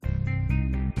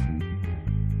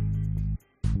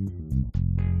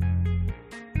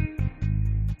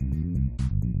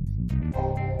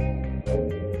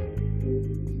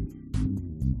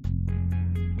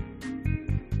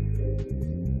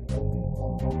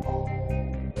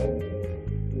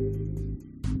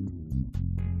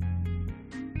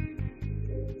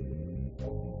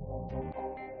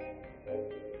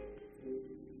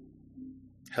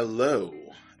Hello,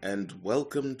 and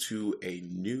welcome to a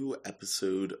new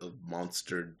episode of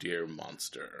Monster Dear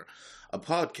Monster, a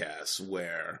podcast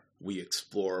where we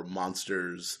explore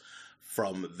monsters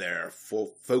from their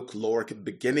folkloric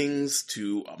beginnings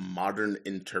to modern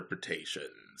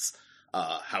interpretations.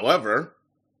 However,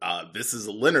 this is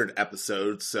a Leonard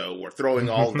episode, so we're throwing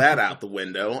all that out the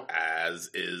window, as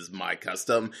is my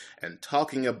custom, and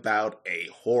talking about a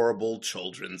horrible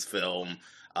children's film.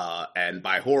 And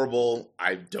by horrible,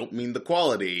 I don't mean the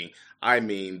quality, I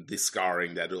mean the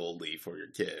scarring that it'll leave for your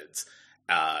kids.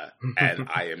 And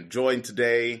I am joined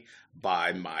today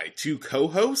by my two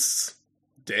co-hosts,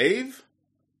 Dave.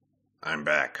 I'm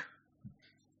back.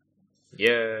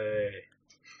 Yay.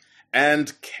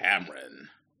 And Cameron.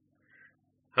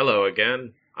 Hello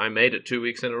again. I made it 2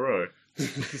 weeks in a row. The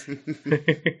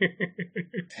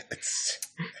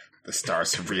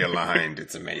stars have realigned.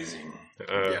 It's amazing.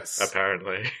 Yes.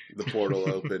 Apparently. The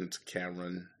portal opened.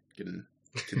 Cameron can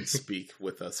speak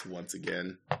with us once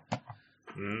again.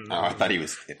 Oh, I thought he would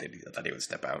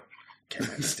step out.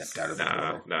 Cameron stepped out of the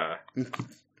portal. Nah.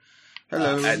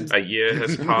 Hello. And A year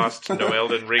has passed. No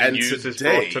Elden Ring news is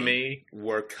brought to me.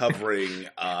 We're covering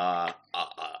a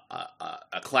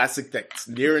classic that's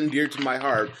near and dear to my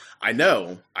heart. I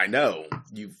know.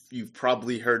 You've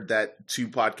probably heard that 2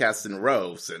 podcasts in a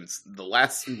row, since the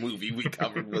last movie we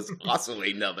covered was also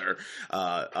another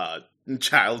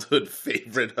childhood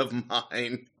favorite of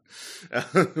mine,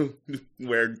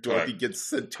 where Dorothy gets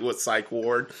sent to a psych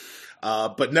ward.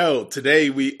 But no, today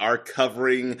we are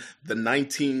covering the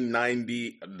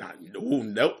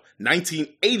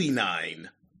 1989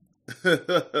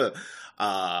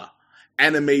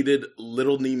 animated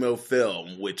Little Nemo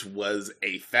film, which was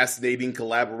a fascinating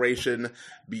collaboration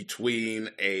between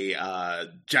a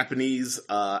Japanese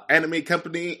anime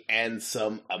company and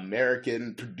some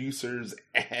American producers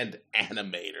and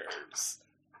animators.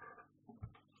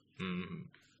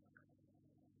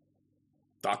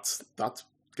 Thoughts,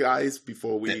 guys,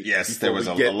 before we... There was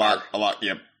a lot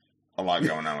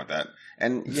going on with that.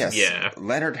 And yes,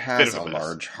 Leonard has a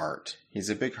large heart. He's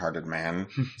a big-hearted man,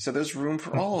 so there's room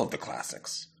for all of the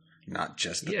classics, not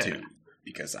just the 2,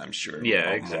 because I'm sure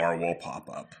more will pop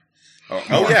up.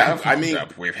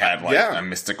 We've had a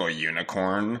mystical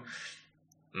unicorn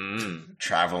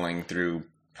traveling through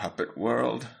Puppet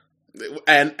World,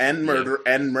 and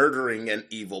murdering an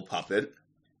evil puppet.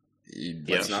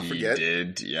 Let's not forget. He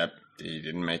did. Yep, he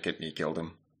didn't make it. He killed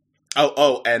him.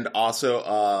 Oh, and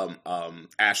also,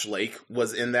 Ash Lake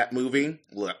was in that movie.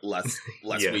 Lest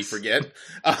we forget.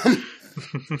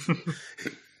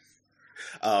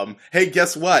 Hey,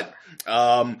 guess what?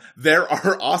 There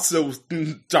are also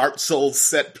Dark Souls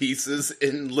set pieces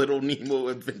in Little Nemo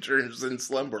Adventures in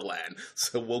Slumberland,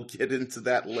 so we'll get into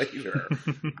that later.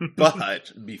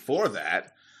 But before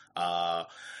that,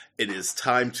 it is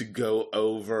time to go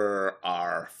over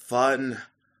our fun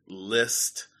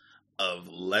list of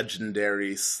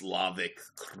legendary Slavic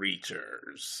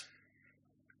creatures.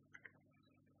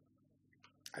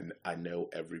 I know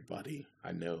everybody.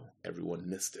 I know everyone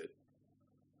missed it.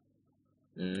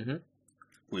 Mm-hmm.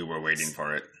 We were waiting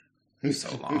for it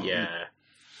so long. Yeah.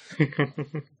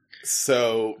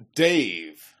 So,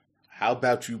 Dave, how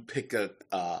about you pick a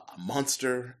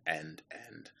monster and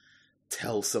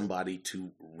tell somebody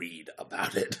to read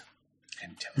about it?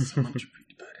 And tell someone to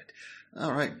read about it.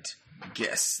 All right.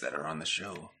 Guests that are on the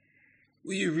show.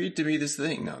 Will you read to me this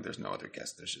thing? No, there's no other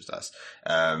guests. There's just us.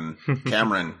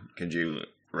 Cameron, could you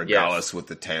regale us with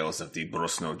the tales of the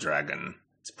Brusno dragon?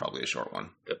 It's probably a short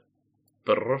one. The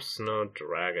Brusno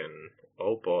dragon.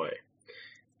 Oh boy.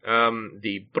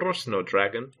 The Brusno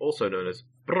dragon, also known as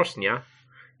Brusnya,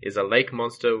 is a lake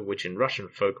monster which in Russian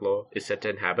folklore is said to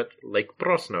inhabit Lake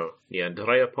Brusno near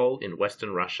Andreapol in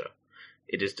western Russia.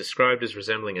 It is described as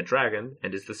resembling a dragon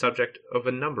and is the subject of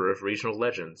a number of regional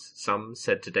legends, some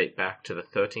said to date back to the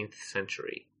 13th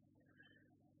century.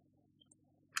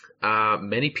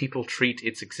 Many people treat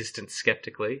its existence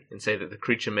skeptically and say that the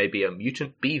creature may be a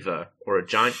mutant beaver or a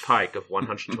giant pike of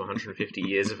 100 to 150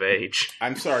 years of age.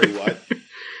 I'm sorry, what?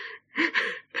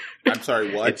 I'm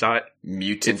sorry, what? It's either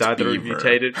beaver. a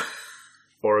mutated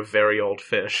or a very old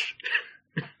fish.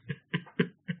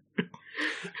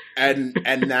 And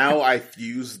now I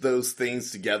fused those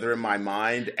things together in my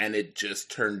mind, and it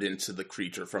just turned into the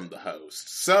creature from The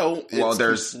Host. So,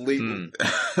 there's even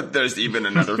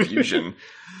another fusion.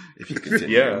 If you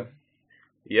continue.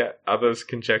 Yeah. Others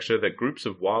conjecture that groups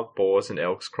of wild boars and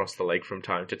elks cross the lake from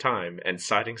time to time, and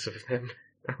sightings of them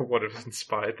would have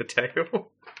inspired the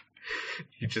tale.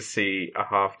 You just see a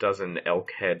half dozen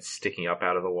elk heads sticking up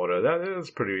out of the water. That is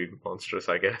pretty monstrous,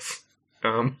 I guess.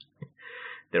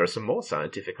 There are some more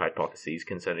scientific hypotheses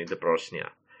concerning the Brosnia.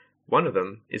 One of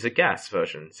them is a gas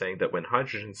version, saying that when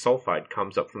hydrogen sulfide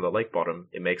comes up from the lake bottom,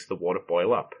 it makes the water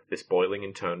boil up, this boiling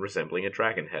in turn resembling a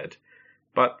dragon head.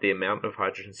 But the amount of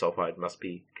hydrogen sulfide must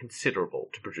be considerable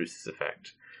to produce this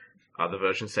effect. Other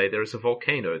versions say there is a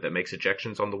volcano that makes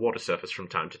ejections on the water surface from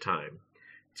time to time.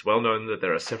 It's well known that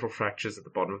there are several fractures at the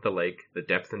bottom of the lake, the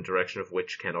depth and direction of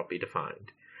which cannot be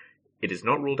defined. It is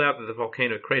not ruled out that the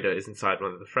volcano crater is inside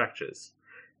one of the fractures.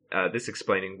 This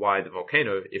explaining why the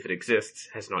volcano, if it exists,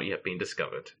 has not yet been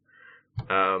discovered.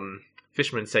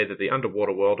 Fishermen say that the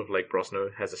underwater world of Lake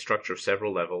Brosno has a structure of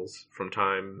several levels. From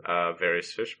time,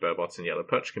 various fish, burbots and yellow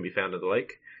perch can be found in the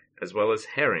lake, as well as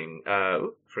herring.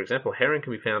 For example, herring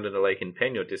can be found in a lake in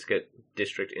Peño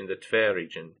district in the Tver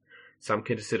region. Some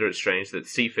consider it strange that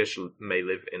sea fish may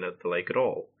live in the lake at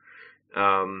all.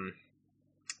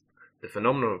 The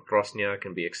phenomenon of Brosnia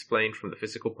can be explained from the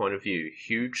physical point of view.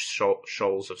 Huge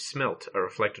shoals of smelt are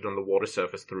reflected on the water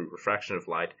surface through refraction of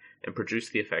light and produce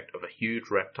the effect of a huge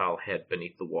reptile head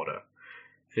beneath the water.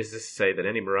 Physicists say that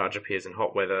any mirage appears in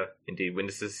hot weather. Indeed,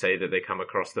 witnesses say that they come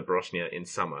across the Brosnia in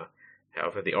summer.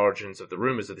 However, the origins of the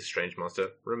rumors of this strange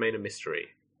monster remain a mystery.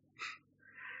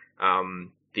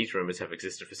 These rumors have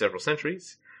existed for several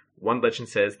centuries. One legend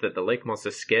says that the lake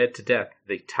monster scared to death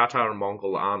the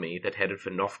Tatar-Mongol army that headed for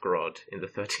Novgorod in the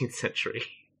 13th century.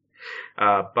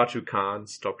 Batu Khan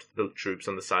stopped the troops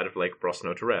on the side of Lake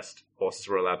Brosno to rest. Horses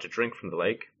were allowed to drink from the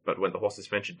lake, but when the horses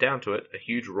ventured down to it, a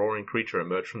huge roaring creature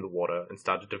emerged from the water and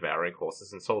started devouring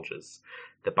horses and soldiers.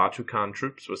 The Batu Khan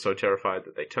troops were so terrified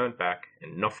that they turned back,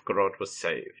 and Novgorod was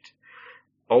saved.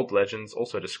 Old legends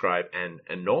also describe an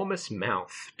enormous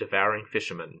mouth devouring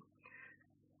fishermen.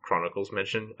 Chronicles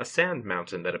mention a sand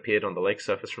mountain that appeared on the lake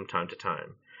surface from time to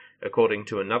time. According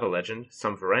to another legend,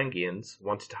 some Varangians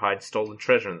wanted to hide stolen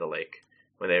treasure in the lake.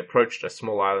 When they approached a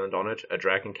small island on it, a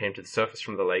dragon came to the surface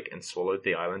from the lake and swallowed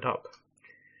the island up.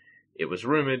 It was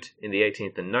rumored in the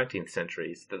 18th and 19th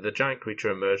centuries that the giant creature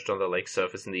emerged on the lake's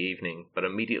surface in the evening, but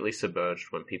immediately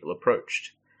submerged when people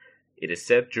approached. It is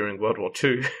said during World War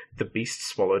II, the beast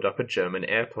swallowed up a German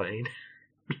airplane.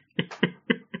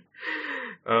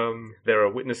 There are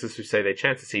witnesses who say they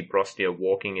chance to see Brosnia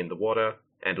walking in the water,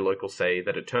 and locals say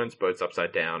that it turns boats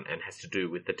upside down and has to do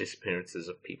with the disappearances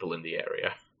of people in the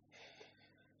area.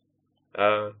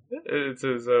 It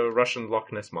is a Russian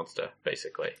Loch Ness monster,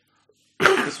 basically.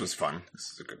 This was fun.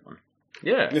 This is a good one.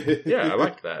 Yeah, I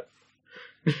liked that.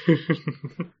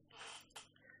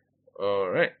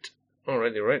 Alright.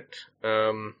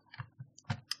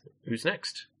 Who's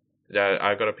next?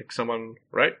 I gotta pick someone,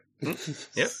 right?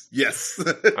 Yeah. Yes.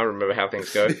 I remember how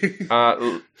things go.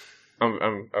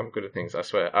 I'm good at things, I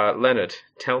swear. Leonard,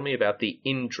 tell me about the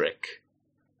Indrik.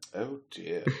 Oh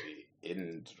dear, the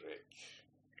Indrik.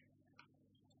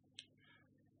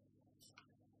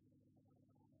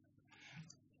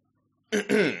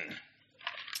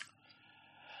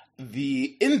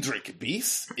 The Indrik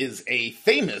beast is a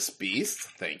famous beast.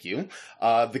 Thank you.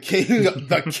 The king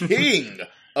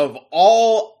of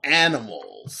all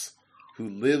animals, who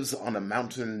lives on a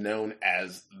mountain known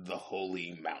as the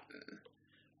Holy Mountain,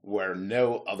 where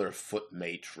no other foot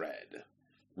may tread.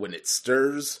 When it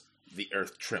stirs, the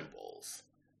earth trembles.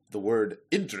 The word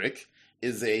Indrik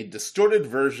is a distorted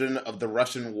version of the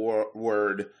Russian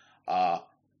word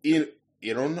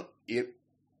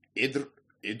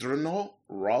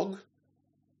Idronorog?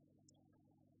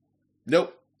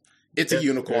 Nope. It's a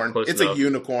unicorn. It's a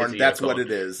unicorn. That's what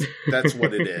it is. That's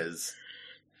what it is.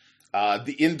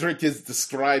 The Indrik is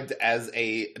described as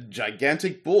a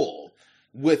gigantic bull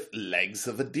with legs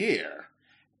of a deer,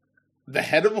 the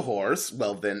head of a horse.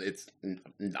 Well, then it's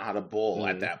not a bull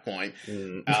at that point,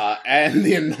 and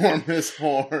the enormous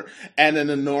horn and an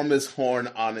enormous horn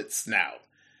on its snout,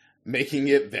 making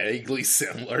it vaguely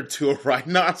similar to a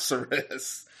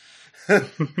rhinoceros.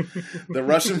 The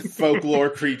Russian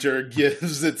folklore creature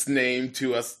gives its name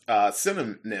to a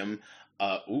synonym.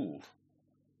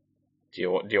 Do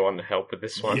you want help with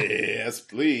this one? Yes,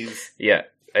 please. Yeah,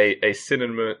 a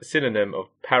synonym of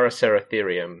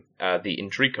Paraceratherium, the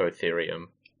Indricotherium.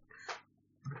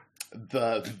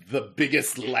 The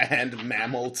biggest land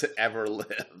mammal to ever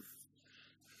live.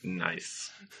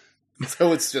 Nice.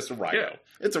 So it's just a rhino. Yeah.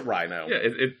 It's a rhino. Yeah,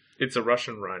 it's a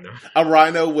Russian rhino. A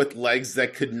rhino with legs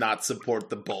that could not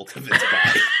support the bulk of its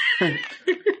body.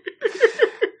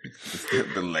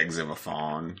 The legs of a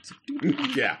fawn.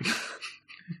 Yeah.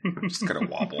 Just kind of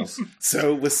wobbles.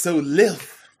 So it was so lithe.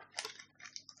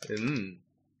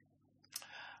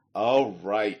 All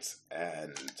right,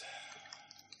 and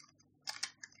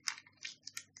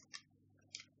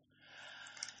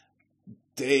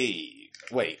Dave.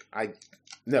 Wait,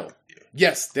 no.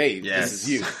 Yes, Dave. Yes. This is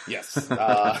you. Yes.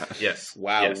 Yes.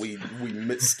 Wow, yes. we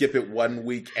skip it 1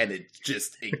 week and it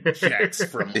just ejects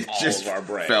from all of our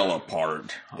brain. Fell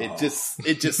apart. It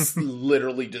just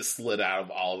literally just slid out of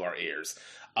all of our ears.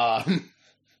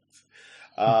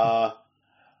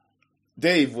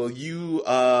 Dave, will you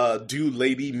do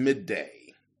Lady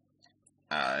Midday?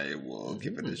 I will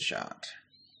give it a shot.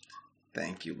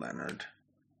 Thank you, Leonard.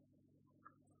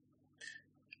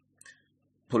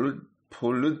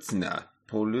 Poludnitsa,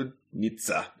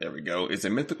 there we go, is a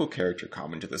mythical character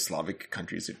common to the Slavic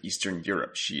countries of Eastern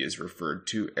Europe. She is referred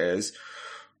to as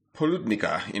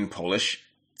Poludnika in Polish,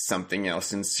 something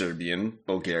else in Serbian,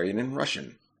 Bulgarian, and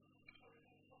Russian.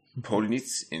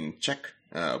 Polnic in Czech,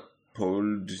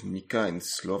 Poldnika in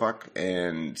Slovak,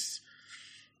 and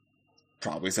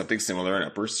probably something similar in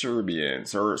Upper Sorbian.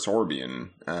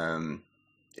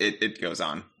 It goes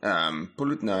on.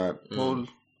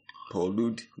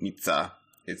 Poludnica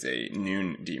is a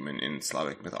noon demon in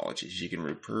Slavic mythology. She can be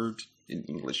referred in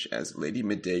English as Lady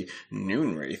Midday,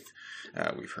 Noon Wraith.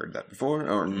 We've heard that before.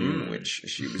 Or Noon Witch.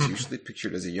 She was usually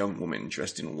pictured as a young woman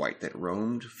dressed in white that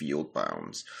roamed field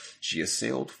bounds. She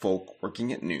assailed folk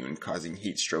working at noon, causing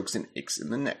heat strokes and aches in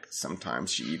the neck.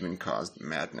 Sometimes she even caused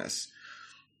madness.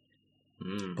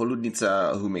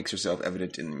 Poludnica, who makes herself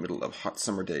evident in the middle of hot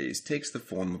summer days, takes the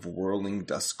form of whirling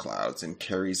dust clouds and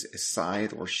carries a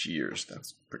scythe or shears.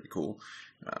 That's pretty cool.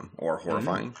 Or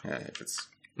horrifying, if it's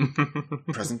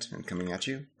present and coming at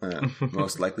you.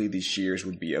 Most likely these shears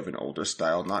would be of an older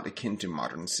style, not akin to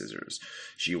modern scissors.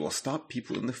 She will stop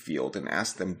people in the field and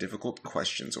ask them difficult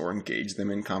questions or engage them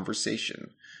in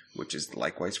conversation, which is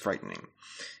likewise frightening.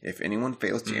 If anyone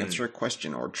fails to answer a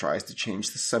question or tries to change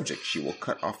the subject, she will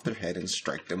cut off their head and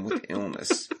strike them with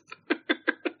illness.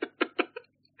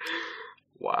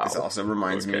 Wow. This also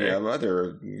reminds me of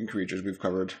other creatures we've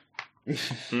covered.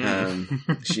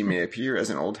 She may appear as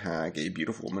an old hag, a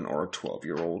beautiful woman, or a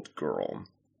 12-year-old girl.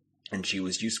 And she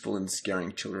was useful in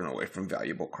scaring children away from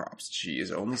valuable crops. She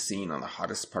is only seen on the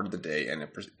hottest part of the day and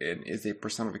is a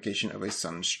personification of a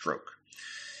sunstroke.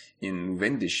 In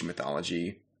Wendish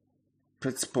mythology,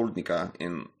 Pritzpoldnika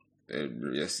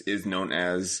is known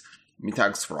as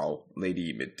Mittagsfrau,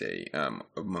 Lady Midday,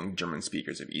 among German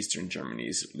speakers of Eastern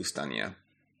Germany's Lusatia,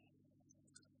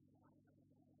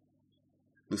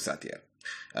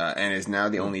 and is now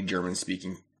the only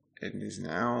German-speaking. It is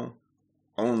now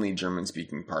only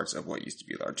German-speaking parts of what used to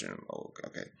be larger.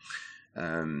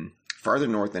 Farther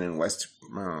north and in west,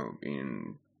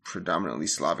 in predominantly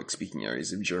Slavic-speaking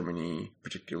areas of Germany,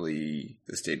 particularly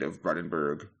the state of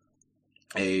Brandenburg,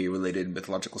 a related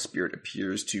mythological spirit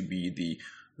appears to be the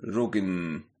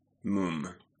Rogenmum,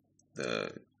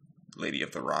 the Lady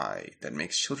of the Rye, that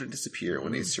makes children disappear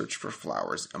when they search for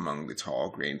flowers among the tall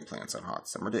grain plants on hot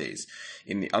summer days.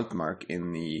 In the Altmark,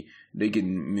 in the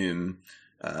Rogenmum,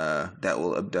 that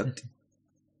will abduct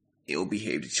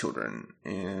ill-behaved children,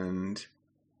 and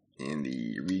in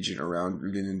the region around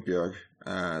Lüneburg,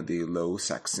 the Low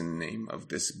Saxon name of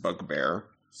this bugbear,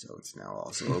 so it's now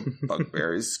also a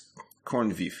bugbear, is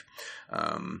Kornvief,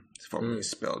 formerly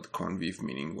spelled Kornvief,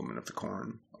 meaning woman of the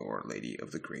corn, or lady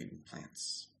of the grain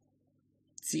plants.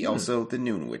 See also the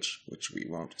Noon Witch, which we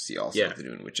won't see also the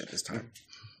Noon Witch at this time.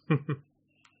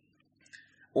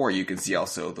 Or you can see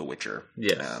also the Witcher,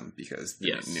 because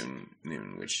the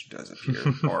Noon Witch does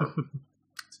appear, or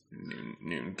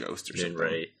Noon Ghost or something. Noon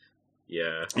Wraith,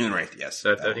 yeah. Noon Wraith, yes.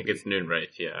 I think it's Noon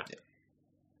Wraith, yeah.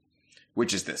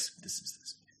 Which is this? This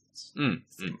is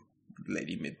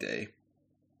Lady Midday.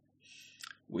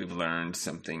 We've learned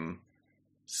something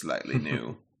slightly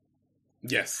new.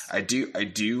 Yes. I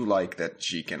do like that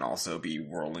she can also be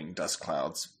whirling dust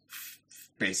clouds,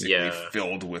 basically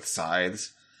filled with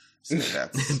scythes. So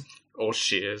that's or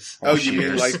shears. Oh, you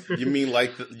mean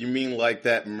like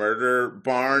that murder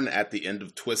barn at the end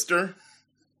of Twister?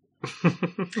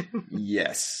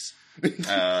 Yes.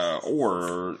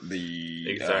 Or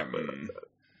the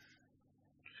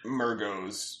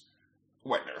Murgo's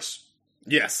wet nurse.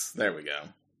 Yes, there we go.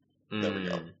 There we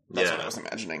go. That's what I was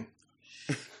imagining.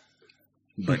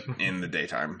 But in the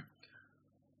daytime,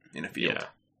 in a field.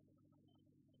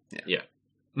 Yeah,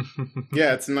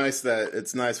 it's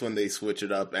nice when they switch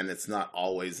it up and it's not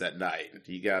always at night.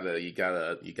 You gotta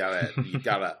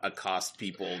accost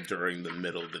people during the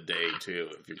middle of the day too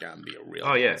if you're gonna be a real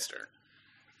monster.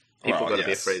 People gotta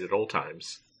be afraid at all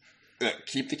times.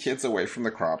 Keep the kids away from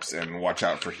the crops and watch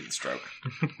out for heat stroke.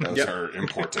 Those are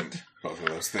important. Both of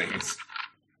those things.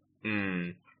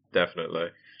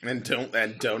 Definitely. And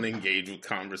don't engage with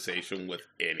conversation with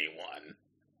anyone.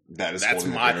 That's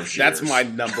my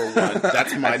number one.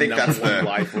 That's my number one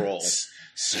life role.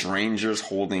 Strangers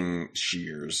holding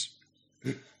shears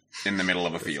in the middle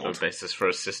of a field. No basis for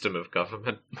a system of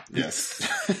government. Yes.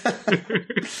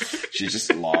 She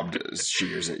just lobbed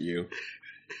shears at you.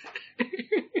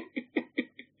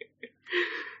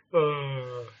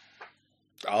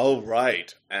 All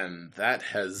right, and that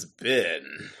has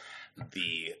been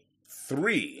the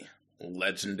 3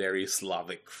 legendary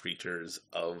Slavic creatures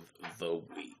of the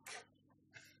week.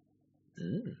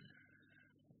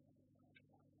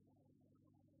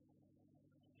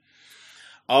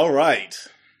 All right.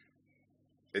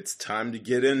 It's time to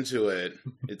get into it.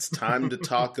 It's time to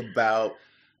talk about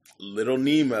Little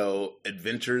Nemo,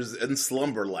 Adventures in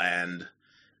Slumberland,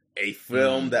 a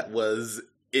film that was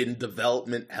in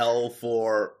development hell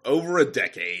for over a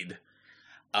decade.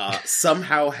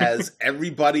 Somehow has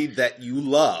everybody that you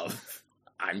love.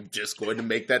 I'm just going to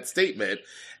make that statement.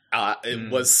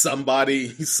 It was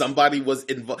somebody was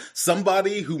involved.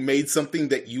 Somebody who made something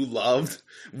that you loved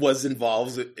was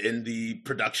involved in the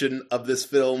production of this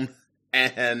film,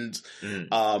 and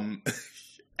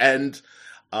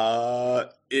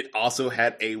it also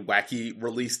had a wacky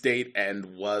release date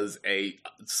and was a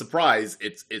surprise.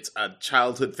 It's a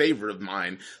childhood favorite of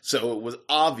mine, so it was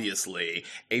obviously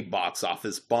a box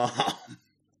office bomb.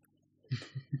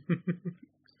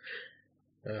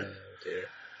 Oh dear.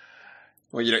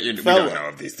 Well, we don't know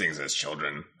of these things as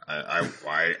children. I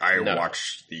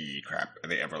watched the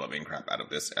ever-loving crap out of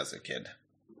this as a kid,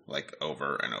 like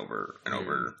over and over and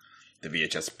over. The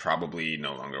VHS probably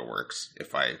no longer works.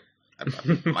 I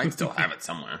might still have it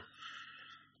somewhere.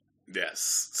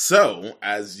 Yes. So,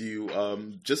 as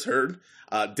you just heard,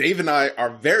 Dave and I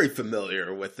are very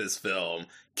familiar with this film.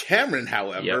 Cameron,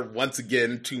 however, once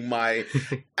again, to my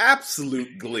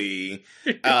absolute glee,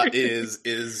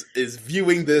 is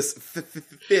viewing this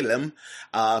film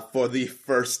for the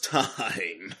first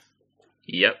time.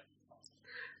 Yep.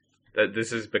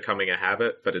 This is becoming a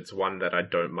habit, but it's one that I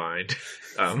don't mind.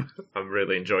 I'm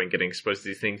really enjoying getting exposed to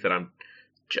these things that I'm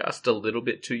just a little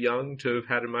bit too young to have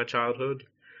had in my childhood.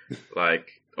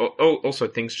 Like, also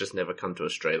things just never come to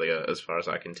Australia as far as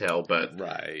I can tell, but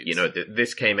right.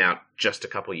 This came out just a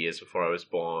couple of years before I was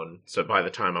born, so by the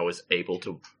time I was able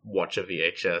to watch a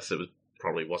VHS, it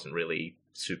probably wasn't really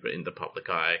super in the public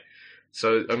eye.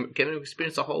 So I'm getting to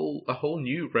experience a whole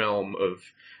new realm of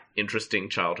interesting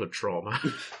childhood trauma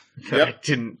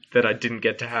that I didn't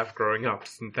get to have growing up,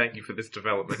 and thank you for this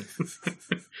development.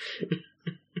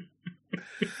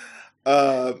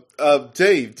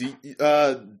 Dave,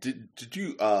 did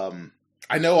you,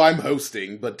 I know I'm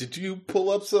hosting, but did you pull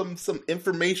up some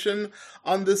information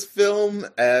on this film,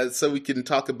 so we can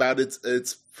talk about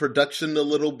its production a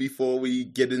little before we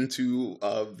get into,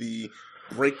 the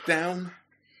breakdown?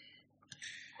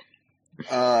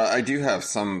 I do have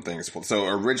some things. So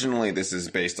originally this is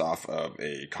based off of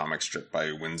a comic strip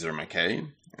by Winsor McCay,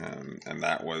 and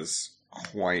that was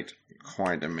quite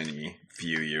a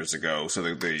few years ago. So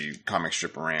the comic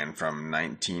strip ran from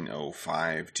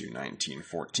 1905 to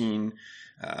 1914.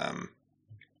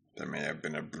 There may have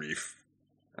been a brief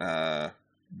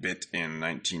bit in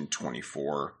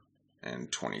 1924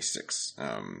 and 26.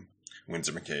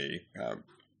 Winsor McCay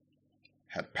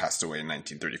had passed away in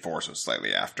 1934, so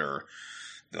slightly after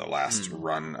the last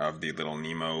run of the Little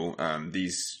Nemo.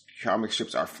 These comic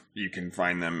strips you can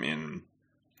find them in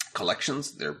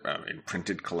collections. They're in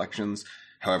printed collections.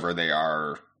 However, they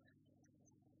are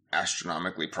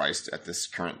astronomically priced at this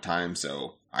current time,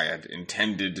 so I had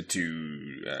intended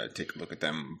to take a look at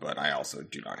them, but I also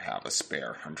do not have a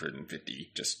spare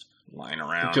 150 just lying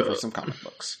around for some comic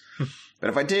books. But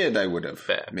if I did, I would have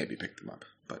maybe picked them up.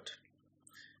 But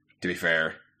to be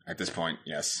fair, at this point,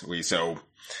 yes, we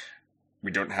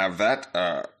don't have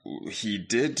that. He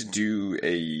did do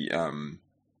a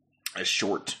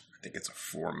short, I think it's a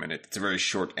 4-minute, it's a very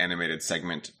short animated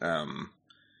segment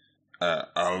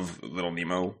of Little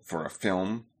Nemo for a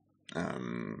film,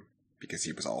 because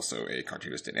he was also a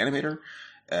cartoonist and animator,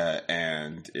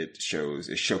 and it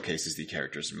showcases the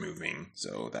characters moving,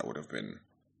 so that would have been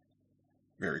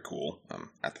very cool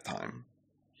at the time.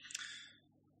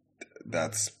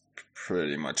 That's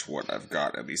pretty much what I've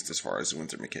got, at least as far as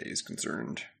Winsor McCay is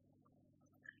concerned.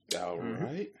 All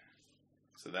right.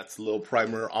 So that's a little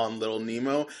primer on Little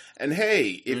Nemo. And hey,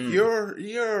 if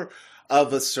you're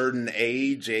of a certain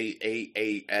age,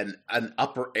 an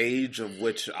upper age of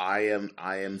which I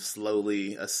am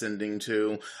slowly ascending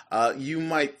to, you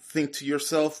might think to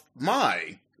yourself,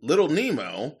 my Little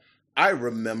Nemo, I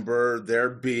remember there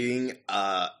being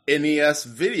a NES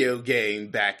video game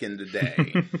back in the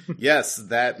day. Yes,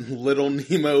 that Little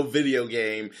Nemo video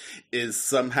game is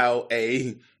somehow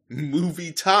a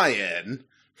movie tie-in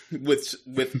with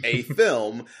a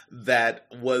film that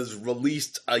was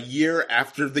released a year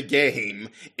after the game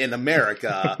in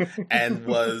America and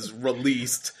was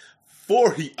released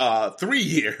 3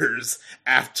 years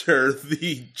after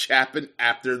the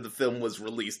film was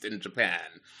released in Japan.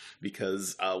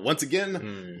 Because once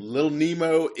again, Little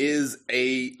Nemo is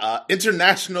a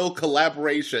international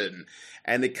collaboration,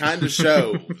 and it kind of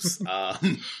shows.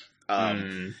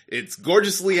 It's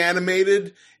gorgeously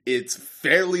animated. It's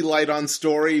fairly light on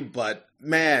story, but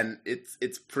man,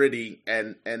 it's pretty,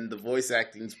 and the voice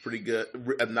acting's pretty good.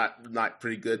 Not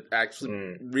pretty good,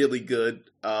 actually, really good.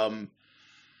 Let's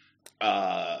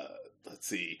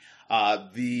see.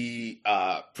 The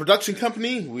production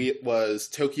company was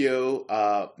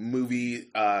Tokyo Movie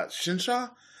Shinsha.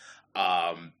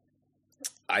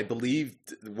 I believe,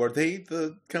 were they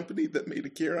the company that made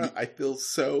Akira? I feel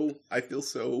so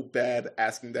bad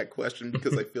asking that question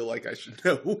because I feel like I should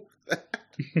know that.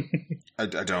 I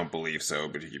don't believe so,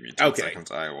 but if you give me 10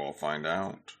 seconds, I will find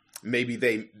out. Maybe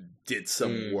they did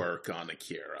some work on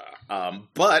Akira.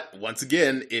 But once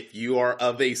again, if you are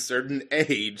of a certain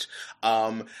age,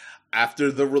 after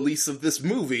the release of this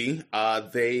movie,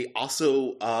 they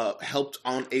also helped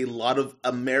on a lot of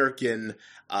American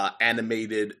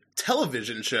animated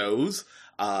television shows,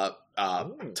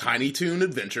 Tiny Toon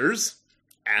Adventures,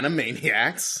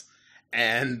 Animaniacs,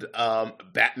 and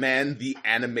Batman the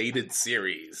Animated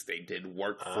Series. They did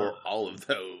work for all of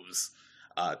those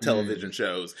television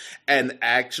shows. And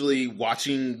actually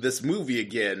watching this movie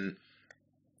again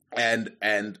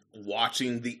and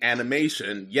watching the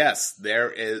animation, yes,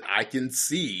 I can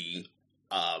see,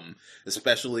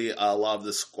 especially a lot of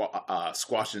the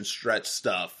squash and stretch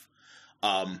stuff,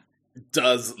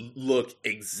 does look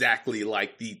exactly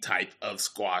like the type of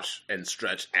squash and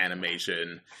stretch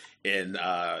animation in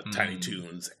Tiny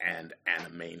Toons and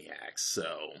Animaniacs.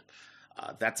 So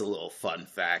that's a little fun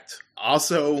fact.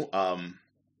 Also,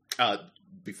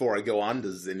 before I go on,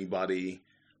 does anybody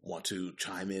want to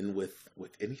chime in with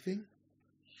anything?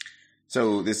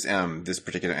 So this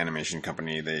particular animation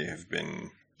company, they have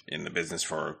been in the business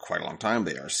for quite a long time.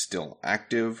 They are still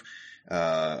active.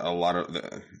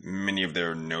 Many of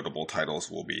their notable titles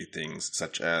will be things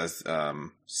such as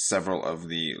several of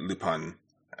the Lupin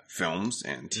films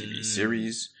and TV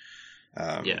series.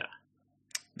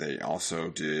 They also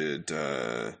did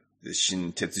the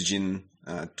Shin Tetsujin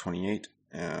 28,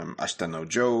 Ashita no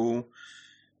Joe.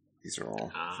 These are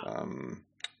all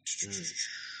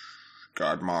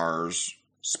God Mars,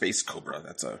 Space Cobra.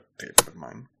 That's a favorite of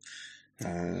mine.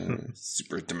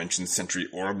 Super Dimension Century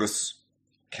Orgus,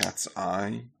 Cat's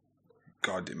Eye,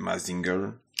 God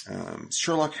Mazinger,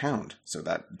 Sherlock Hound. So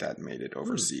that made it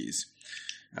overseas.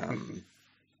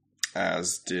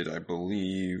 As did, I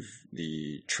believe,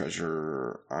 the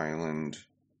Treasure Island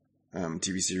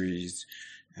TV series.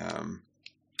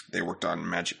 They worked on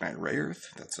Magic Knight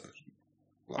Rayearth. That's a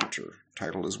larger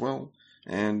title as well.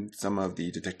 And some of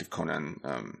the Detective Conan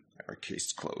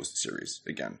Case Closed series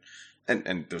again.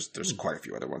 And there's quite a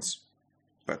few other ones.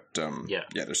 But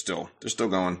they're still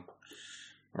going,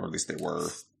 or at least they were.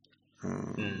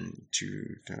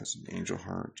 2000 Angel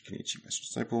Heart, Kenichi Master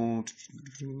Disciple.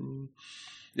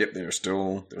 Yep, they're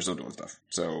still doing stuff.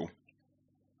 So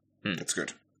that's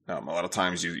good. A lot of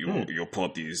times you'll pull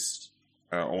up these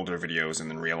older videos and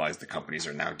then realize the companies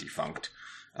are now defunct.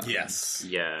 Yes.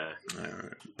 Yeah.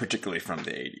 Particularly from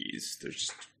the 80s. There's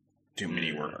just too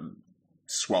many were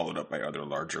swallowed up by other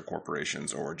larger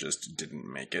corporations or just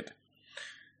didn't make it.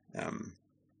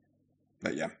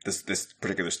 But yeah, this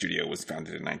particular studio was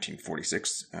founded in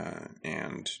 1946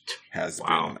 and has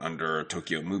been under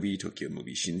Tokyo Movie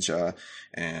Shinsha,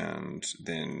 and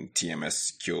then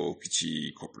TMS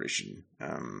Kyokuchi Corporation.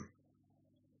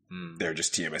 They're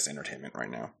just TMS Entertainment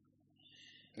right now.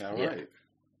 All right.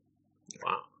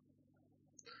 Wow.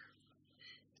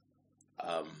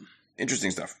 Interesting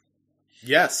stuff.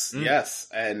 Yes,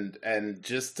 and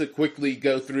just to quickly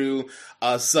go through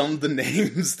some of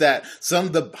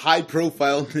the high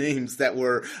profile names that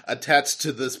were attached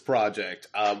to this project.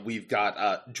 We've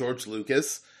got George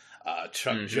Lucas,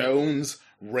 Chuck Jones,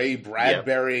 Ray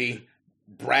Bradbury,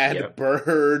 Brad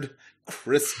Bird,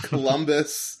 Chris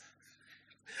Columbus,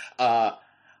 Hayao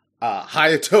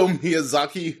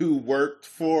Miyazaki, who worked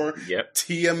for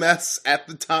TMS at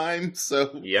the time,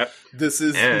 so this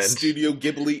is Studio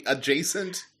Ghibli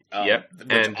adjacent. And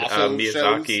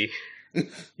Miyazaki,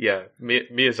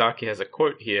 Miyazaki has a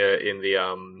quote here in the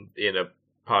in a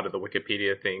part of the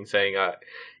Wikipedia thing saying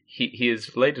he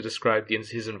has later described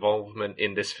his involvement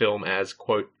in this film as,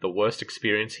 quote, the worst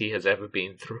experience he has ever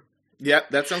been through. Yeah,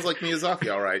 that sounds like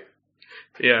Miyazaki, all right.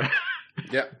 Yeah.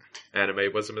 Yeah.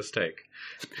 Anime was a mistake.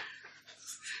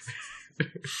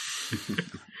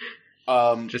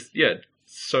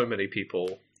 So many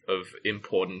people of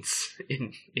importance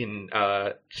in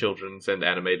children's and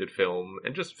animated film,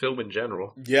 and just film in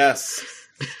general. Yes.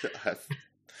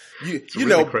 You really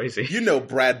know, crazy. You know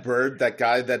Brad Bird, that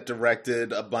guy that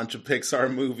directed a bunch of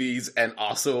Pixar movies and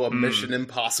also a Mission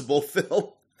Impossible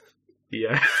film.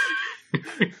 Yeah.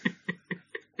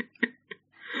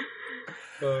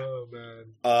 Oh man.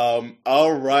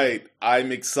 All right.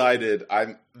 I'm excited.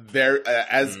 I'm very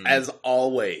as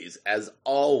always,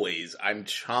 I'm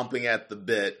chomping at the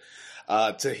bit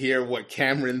to hear what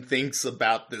Cameron thinks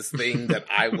about this thing that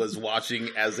I was watching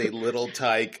as a little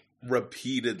tyke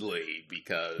repeatedly,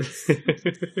 because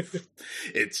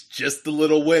it's just a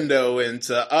little window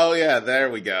into, oh yeah, there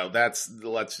we go.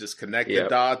 Let's just connect the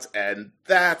dots, and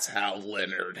that's how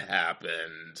Leonard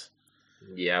happened.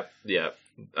 Yep.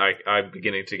 I'm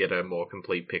beginning to get a more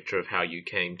complete picture of how you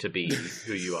came to be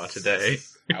who you are today.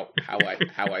 how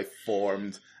I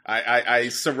formed. I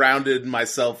surrounded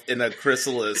myself in a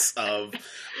chrysalis of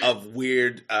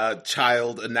weird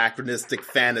child anachronistic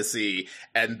fantasy,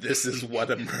 and this is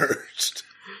what emerged.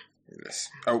 Yes.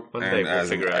 Oh, and as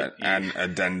an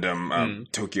addendum,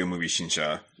 Tokyo Movie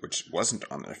Shinsha, which wasn't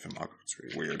on their filmography, it's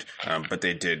really weird, but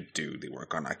they did do the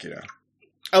work on Akira.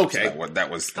 Okay, so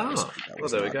that was not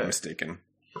mistaken.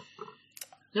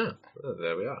 Yeah, well,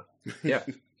 there we are. Yeah.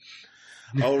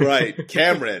 All right,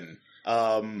 Cameron.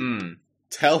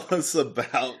 Tell us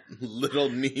about Little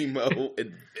Nemo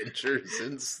Adventures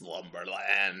in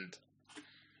Slumberland.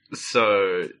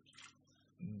 So,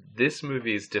 this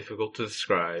movie is difficult to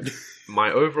describe.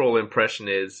 My overall impression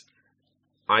is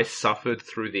I suffered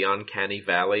through the uncanny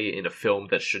valley in a film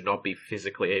that should not be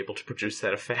physically able to produce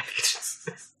that effect.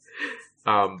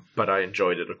 But I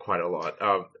enjoyed it quite a lot.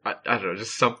 I don't know,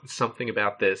 just something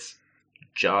about this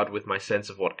jarred with my sense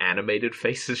of what animated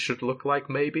faces should look like,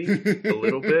 maybe, a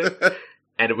little bit.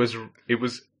 And it was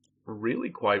really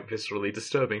quite viscerally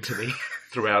disturbing to me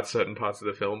throughout certain parts of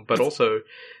the film. But also,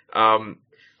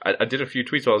 I did a few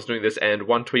tweets while I was doing this, and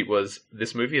one tweet was,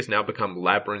 this movie has now become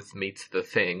Labyrinth meets The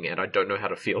Thing, and I don't know how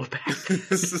to feel about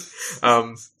this.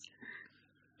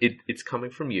 It's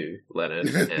coming from you, Leonard,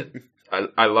 and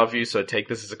I love you, so take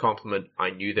this as a compliment. I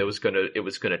knew it was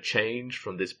gonna change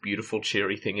from this beautiful,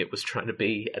 cheery thing it was trying to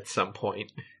be at some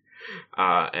point.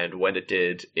 And when it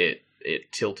did,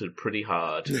 it tilted pretty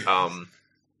hard.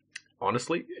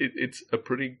 Honestly, it's a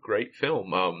pretty great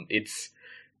film. It's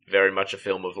very much a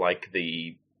film of like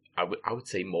I would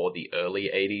say more the early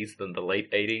 80s than the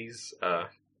late 80s,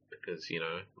 because, you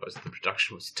know, most of the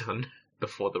production was done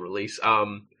before the release.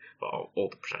 All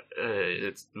the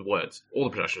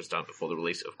production was done before the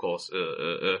release, of course.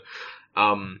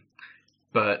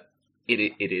 But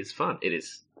it is fun. It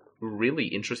is really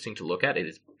interesting to look at. It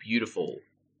is beautiful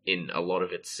in a lot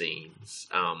of its scenes.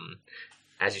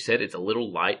 As you said, it's a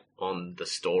little light on the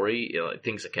story.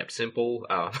 Things are kept simple.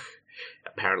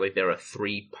 Apparently there are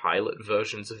 3 pilot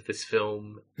versions of this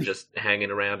film just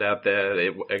hanging around out there.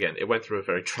 It went through a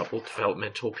very troubled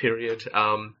developmental period.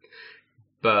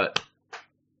 But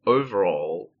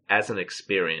overall, as an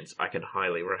experience, I can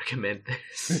highly recommend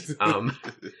this.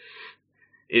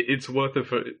 It's worth it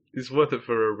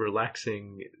for a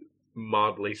relaxing,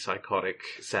 mildly psychotic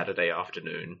Saturday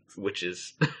afternoon, which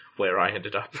is where I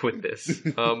ended up with this.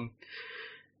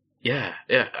 Yeah.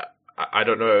 I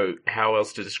don't know how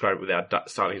else to describe it without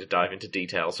starting to dive into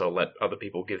detail, so I'll let other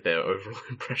people give their overall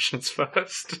impressions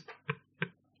first.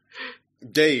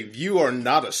 Dave, you are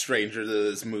not a stranger to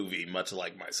this movie, much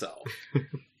like myself.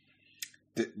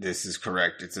 This is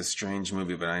correct. It's a strange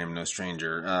movie, but I am no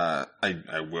stranger.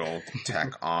 I will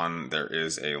tack on, there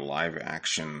is a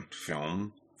live-action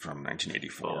film from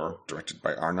 1984, directed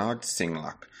by Arnaud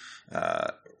Singlac.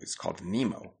 It's called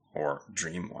Nemo, or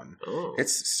Dream One. Oh.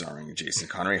 It's starring Jason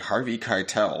Connery, Harvey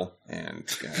Keitel, and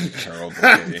Carol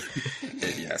Bouquet.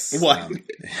 Yes. What?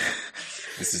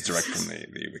 This is direct from the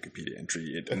Wikipedia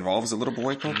entry. It involves a little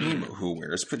boy called Nemo who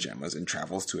wears pajamas and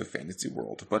travels to a fantasy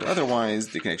world. But otherwise,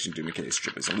 the connection to McKay's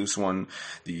strip is a loose one.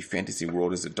 The fantasy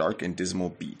world is a dark and dismal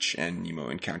beach, and Nemo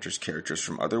encounters characters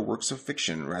from other works of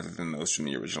fiction rather than those from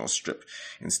the original strip.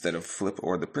 Instead of Flip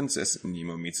or the Princess,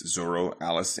 Nemo meets Zorro,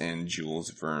 Alice, and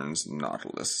Jules Verne's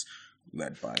Nautilus,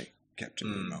 led by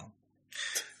Captain Nemo.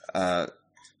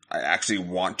 I actually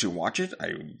want to watch it.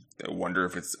 I wonder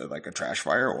if it's like a trash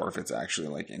fire or if it's actually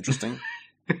like interesting.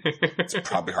 It's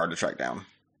probably hard to track down.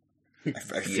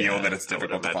 I feel that it's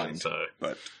difficult to find,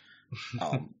 but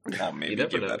I'll maybe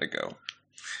give that a go.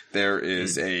 There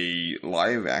is a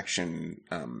live action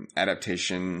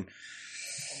adaptation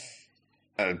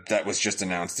that was just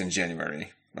announced in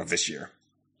January of this year.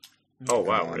 Oh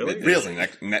wow! Really?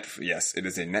 Yes, it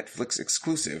is a Netflix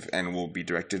exclusive and will be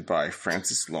directed by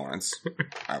Francis Lawrence.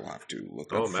 I will have to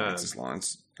look up Francis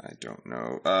Lawrence. I don't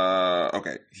know.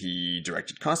 Okay, he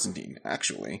directed Constantine,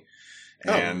 actually,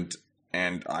 and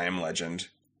I Am Legend,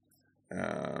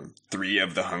 3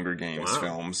 of the Hunger Games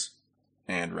films,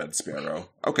 and Red Sparrow.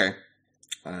 Okay,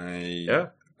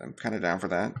 I'm kind of down for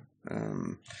that.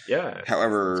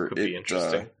 However, could be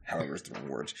interesting. However, is the wrong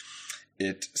word.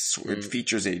 It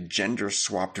features a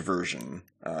gender-swapped version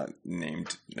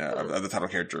named of the title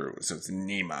character, so it's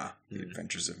Nima, The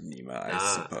Adventures of Nima,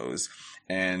 I suppose.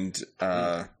 And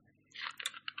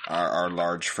our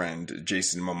large friend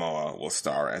Jason Momoa will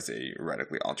star as a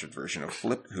radically altered version of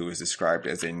Flip, who is described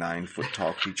as a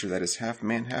 9-foot-tall creature that is half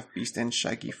man, half beast, and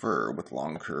shaggy fur with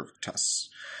long curved tusks.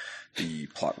 The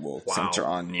plot will center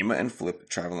on Nima and Flip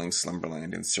traveling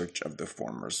Slumberland in search of the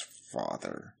former's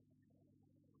father.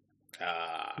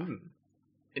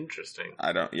 Interesting.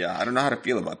 I don't know how to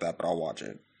feel about that, but I'll watch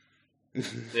it.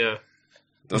 Yeah.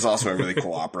 There's also a really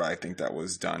cool opera, I think, that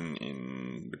was done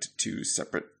with 2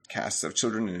 separate casts of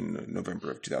children in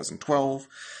November of 2012.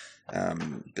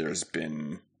 There's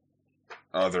been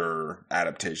other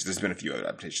adaptations. There's been a few other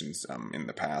adaptations in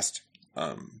the past,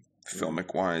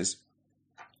 filmic-wise.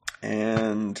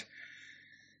 And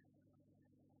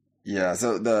yeah,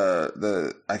 so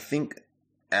the I think,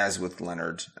 as with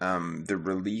Leonard, the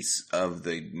release of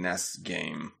the NES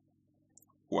game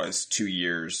was 2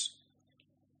 years.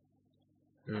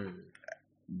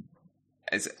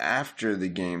 It's after the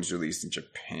game's released in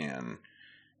Japan,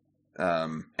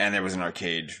 and there was an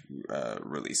arcade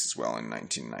release as well in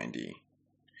 1990.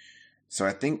 So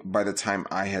I think by the time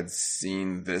I had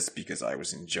seen this, because I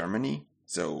was in Germany,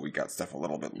 so we got stuff a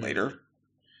little bit later,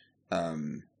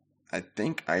 I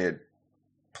think I had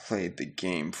played the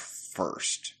game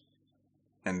first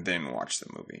and then watched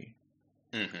the movie.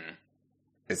 Mm-hmm.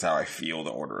 Is how I feel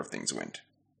the order of things went.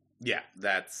 Yeah,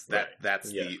 that's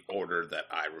the order that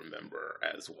I remember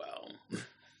as well.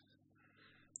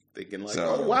 Thinking like,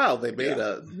 oh wow, they made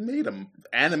a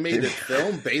animated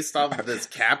film based off of this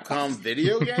Capcom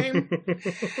video game.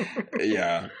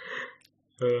 Yeah.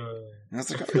 And I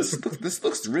was like, oh, this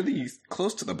looks really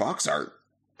close to the box art.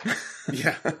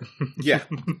 Yeah.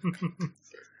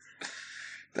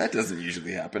 That doesn't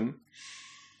usually happen.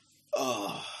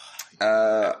 Oh.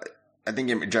 I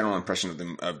think a general impression of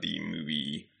the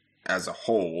movie as a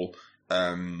whole,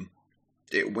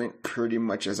 it went pretty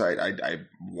much as I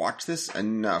watched this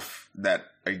enough that,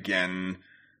 again,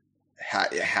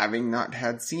 having not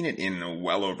had seen it in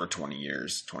well over 20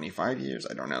 years, 25 years,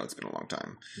 I don't know, it's been a long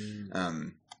time.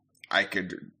 I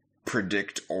could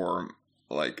predict or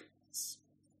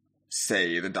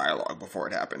say the dialogue before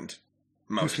it happened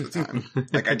most of the time.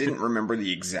 I didn't remember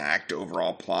the exact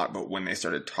overall plot, but when they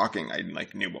started talking, I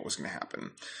knew what was going to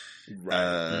happen.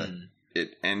 Right.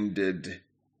 It ended.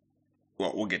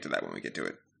 Well, we'll get to that when we get to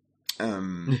it.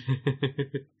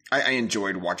 I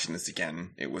enjoyed watching this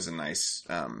again. It was a nice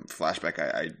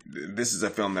flashback. This is a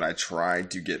film that I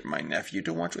tried to get my nephew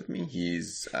to watch with me.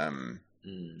 He's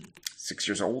 6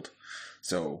 years old,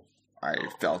 so I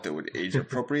felt it would age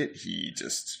appropriate. He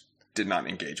just did not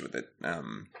engage with it.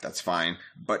 That's fine.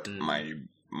 But my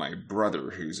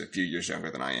brother, who's a few years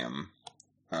younger than I am,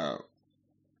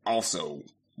 also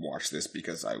watch this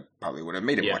because I probably would have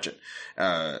made him watch it.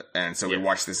 And so we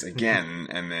watched this again,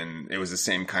 and then it was the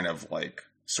same kind of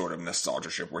sort of nostalgia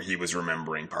trip where he was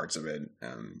remembering parts of it.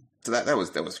 So that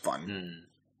was fun.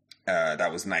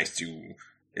 That was nice to.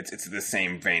 It's the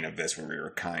same vein of this where we were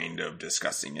kind of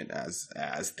discussing it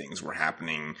as things were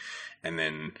happening, and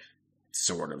then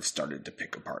sort of started to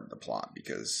pick apart the plot,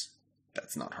 because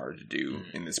that's not hard to do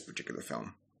in this particular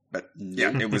film. But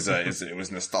yeah, it was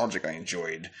nostalgic. I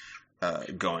enjoyed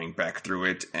going back through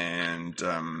it and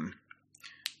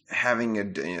having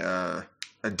a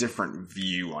different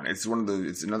view on it.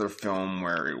 It's another film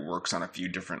where it works on a few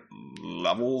different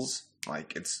levels.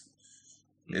 It's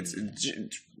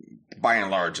by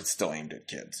and large, it's still aimed at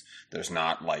kids. There's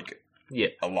not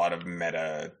a lot of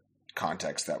meta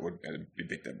context that would be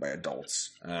picked up by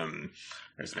adults.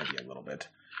 There's maybe a little bit,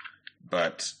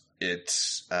 but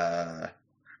it's as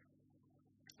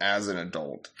an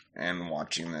adult and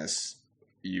watching this,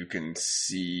 you can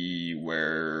see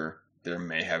where there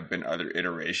may have been other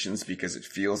iterations, because it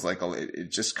feels like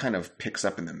it just kind of picks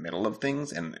up in the middle of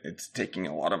things, and it's taking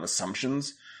a lot of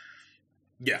assumptions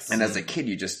Yes. And as a kid,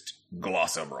 you just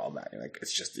gloss over all that. You're like,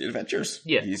 it's just the adventures.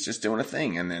 Yeah. He's just doing a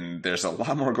thing. And then there's a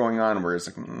lot more going on where it's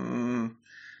like,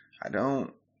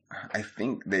 I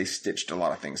think they stitched a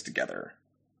lot of things together.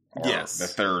 Or yes. The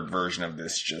third version of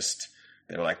this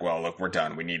they're like, well, look, we're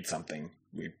done. We need something.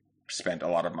 We spent a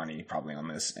lot of money probably on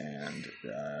this. And,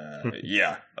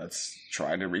 let's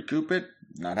try to recoup it.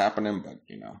 Not happening, but,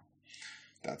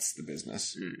 that's the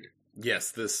business.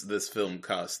 Yes, this film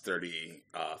cost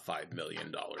 $35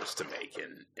 million to make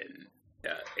in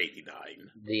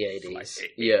 89. The 80s. Like,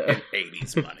 in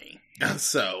 80s money.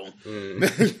 So.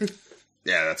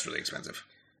 Yeah, that's really expensive.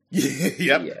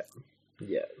 Yep.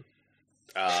 Yeah.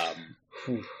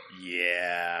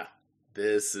 Yeah.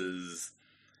 This is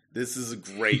a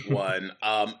great one.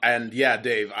 And yeah,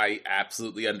 Dave, I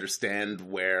absolutely understand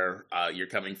where you're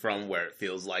coming from, where it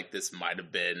feels like this might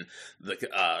have been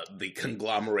the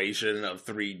conglomeration of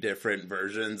 3 different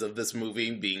versions of this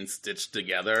movie being stitched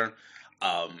together.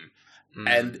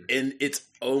 And in its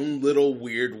own little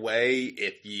weird way,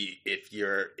 if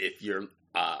you're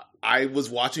I was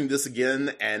watching this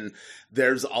again, and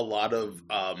there's a lot of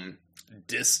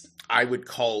I would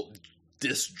call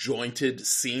disjointed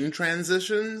scene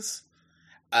transitions,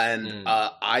 and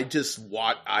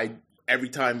every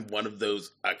time one of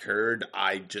those occurred,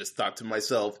 I just thought to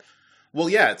myself, well,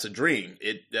 yeah, it's a dream.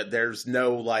 There's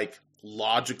no like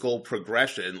logical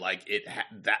progression. Like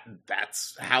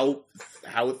that's how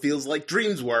it feels like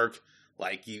dreams work.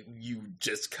 Like you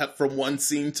just cut from one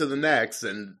scene to the next,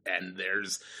 and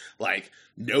there's like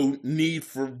no need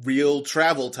for real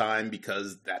travel time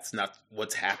because that's not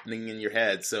what's happening in your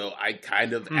head. So I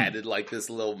kind of added like this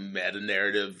little meta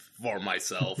narrative for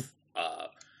myself,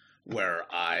 where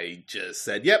I just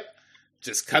said, "Yep,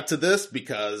 just cut to this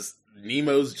because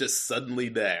Nemo's just suddenly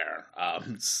there,"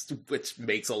 which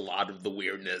makes a lot of the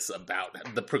weirdness about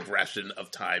the progression of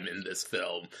time in this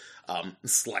film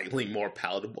slightly more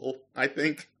palatable, I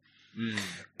think.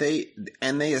 They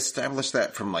established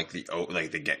that from like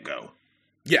the get-go.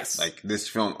 Yes. Like this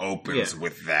film opens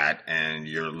with that, and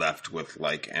you're left with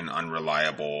like an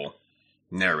unreliable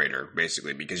narrator,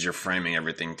 basically, because you're framing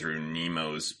everything through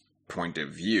Nemo's point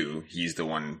of view. He's the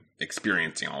one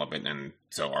experiencing all of it, and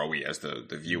so are we as the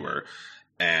viewer.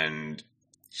 And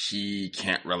he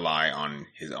can't rely on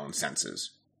his own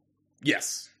senses.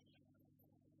 Yes.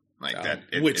 Like that,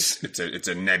 it's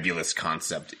a nebulous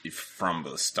concept from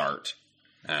the start,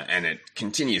 and it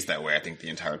continues that way. I think the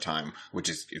entire time, which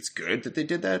is it's good that they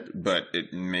did that, but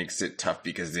it makes it tough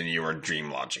because then you are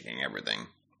dream logicking everything.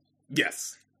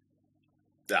 Yes.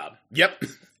 Yep.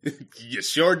 You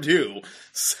sure do.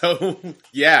 So,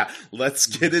 yeah, let's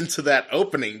get into that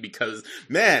opening because,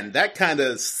 man, that kind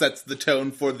of sets the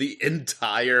tone for the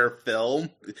entire film.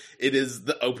 It is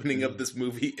the opening of this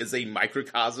movie is a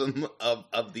microcosm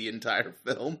of the entire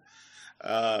film.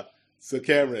 So,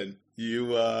 Cameron, you,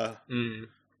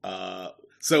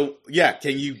 so yeah,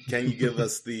 can you give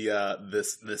us the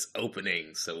this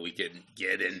opening so we can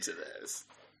get into this?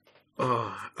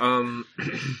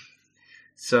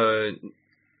 So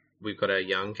we've got our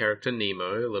young character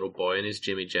Nemo, a little boy in his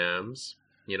Jimmy Jams,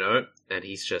 and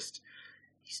he's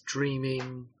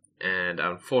dreaming, and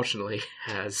unfortunately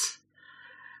has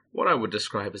what I would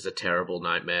describe as a terrible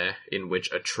nightmare in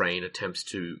which a train attempts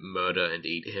to murder and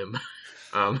eat him.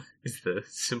 Is the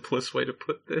simplest way to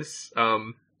put this.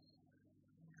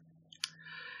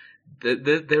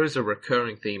 There is a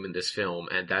recurring theme in this film,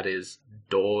 and that is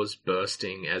doors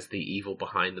bursting as the evil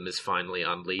behind them is finally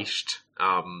unleashed.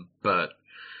 But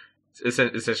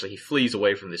essentially he flees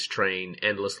away from this train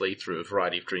endlessly through a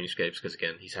variety of dreamscapes because,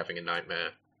 again, he's having a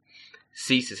nightmare.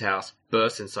 Sees his house,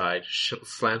 bursts inside,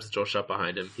 slams the door shut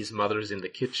behind him. His mother is in the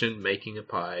kitchen making a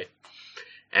pie.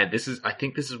 And I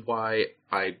think this is why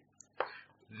my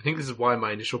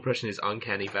initial impression is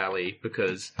Uncanny Valley,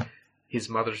 because his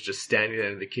mother's just standing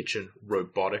there in the kitchen,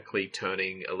 robotically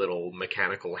turning a little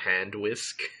mechanical hand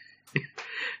whisk.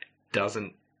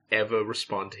 Doesn't ever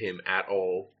respond to him at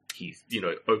all. He,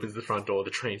 opens the front door,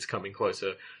 the train's coming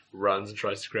closer, runs and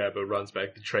tries to grab her, runs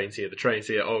back, the train's here,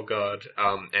 oh god.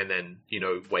 And then,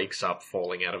 wakes up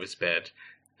falling out of his bed.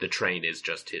 The train is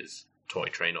just his toy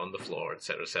train on the floor,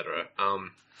 etc., etc.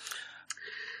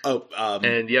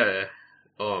 And yeah,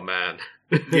 oh man.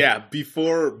 Yeah,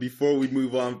 before we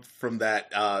move on from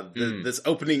that, this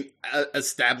opening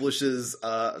establishes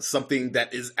something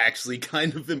that is actually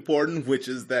kind of important, which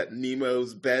is that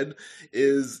Nemo's bed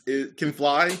can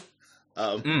fly.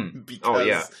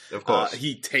 Because of course.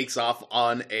 He takes off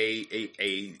on a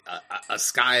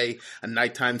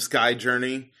nighttime sky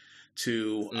journey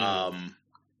to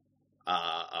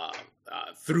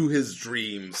through his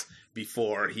dreams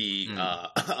before he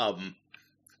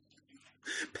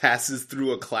passes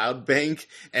through a cloud bank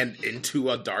and into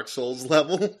a Dark Souls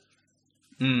level.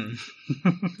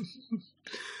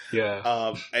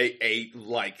 Yeah. A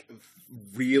like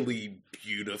really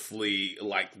beautifully,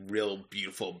 like real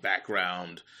beautiful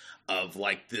background of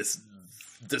like this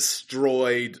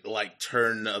destroyed, like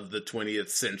turn of the 20th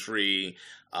century,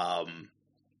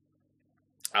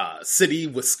 city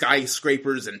with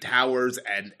skyscrapers and towers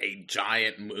and a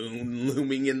giant moon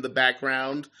looming in the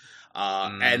background.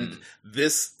 And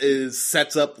this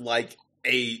sets up like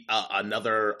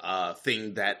another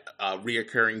thing that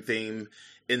reoccurring theme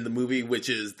in the movie, which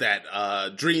is that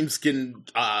dreams can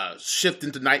shift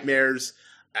into nightmares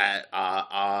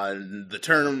on the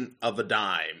turn of a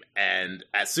dime, and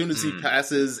as soon as he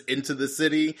passes into the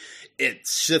city, it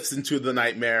shifts into the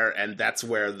nightmare, and that's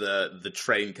where the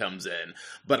train comes in.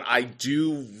 But I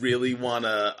do really want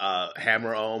to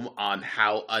hammer home on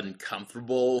how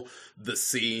uncomfortable the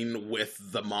scene with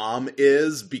the mom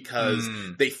is, because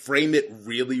they frame it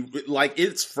really like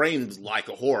it's framed like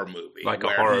a horror movie, like a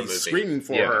horror movie, screaming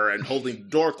for her and holding the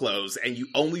door closed, and you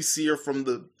only see her from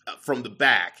the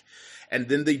back. And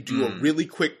then they do a really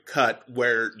quick cut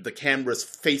where the camera's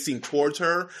facing towards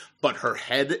her, but her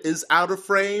head is out of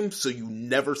frame, so you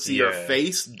never see her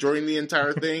face during the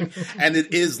entire thing. And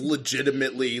it is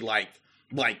legitimately like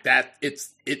that.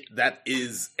 That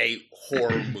is a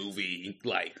horror movie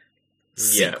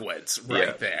sequence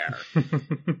there.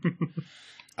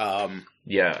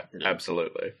 Yeah,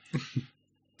 absolutely.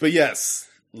 But yes.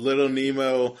 Our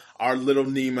little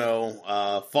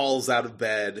Nemo, falls out of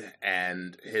bed,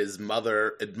 and his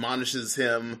mother admonishes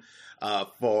him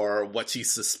for what she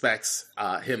suspects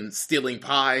him stealing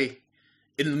pie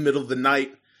in the middle of the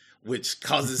night, which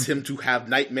causes him to have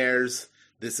nightmares.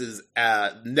 This is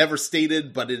never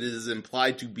stated, but it is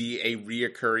implied to be a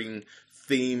reoccurring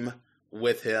theme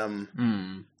with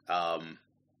him.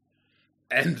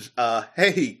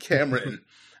 Hey, Cameron.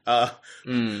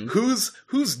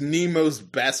 Who's Nemo's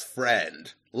best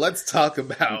friend? Let's talk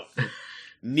about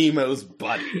Nemo's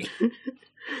buddy.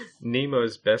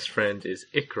 Nemo's best friend is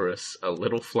Icarus, a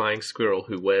little flying squirrel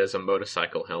who wears a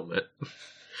motorcycle helmet.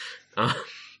 A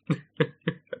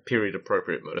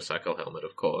period-appropriate motorcycle helmet,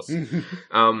 of course.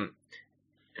 And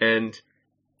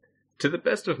to the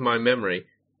best of my memory,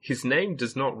 his name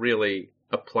does not really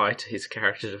apply to his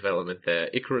character development there.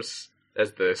 Icarus,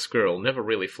 as the squirrel, never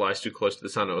really flies too close to the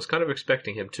sun. I was kind of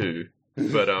expecting him to,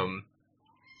 but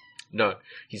no,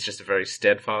 he's just a very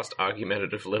steadfast,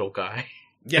 argumentative little guy.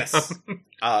 Yes.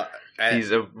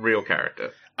 He's a real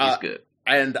character. He's good.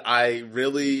 And I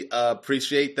really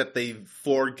appreciate that they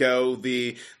forego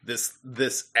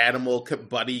this animal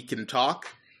buddy can talk.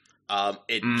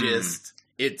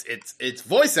 It's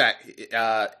voice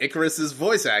Icarus is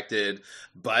voice acted,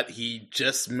 but he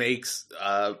just makes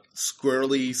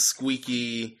squirrely,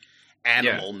 squeaky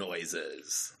animal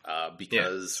noises.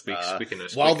 Because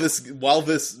while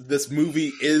this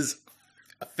movie is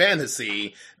a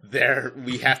fantasy,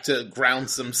 we have to ground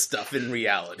some stuff in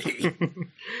reality.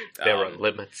 There are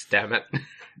limits, damn it.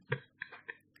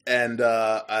 And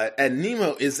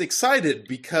Nemo is excited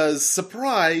because,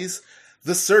 surprise,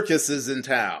 the circus is in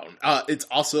town. It's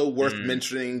also worth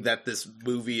mentioning that this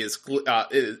movie is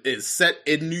set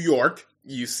in New York.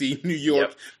 You see New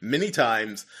York many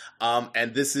times,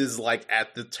 and this is like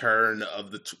at the turn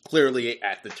of clearly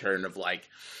at the turn of like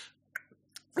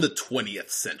the 20th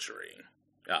century.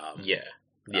 They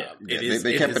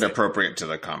kept it appropriate to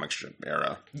the comic strip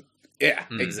era. Yeah,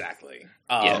 exactly.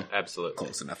 Absolutely.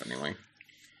 Close enough, anyway.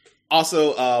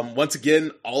 Also, once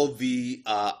again, pretty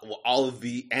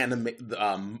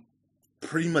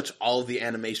much all of the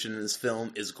animation in this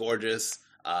film is gorgeous.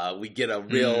 We get a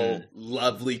real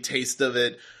lovely taste of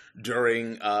it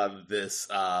during this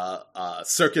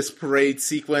circus parade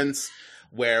sequence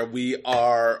where we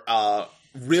are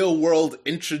real world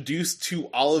introduced to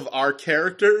all of our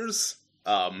characters.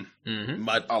 Wizard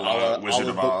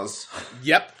of Oz.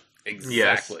 Yep,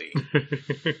 exactly.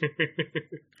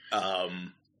 Yes.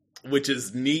 Which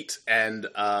is neat, and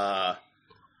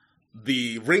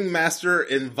the ringmaster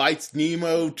invites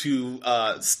Nemo to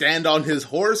stand on his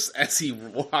horse as he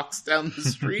walks down the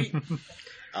street,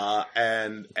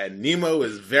 and Nemo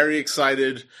is very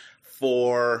excited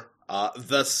for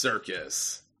the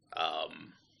circus.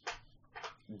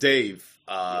 Dave,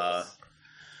 how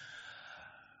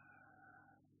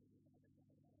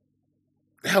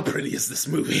pretty is this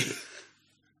movie?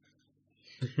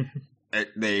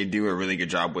 They do a really good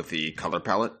job with the color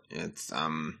palette. It's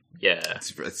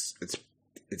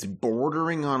it's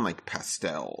bordering on like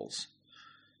pastels,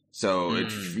 so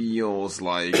it feels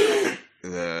like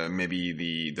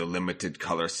maybe the limited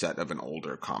color set of an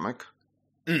older comic.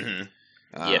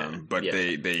 But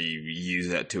they use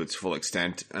that to its full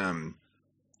extent.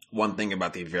 One thing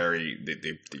about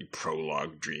the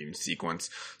prologue dream sequence.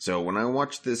 So when I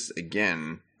watched this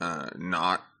again,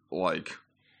 not like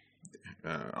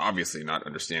obviously not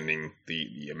understanding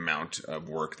the amount of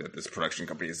work that this production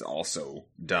company has also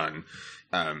done,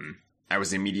 I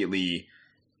was immediately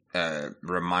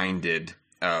reminded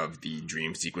of the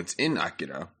dream sequence in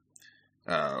Akira,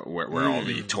 where all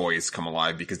the toys come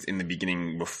alive, because in the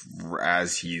beginning,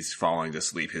 as he's falling to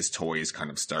sleep, his toys kind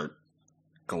of start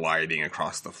gliding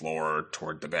across the floor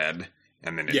toward the bed,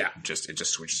 and then it just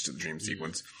switches to the dream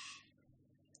sequence.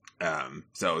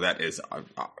 So that is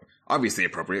obviously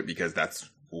appropriate, because that's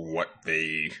what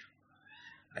they,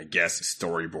 I guess,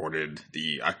 storyboarded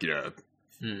the Akira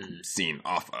scene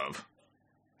off of.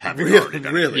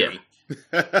 Really? Yeah.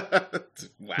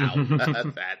 Wow,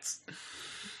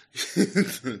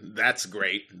 that's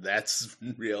great. That's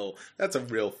a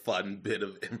real fun bit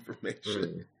of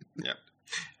information. Yeah.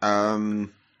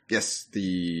 Yes,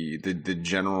 the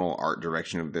general art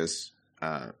direction of this,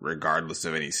 regardless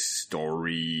of any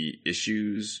story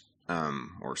issues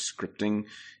or scripting,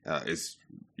 it's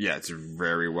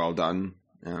very well done.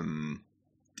 When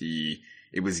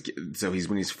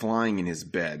he's flying in his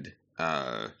bed,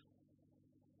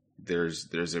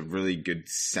 there's a really good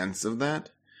sense of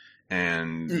that,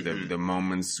 and the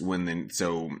moments when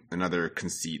another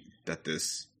conceit that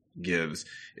this gives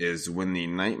is when the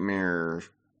nightmare,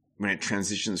 when it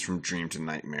transitions from dream to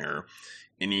nightmare,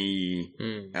 any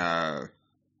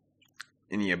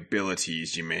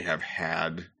abilities you may have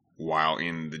had while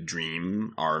in the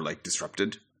dream are like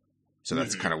disrupted. So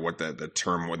that's kind of what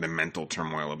the mental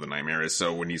turmoil of the nightmare is.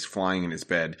 So when he's flying in his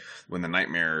bed, when the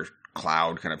nightmare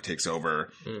cloud kind of takes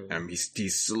over, he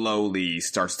slowly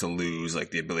starts to lose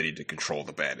like the ability to control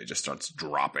the bed. It just starts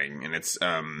dropping, and it's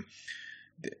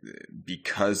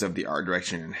because of the art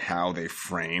direction and how they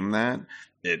frame that,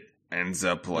 it ends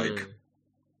up like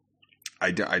I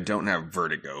don't have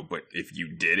vertigo, but if you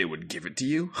did, it would give it to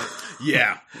you.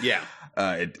 Yeah.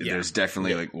 There's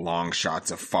definitely like long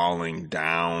shots of falling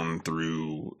down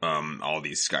through all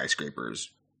these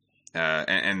skyscrapers,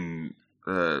 and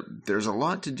there's a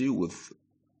lot to do with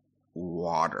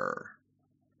water,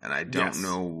 and I don't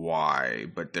know why,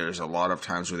 but there's a lot of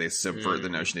times where they subvert the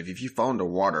notion of if you fall into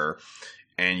water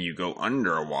and you go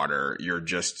underwater, you're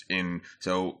just in.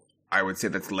 So I would say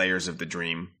that's layers of the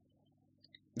dream.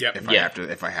 Yep.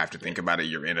 If I have to think about it,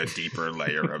 you're in a deeper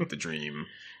layer of the dream,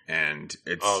 and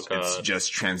it's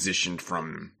just transitioned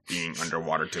from being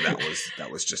underwater to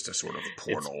that was just a sort of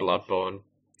portal. It's Bloodborne.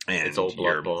 And it's all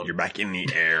Bloodborne. You're back in the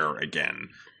air again,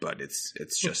 but it's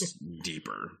just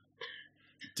deeper.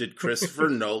 Did Christopher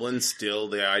Nolan steal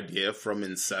the idea from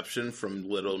Inception, from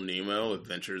Little Nemo,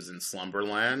 Adventures in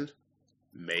Slumberland?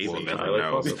 Maybe. We'll never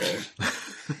know.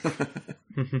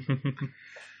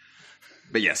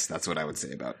 But yes, that's what I would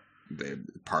say about the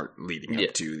part leading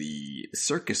up to the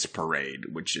circus parade,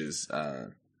 which is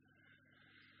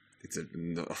it's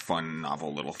a fun,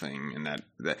 novel little thing, and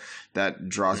that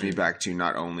draws me back to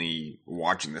not only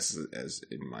watching this as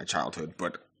in my childhood,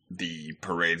 but the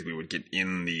parades we would get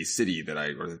in the city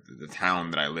or the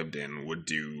town that I lived in would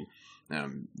do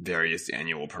various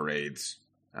annual parades,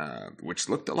 which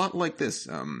looked a lot like this.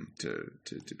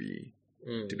 To be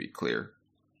clear.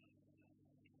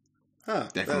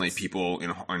 Definitely people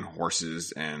on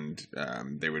horses, and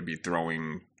they would be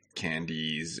throwing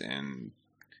candies and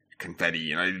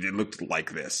confetti, and it looked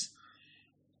like this.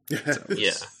 So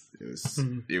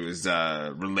it was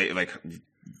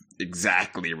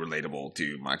exactly relatable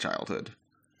to my childhood.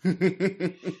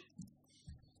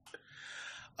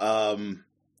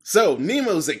 So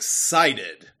Nemo's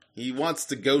excited. He wants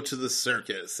to go to the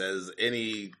circus, as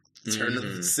any turn of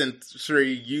the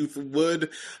century youth would,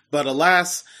 but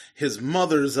alas, his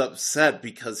mother's upset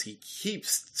because he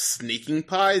keeps sneaking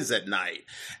pies at night,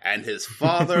 and his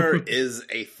father is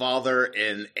a father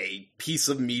in a piece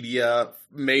of media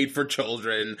made for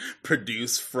children,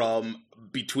 produced from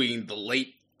between the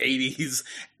late 80s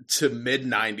to mid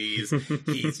 90s.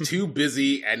 He's too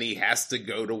busy and he has to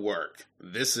go to work.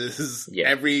 This is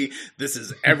every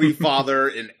father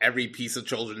in every piece of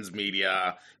children's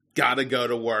media. Gotta go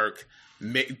to work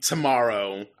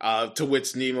tomorrow, to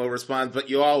which Nemo responds, but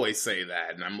you always say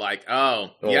that. And I'm like,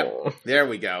 yep, there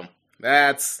we go.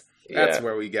 That's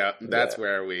where we go. That's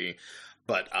where we,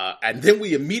 but, and then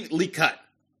we immediately cut.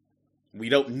 We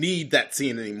don't need that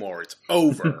scene anymore. It's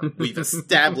over. We've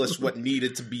established what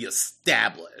needed to be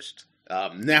established.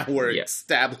 Now we're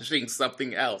establishing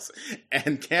something else.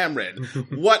 And Cameron,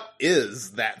 what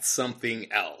is that something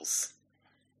else?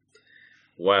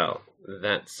 Well,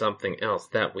 that something else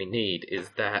that we need is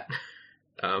that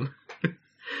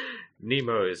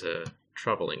Nemo is a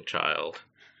troubling child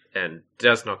and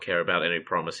does not care about any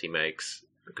promise he makes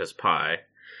because pie.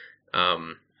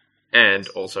 And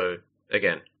also,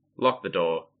 again, lock the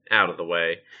door, out of the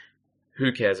way.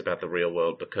 Who cares about the real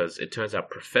world because it turns out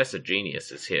Professor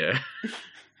Genius is here.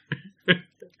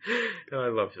 I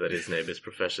love that his name is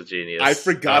Professor Genius. I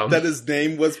forgot that his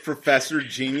name was Professor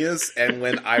Genius, and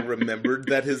when I remembered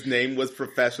that his name was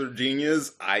Professor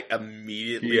Genius, I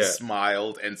immediately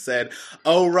smiled and said,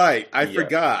 "Oh, right, I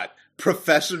forgot.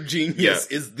 Professor Genius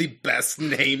is the best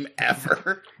name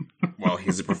ever." Well,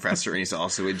 he's a professor and he's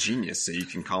also a genius, so you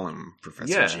can call him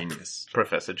Professor Genius.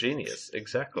 Professor Genius,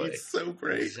 exactly. He's so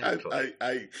great. Exactly.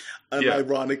 I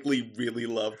unironically really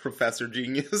love Professor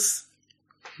Genius.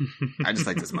 I just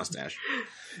like his mustache.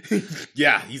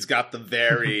 Yeah, he's got the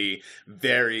very,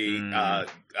 very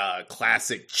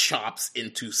classic chops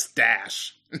into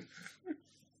stash.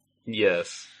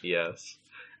 Yes.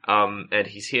 And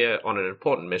he's here on an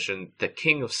important mission. The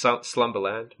King of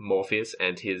Slumberland, Morpheus,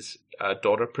 and his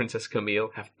daughter, Princess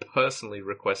Camille, have personally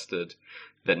requested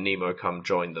that Nemo come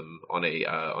join them on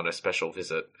a special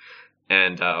visit.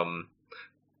 And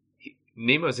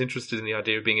Nemo's interested in the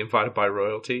idea of being invited by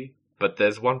royalty, but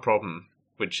there's one problem,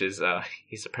 which is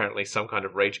he's apparently some kind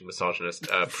of raging misogynist.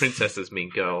 Princesses mean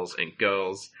girls, and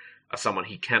girls are someone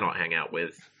he cannot hang out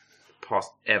with.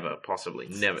 Possibly,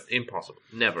 never, impossible,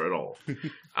 never at all.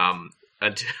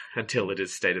 Until it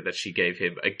is stated that she gave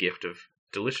him a gift of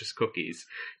delicious cookies,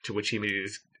 to which he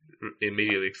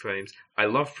immediately exclaims, "I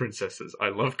love princesses, I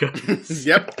love girls."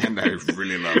 Yep, and I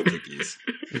really love cookies.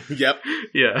 Yep,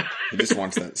 yeah. He just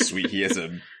wants that sweet. He has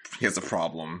a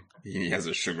problem. He has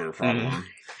a sugar problem.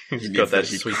 He needs that.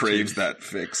 He craves that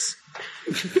fix.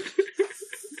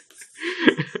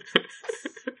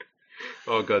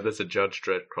 Oh god, there's a Judge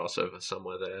Dredd crossover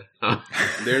somewhere there.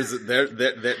 There's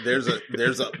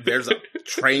a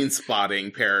Train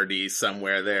Spotting parody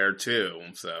somewhere there too.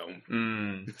 So,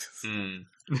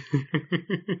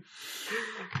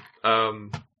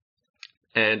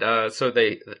 so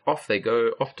they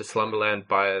go off to Slumberland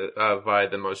via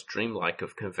the most dreamlike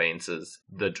of conveyances,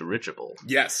 the dirigible.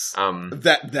 Yes.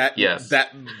 That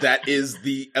is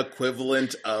the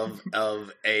equivalent of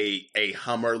a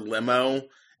Hummer limo.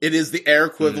 It is the air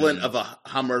equivalent of a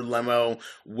Hummer limo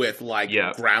with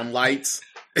ground lights.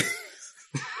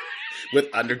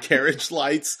 With undercarriage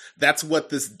lights. That's what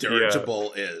this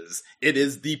dirigible is. It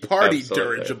is the party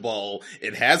dirigible.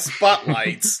 It has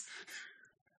spotlights.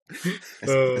 It's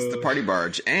the party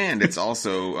barge, and it's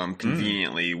also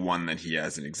conveniently one that he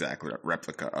has an exact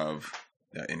replica of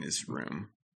in his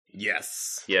room.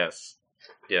 Yes.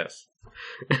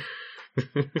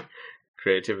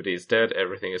 Creativity is dead.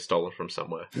 Everything is stolen from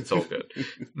somewhere. It's all good.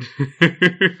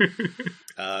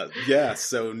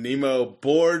 So Nemo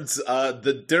boards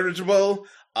the dirigible.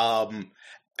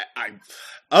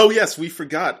 We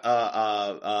forgot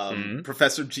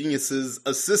Professor Genius's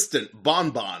assistant, Bon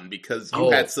Bon, because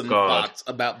you had some thoughts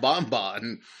about Bon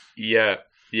Bon. Yeah.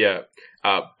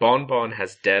 Bon Bon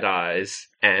has dead eyes,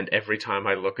 and every time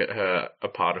I look at her, a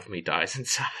part of me dies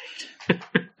inside.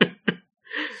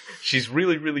 She's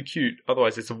really, really cute.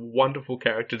 Otherwise, it's a wonderful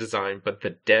character design, but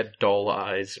the dead doll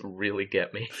eyes really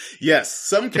get me. Yes,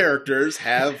 some characters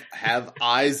have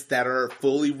eyes that are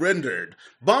fully rendered.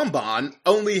 Bon Bon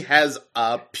only has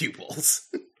pupils.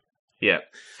 Yeah,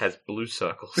 has blue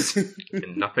circles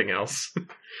and nothing else.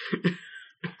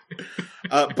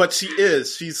 But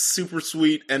she's super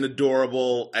sweet and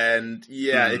adorable, and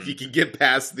if you can get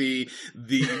past the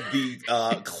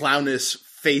clownish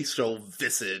facial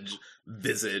visage,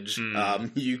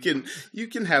 you can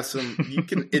have some, you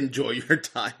can enjoy your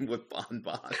time with Bon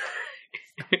Bon.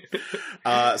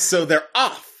 So they're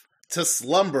off to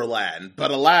Slumberland, but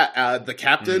the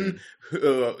captain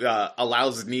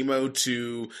allows Nemo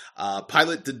to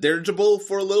pilot the dirigible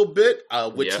for a little bit,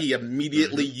 which he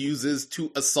immediately uses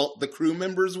to assault the crew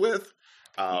members with.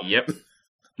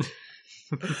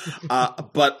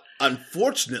 But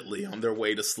unfortunately, on their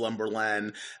way to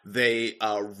Slumberland, they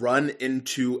run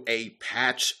into a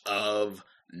patch of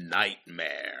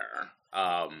nightmare.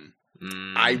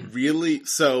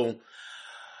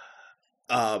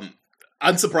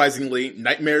 Unsurprisingly,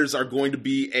 nightmares are going to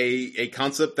be a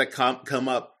concept that come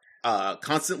up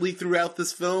constantly throughout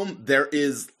this film. There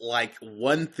is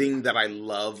one thing that I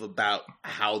love about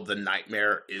how the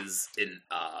nightmare is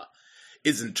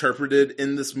interpreted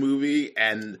in this movie,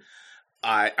 and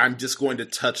I'm just going to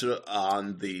touch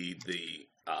on the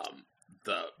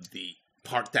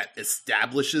part that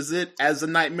establishes it as a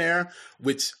nightmare,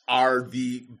 which are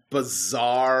the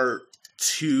bizarre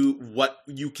what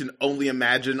you can only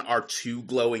imagine are two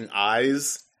glowing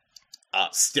eyes.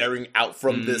 staring out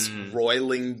from this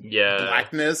roiling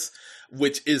blackness,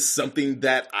 which is something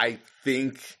that I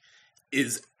think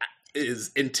is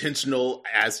intentional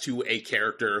as to a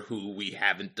character who we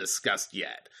haven't discussed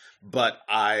yet. But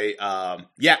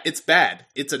it's bad.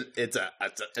 It's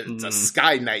a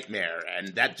sky nightmare,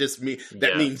 and that just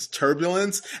means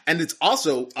turbulence, and it's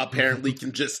also apparently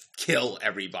can just kill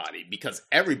everybody because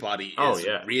everybody is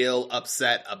real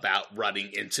upset about running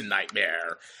into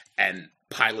nightmare and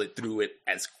pilot through it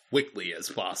as quickly as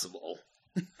possible.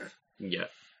 Yeah.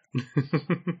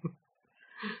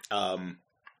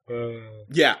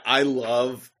 I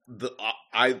love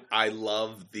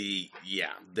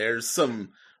there's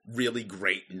some really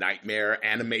great nightmare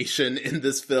animation in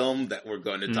this film that we're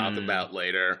going to talk about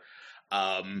later.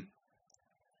 But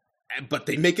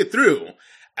they make it through,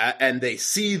 and they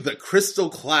see the crystal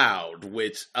cloud,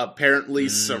 which apparently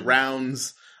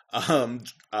surrounds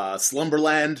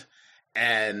Slumberland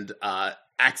and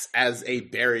acts as a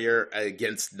barrier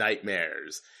against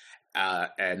nightmares.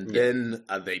 Then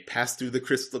they pass through the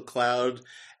crystal cloud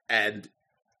and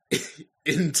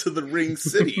into the Ring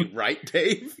City, right,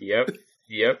 Dave? Yep.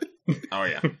 Oh,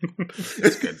 yeah.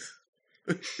 That's good.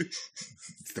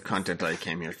 It's the content I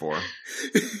came here for.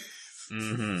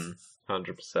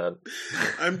 100%.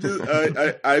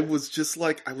 I was just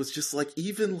like,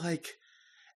 even like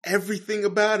everything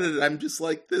about it, I'm just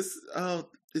like,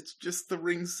 it's just the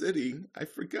Ring City. I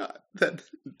forgot that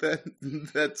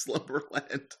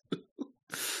Slumberland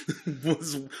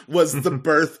was the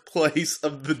birthplace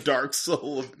of the dark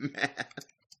soul of man.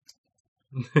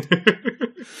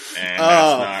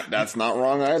 And that's not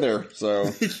wrong either.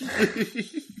 So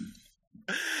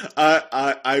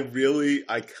I really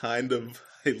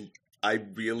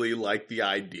like the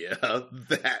idea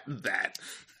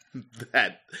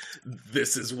that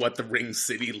this is what the Ring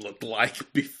City looked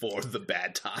like before the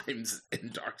bad times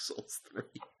in Dark Souls 3.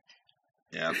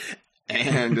 Yeah.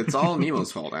 And it's all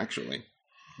Nemo's fault, actually.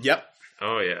 Yep.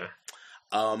 Oh yeah.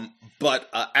 But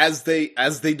as they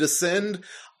descend,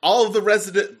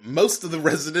 most of the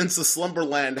residents of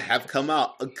Slumberland have come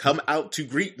out to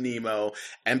greet Nemo,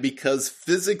 and because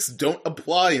physics don't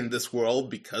apply in this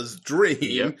world because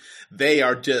Dream, they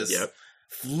are just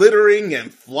flittering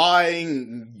and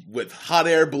flying with hot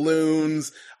air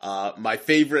balloons. My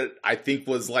favorite, I think,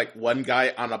 was like one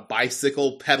guy on a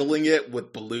bicycle pedaling it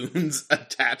with balloons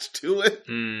attached to it.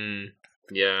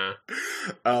 Yeah.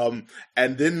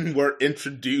 And then we're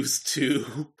introduced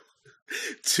to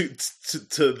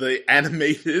the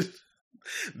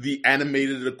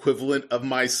animated equivalent of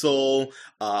my soul,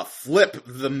 Flip,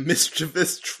 the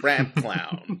mischievous tramp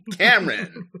clown.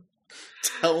 Cameron,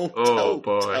 tell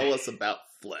us about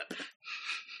Flip.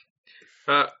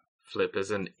 Flip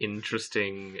is an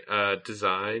interesting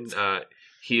design.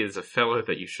 He is a fellow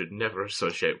that you should never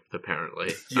associate with,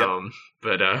 apparently. Yep.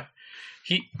 But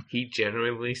he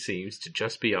genuinely seems to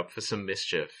just be up for some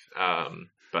mischief.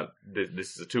 But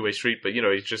this is a two-way street, but,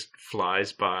 he just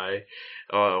flies by.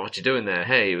 Oh, what you doing there?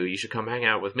 Hey, you should come hang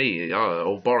out with me. Oh,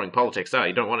 all boring politics. Oh,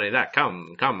 you don't want any of that.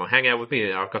 Come, hang out with me.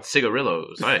 I've got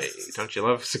cigarillos. Hey, don't you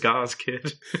love cigars,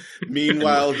 kid?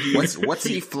 Meanwhile, what's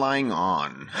he flying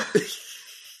on?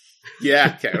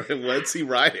 Yeah, Karen, what's he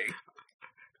riding?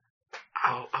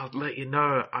 I'll let you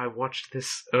know. I watched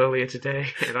this earlier today,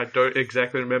 and I don't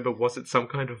exactly remember. Was it some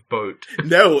kind of boat?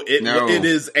 No, it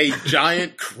is a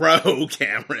giant crow,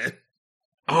 Cameron.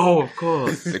 Oh, of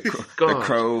course. The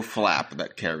crow flap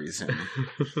that carries him.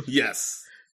 Yes.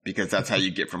 Because that's how you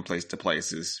get from place to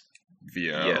place is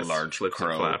via a large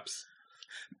crow. Flaps.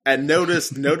 And notice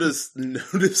that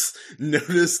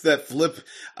Flip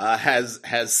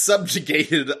has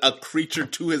subjugated a creature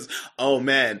to his. Oh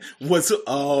man, now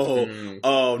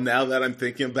that I'm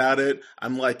thinking about it,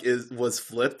 I'm like, was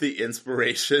Flip the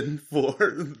inspiration for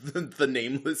the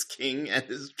Nameless King and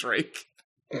his Drake?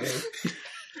 I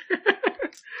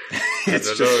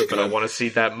don't know, but I want to see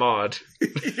that mod.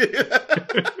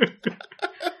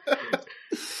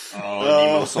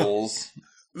 Nemo souls.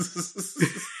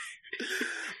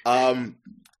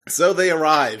 So they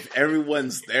arrive.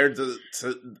 Everyone's there to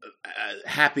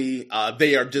happy.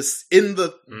 They are just in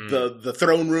the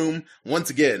throne room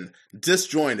once again,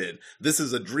 disjointed. This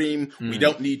is a dream. We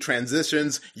don't need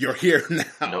transitions. You're here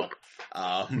now. Nope.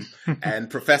 And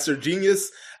Professor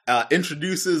Genius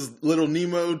introduces little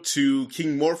Nemo to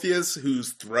King Morpheus,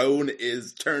 whose throne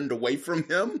is turned away from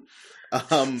him.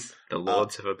 The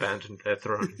lords have abandoned their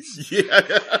thrones. Yeah.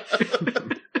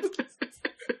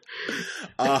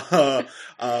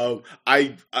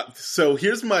 So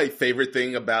here's my favorite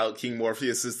thing about King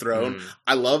Morpheus's throne.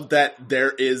 I love that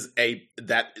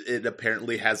it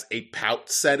apparently has a pout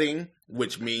setting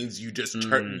which means you just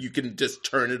you can just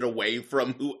turn it away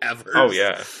from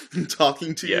whoever's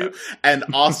talking to you. And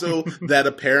also that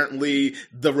apparently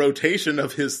the rotation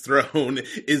of his throne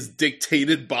is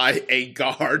dictated by a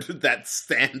guard that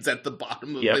stands at the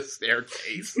bottom of the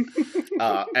staircase.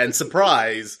 And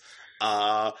surprise,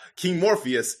 King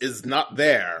Morpheus is not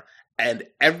there. And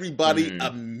everybody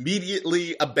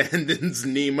immediately abandons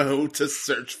Nemo to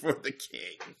search for the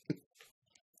king.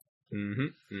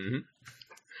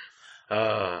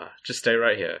 Just stay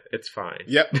right here. It's fine.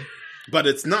 Yep. But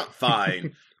it's not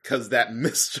fine, because that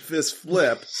mischievous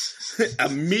Flip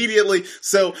immediately...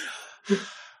 So,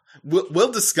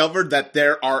 we'll discover that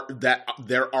there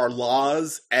are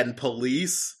laws and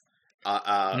police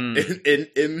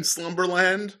in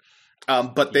Slumberland.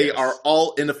 But they are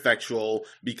all ineffectual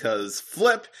because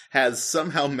Flip has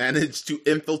somehow managed to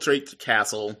infiltrate the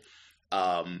castle.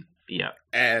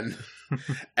 And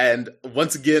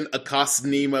once again accosts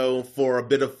Nemo for a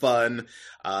bit of fun,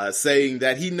 saying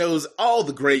that he knows all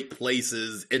the great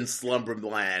places in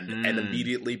Slumberland, and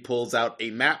immediately pulls out a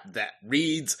map that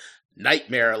reads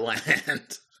Nightmare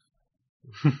Land.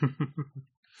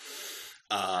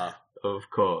 Of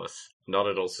course. Not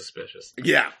at all suspicious.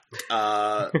 Yeah.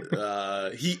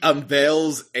 He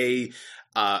unveils a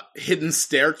hidden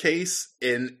staircase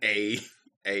in a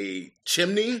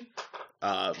chimney,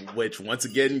 which once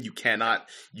again you cannot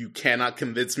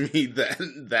convince me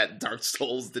that Dark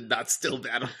Souls did not steal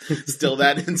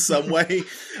that in some way.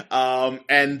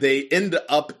 And they end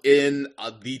up in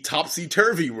the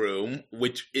topsy-turvy room,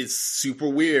 which is super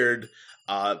weird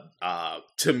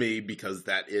to me, because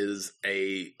that is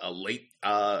a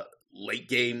late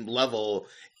game level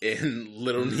in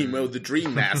Little Nemo the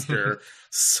Dream Master.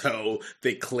 So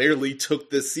they clearly took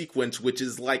this sequence, which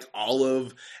is like all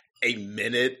of a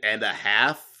minute and a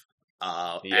half,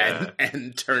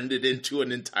 and turned it into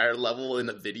an entire level in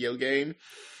a video game.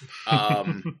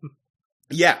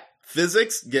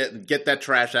 Physics, get that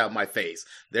trash out of my face.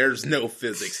 There's no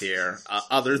physics here,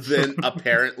 other than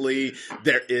apparently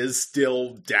there is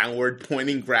still downward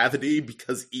pointing gravity,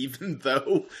 because even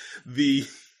though the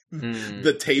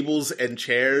tables and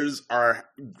chairs are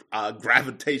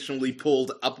gravitationally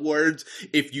pulled upwards,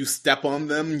 if you step on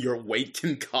them, your weight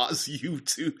can cause them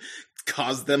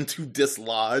to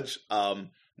dislodge,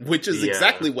 which is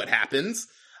exactly what happens.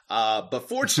 But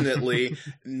fortunately,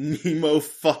 Nemo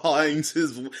while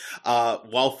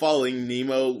falling,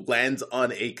 Nemo lands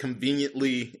on a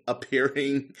conveniently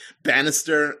appearing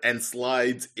banister and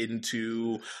slides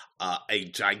into a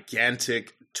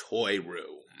gigantic toy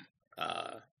room.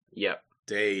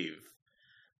 Dave,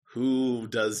 who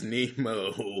does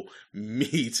Nemo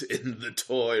meet in the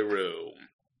toy room?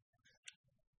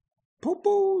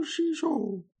 Popo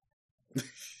Shisho.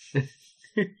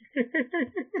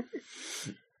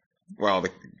 Well,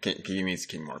 he meets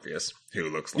King Morpheus, who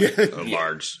looks like a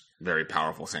large, very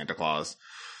powerful Santa Claus.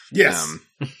 Yes.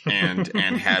 And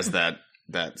has that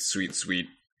sweet,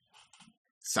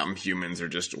 some humans are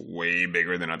just way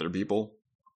bigger than other people.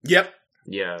 Yep.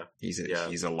 Yeah.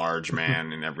 He's a large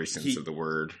man in every sense of the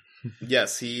word.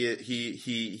 Yes, he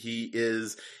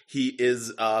is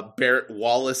Barrett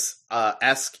Wallace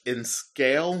esque in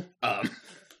scale.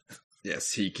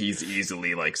 Yes, he's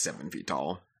easily like 7 feet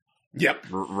tall. Yep.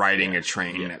 Riding a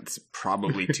train that's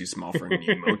probably too small for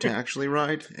Nemo to actually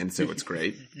ride, and so it's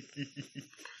great.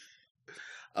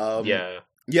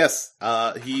 Yes,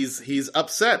 he's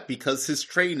upset because his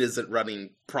train isn't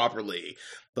running properly.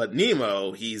 But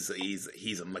Nemo, he's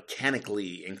a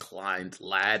mechanically inclined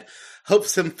lad,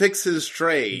 helps him fix his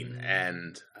train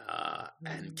and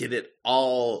get it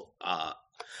all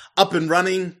up and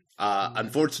running.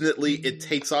 Unfortunately, it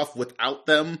takes off without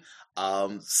them.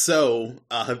 So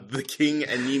the King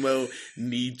and Nemo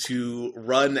need to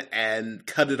run and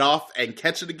cut it off and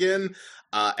catch it again.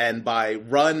 And by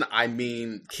run, I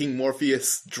mean King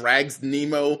Morpheus drags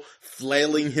Nemo,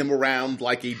 flailing him around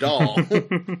like a doll.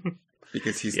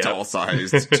 Because he's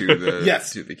tall-sized to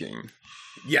the king.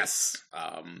 Yes.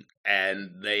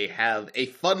 And they have a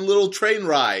fun little train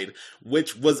ride,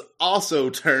 which was also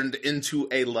turned into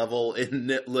a level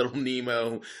in Little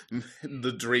Nemo,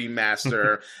 the Dream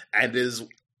Master, and is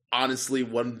honestly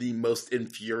one of the most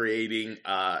infuriating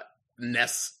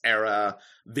NES era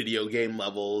video game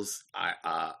levels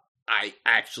I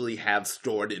actually have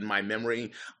stored in my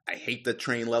memory. I hate the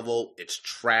train level. It's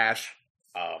trash.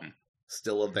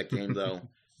 Still love that game though.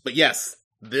 But yes,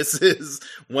 this is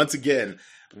once again,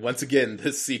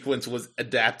 this sequence was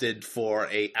adapted for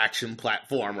a action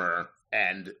platformer,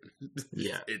 and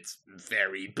it's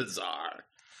very bizarre.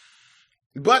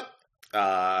 But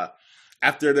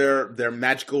after their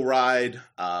magical ride,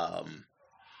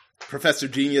 Professor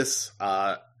Genius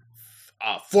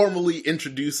formally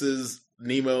introduces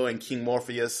Nemo and King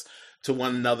Morpheus to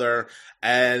one another,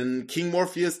 and King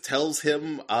Morpheus tells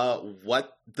him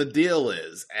what the deal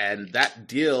is, and that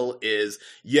deal is,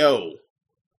 yo,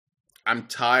 I'm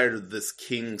tired of this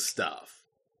king stuff.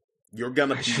 You're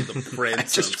gonna be the prince. I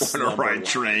just want to ride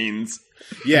trains.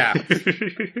 Yeah.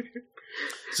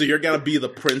 So you're gonna be the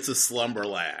prince of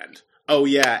Slumberland. Oh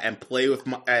yeah, and play with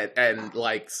my and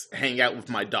like hang out with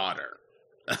my daughter.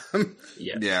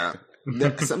 Yeah.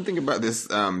 Something about this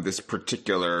this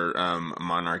particular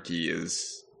monarchy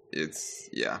is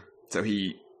So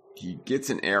he gets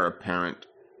an heir apparent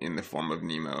in the form of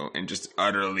Nemo and just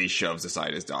utterly shoves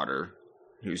aside his daughter,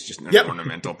 who's just an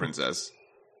ornamental princess.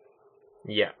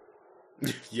 Yeah.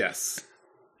 Yes.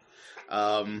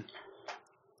 And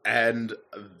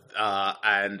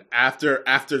after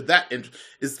that,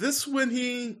 is this when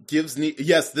he gives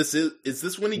Yes, this is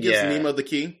this when he gives Nemo the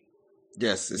key?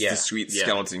 Yes, it's the sweet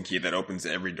skeleton key that opens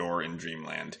every door in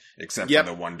Dreamland, except for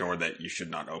the one door that you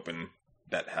should not open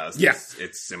that has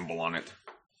its symbol on it.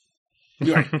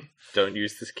 Yeah. Don't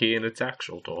use this key in its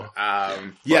actual door.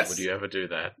 Yes. Why would you ever do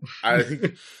that?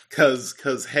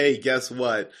 Because hey, guess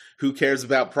what? Who cares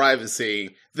about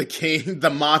privacy? The king, the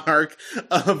monarch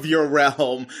of your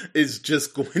realm, is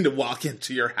just going to walk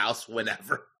into your house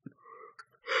whenever.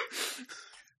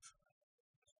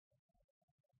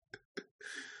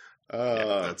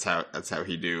 That's how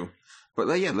he do. But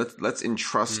let's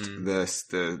entrust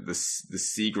the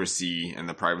secrecy and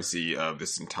the privacy of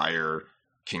this entire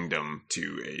kingdom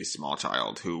to a small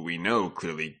child who we know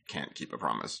clearly can't keep a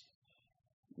promise.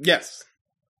 Yes.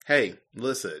 Hey,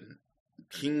 listen.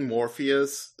 King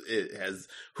Morpheus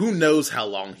who knows how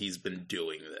long he's been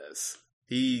doing this.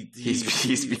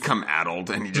 He's become addled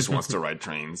and he just wants to ride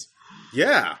trains.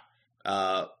 Yeah.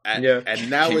 And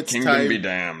now it's Kingdom time. Be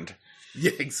damned.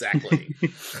 Yeah, exactly.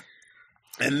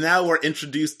 And now we're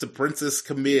introduced to Princess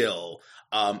Camille.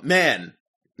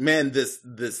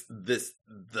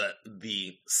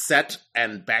 The set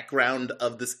and background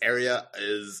of this area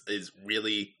is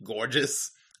really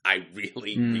gorgeous. I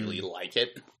really like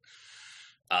it.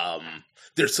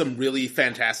 There's some really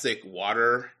fantastic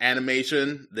water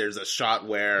animation. There's a shot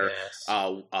where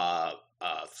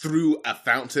through a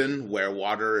fountain where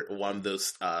one of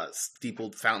those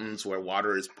steepled fountains where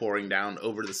water is pouring down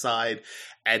over the side,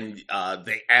 and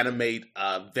they animate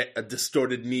a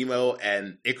distorted Nemo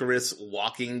and Icarus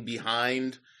walking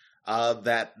behind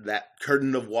that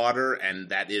curtain of water, and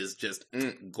that is just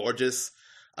gorgeous.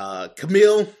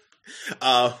 Camille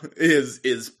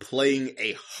is playing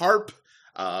a harp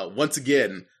once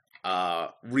again,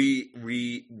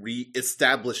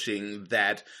 re-establishing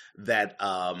that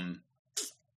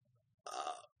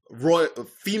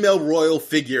female royal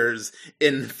figures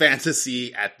in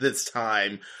fantasy at this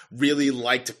time really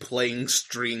liked playing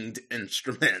stringed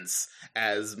instruments,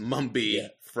 as Mumby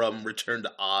from Return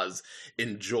to Oz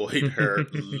enjoyed her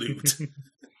lute.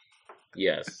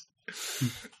 Yes.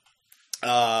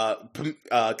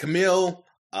 Camille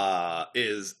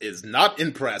is not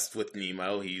impressed with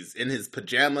Nemo. He's in his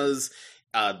pajamas.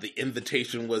 The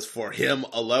invitation was for him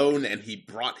alone, and he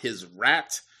brought his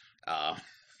rat.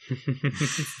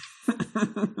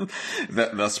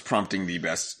 Thus prompting the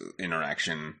best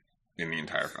interaction in the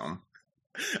entire film.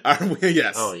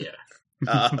 Yes. Oh yeah.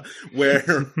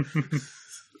 Where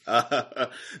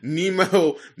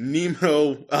Nemo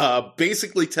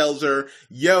basically tells her,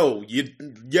 "Yo,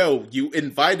 you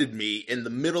invited me in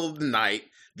the middle of the night.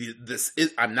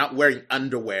 I'm not wearing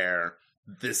underwear.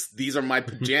 These are my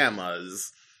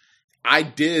pajamas. I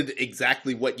did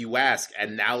exactly what you asked,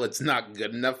 and now it's not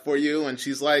good enough for you." And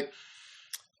she's like,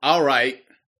 "All right,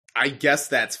 I guess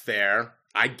that's fair.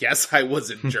 I guess I was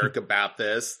a jerk about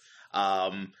this."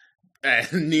 And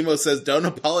Nemo says, "Don't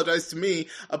apologize to me.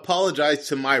 Apologize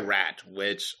to my rat,"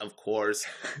 which, of course,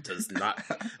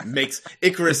 makes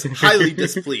Icarus highly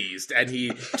displeased, and he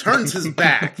turns his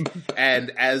back. And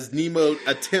as Nemo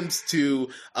attempts to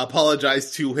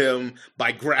apologize to him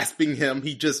by grasping him,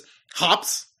 he just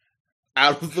hops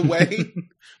out of the way,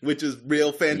 which is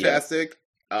real fantastic.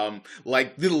 Yeah.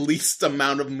 Like the least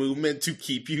amount of movement to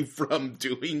keep you from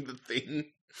doing the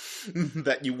thing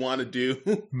that you want to do.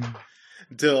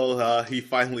 Until he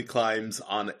finally climbs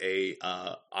on a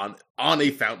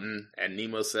fountain, and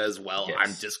Nemo says, "Well, yes.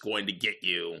 I'm just going to get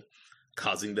you,"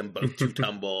 causing them both to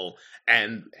tumble.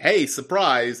 And hey,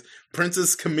 surprise!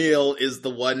 Princess Camille is the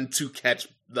one to catch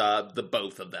the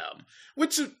both of them,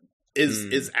 which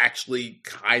is actually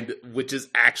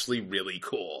really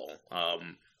cool.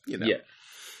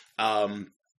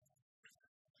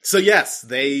 So yes,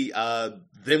 they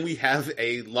then we have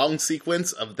a long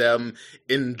sequence of them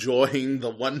enjoying the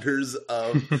wonders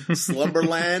of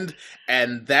Slumberland,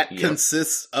 and that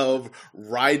consists of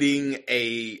riding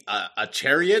a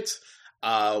chariot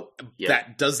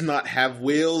that does not have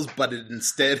wheels, but it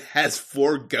instead has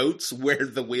 4 goats where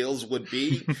the wheels would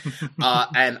be,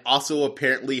 and also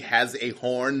apparently has a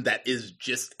horn that is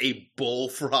just a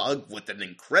bullfrog with an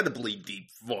incredibly deep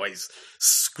voice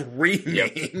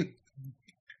screaming.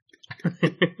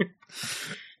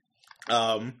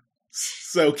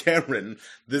 So Cameron,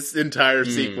 this entire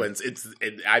sequence,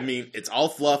 it's all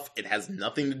fluff. It has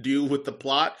nothing to do with the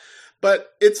plot,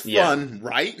 but it's fun,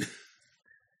 right?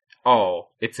 Oh,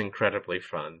 it's incredibly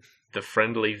fun. The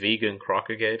friendly vegan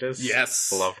crocodigators.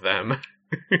 Yes. Love them.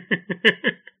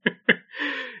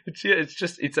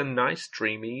 It's a nice,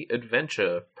 dreamy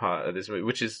adventure part of this movie,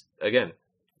 which is, again,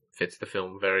 fits the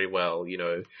film very well. You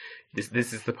know,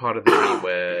 this is the part of the dream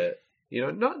where, you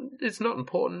know, it's not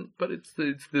important, but it's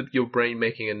your brain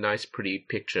making a nice, pretty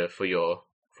picture for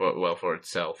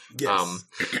itself. Yes.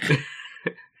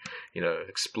 You know,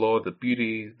 explore the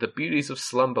beauties of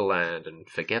Slumberland and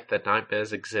forget that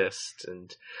nightmares exist,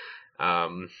 and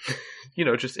you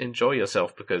know, just enjoy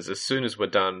yourself, because as soon as we're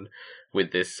done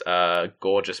with this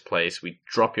gorgeous place, we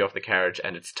drop you off the carriage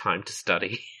and it's time to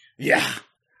study. Yeah.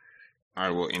 I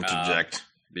will interject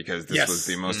because this was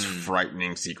the most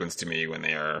frightening sequence to me, when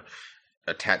they are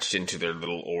attached into their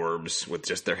little orbs with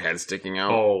just their heads sticking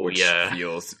out.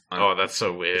 Feels that's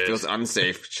so weird. It feels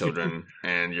unsafe, children,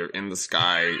 and you're in the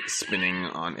sky spinning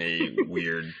on a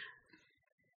weird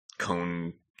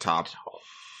cone top.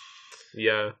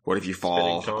 Yeah. What if you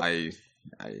fall? I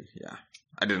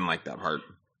didn't like that part.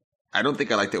 I don't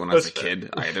think I liked it when I was a kid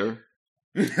either.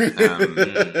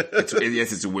 It's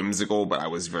whimsical, but I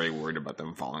was very worried about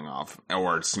them falling off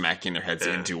or smacking their heads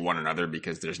into one another,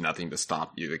 because there's nothing to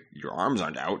stop you. Your arms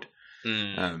aren't out.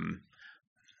 It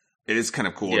is kind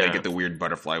of cool. They get the weird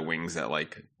butterfly wings that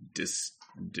like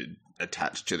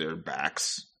attach to their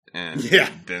backs, and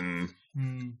then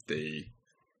they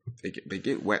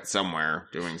get wet somewhere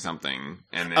doing something,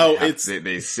 and then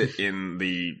they sit in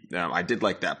the. I did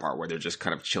like that part where they're just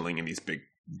kind of chilling in these big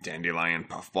dandelion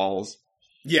puffballs.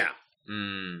 Yeah.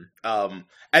 And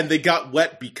they got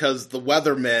wet because the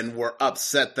weathermen were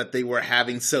upset that they were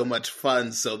having so much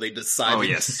fun, so they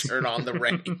decided to turn on the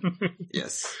rain.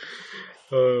 Yes.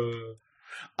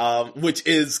 Which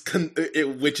is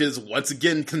once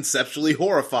again conceptually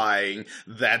horrifying,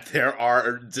 that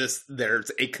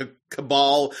there's a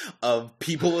cabal of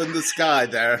people in the sky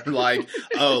that are like,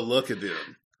 oh, look at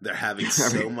them. They're having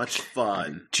so much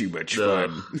fun. Too much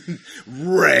fun.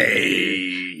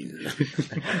 Rain.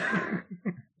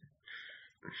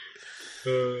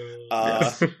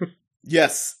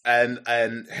 Yes,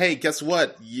 and hey, guess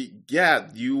what? You're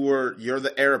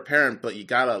the heir apparent, but you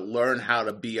gotta learn how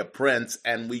to be a prince.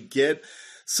 And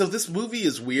so this movie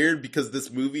is weird, because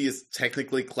this movie is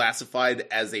technically classified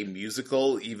as a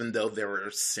musical, even though there were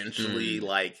essentially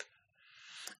like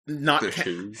not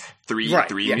three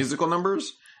musical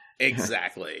numbers.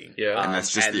 Exactly. Yeah. And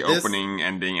that's just the opening,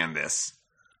 ending, and this.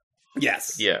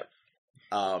 Yes. Yeah.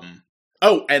 And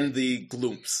the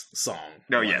Gloomps song.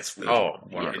 Oh, yes.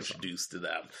 We're introduced to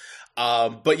them.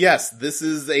 But yes, this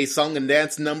is a song and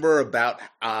dance number about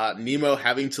Nemo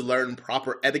having to learn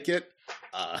proper etiquette.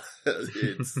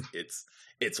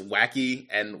 It's wacky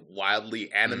and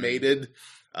wildly animated.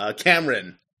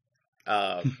 Cameron,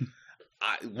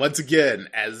 once again,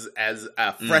 as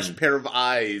a fresh pair of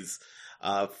eyes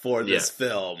for this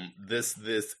film, this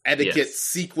etiquette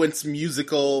sequence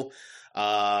musical.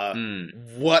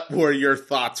 What were your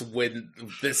thoughts when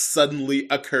this suddenly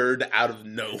occurred out of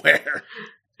nowhere?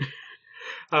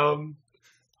 I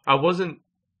wasn't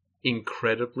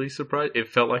incredibly surprised. It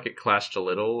felt like it clashed a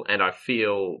little, and I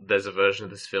feel there's a version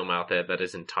of this film out there that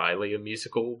is entirely a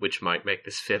musical, which might make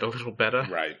this fit a little better.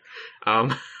 Right.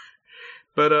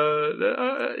 But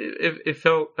it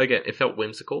felt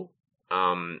whimsical.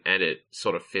 And it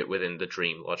sort of fit within the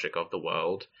dream logic of the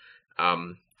world.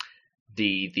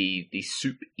 The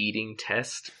soup eating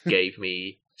test gave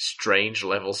me strange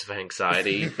levels of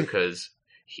anxiety, because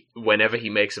whenever he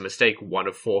makes a mistake, one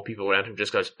of 4 people around him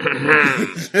just goes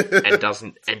and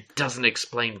doesn't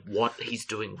explain what he's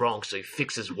doing wrong. So he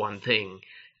fixes one thing,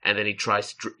 and then he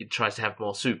tries to have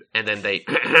more soup, and then they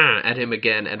at him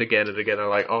again and again and again. I'm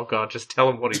like, oh god, just tell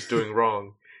him what he's doing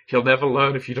wrong. He'll never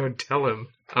learn if you don't tell him.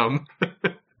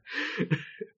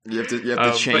 You have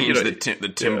to change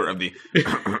the timbre of the.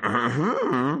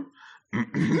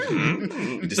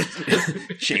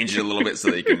 Just change it a little bit so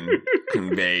they can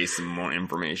convey some more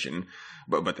information,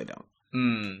 but they don't.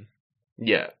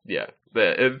 Yeah.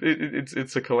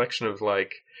 It's a collection of,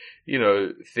 like,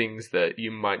 things that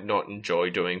you might not enjoy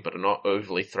doing, but are not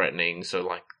overly threatening. So,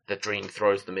 like, the dream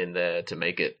throws them in there to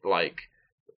make it, like,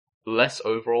 less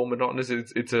overall monotonous.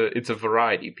 It's a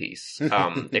variety piece,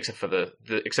 except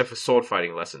for sword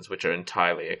fighting lessons, which are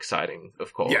entirely exciting,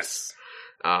 of course. Yes.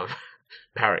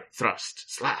 Parry,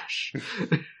 thrust, slash.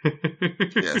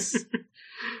 Yes.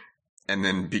 And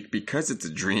then because it's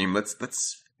a dream,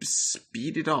 let's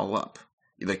speed it all up.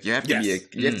 Like, you have to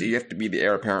you have to be the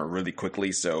heir apparent really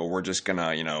quickly, so we're just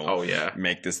gonna,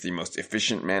 make this the most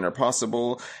efficient manner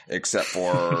possible, except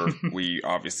for we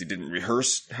obviously didn't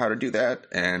rehearse how to do that,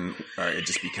 and it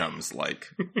just becomes like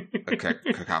a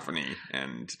cacophony,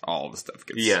 and all the stuff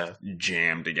gets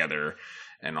jammed together,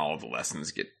 and all the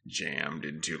lessons get jammed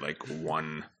into, like,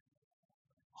 one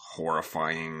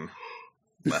horrifying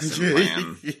lesson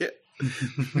plan.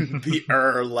 The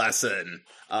lesson.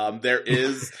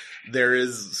 There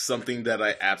is something that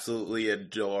I absolutely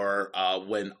adore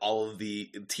when all of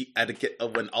the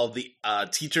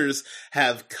teachers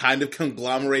have kind of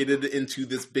conglomerated into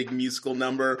this big musical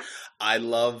number. I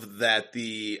love that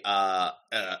the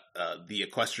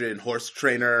equestrian horse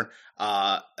trainer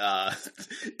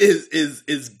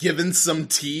is given some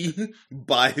tea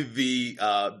by the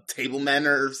table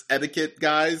manners etiquette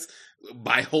guys.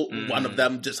 One of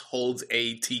them just holds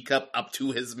a teacup up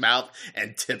to his mouth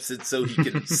and tips it so he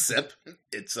can sip.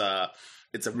 It's a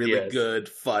really good,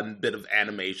 fun bit of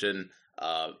animation.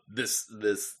 This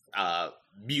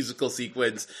musical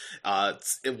sequence,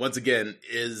 once again,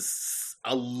 is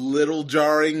a little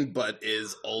jarring, but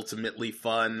is ultimately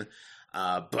fun.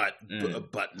 But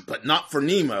not for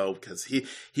Nemo, because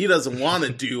he doesn't want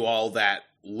to do all that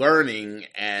learning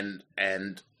and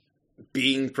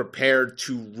being prepared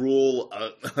to rule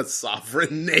a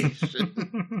sovereign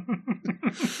nation.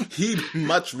 He'd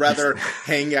much rather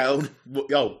hang out.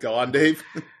 Oh, go on, Dave.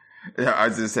 Yeah, I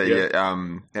was going to say, I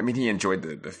mean, he enjoyed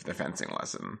the fencing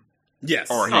lesson.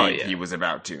 Yes. Or he was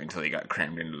about to until he got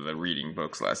crammed into the reading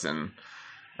books lesson.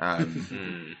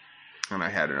 And I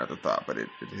had another thought, but it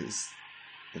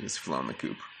has flown the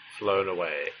coop. Flown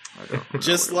away.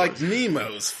 Just like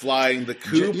Nemo's flying the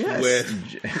coop with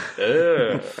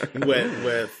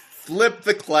Flip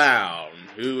the Clown,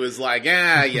 who is like,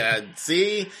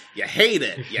 see, you hate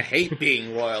it. You hate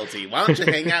being royalty. Why don't you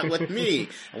hang out with me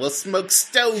and we'll smoke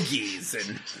stogies?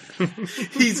 And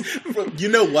you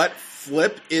know what?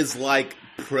 Flip is like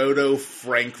proto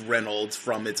Frank Reynolds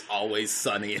from It's Always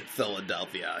Sunny in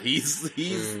Philadelphia. He's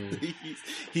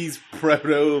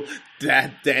proto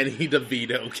that Danny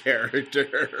DeVito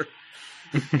character.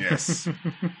 Yes.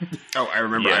 Oh, I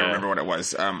remember what it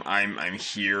was. I'm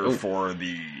here for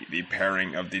the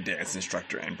pairing of the dance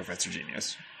instructor and Professor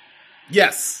Genius.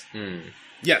 Yes.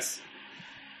 Yes.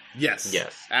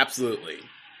 Absolutely.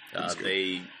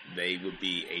 They would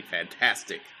be a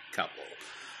fantastic couple.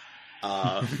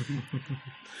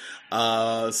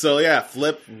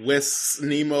 Flip whisks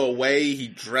Nemo away. He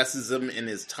dresses him in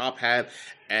his top hat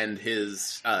and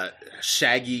his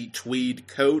shaggy tweed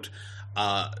coat.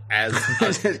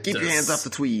 Keep your hands off the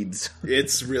tweeds.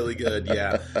 It's really good,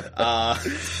 yeah.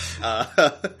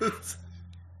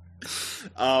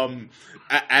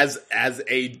 As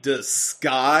a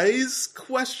disguise ?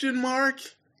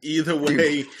 Either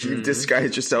way, you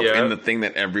disguise yourself in the thing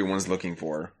that everyone's looking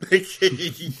for.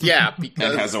 Yeah,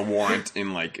 because and has a warrant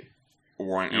in a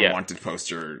wanted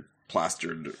poster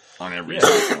plastered on every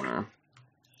corner.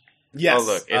 Yes. Oh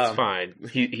look, it's fine.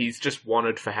 He's just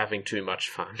wanted for having too much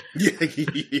fun.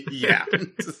 Yeah.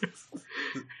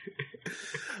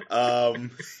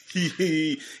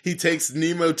 He takes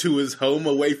Nemo to his home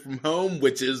away from home,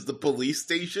 which is the police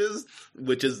station,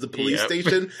 which is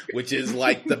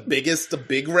like the biggest of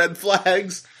big red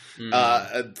flags.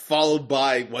 Followed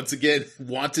by, once again,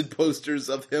 wanted posters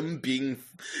of him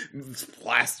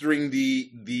plastering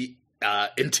the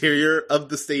interior of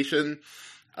the station.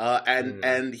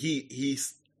 And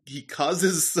he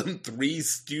causes some Three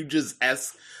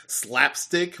Stooges-esque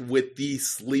slapstick with the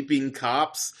sleeping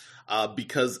cops,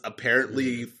 because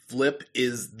apparently Flip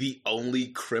is the only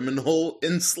criminal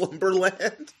in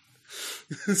Slumberland.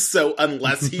 So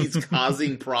unless he's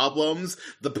causing problems,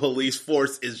 the police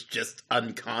force is just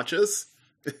unconscious.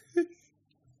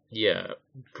 Yeah,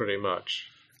 pretty much.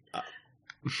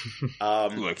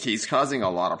 Look, he's causing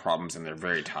a lot of problems and they're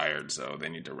very tired, so they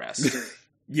need to rest.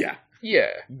 Yeah,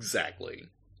 exactly.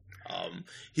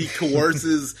 He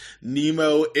coerces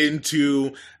Nemo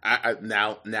into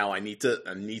now I need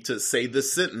to say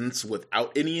this sentence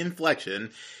without any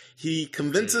inflection. He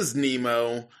convinces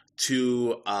Nemo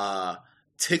to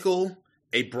tickle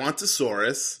a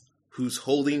brontosaurus who's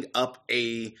holding up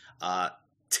a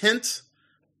tent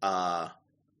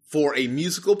for a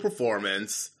musical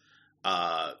performance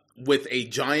with a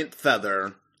giant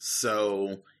feather,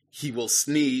 so he will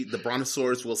sneeze, the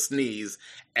Brontosaurus will sneeze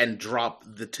and drop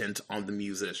the tent on the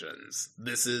musicians.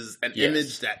 This is an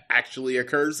image that actually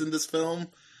occurs in this film.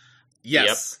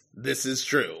 Yes, this is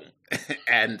true.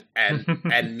 and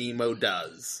Nemo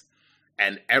does.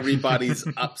 And everybody's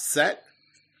upset.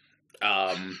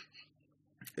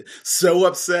 So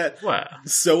upset. Wow.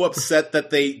 So upset that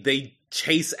they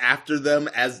chase after them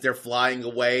as they're flying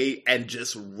away and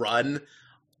just run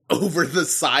over the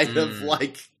side of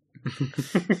like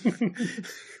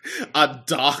a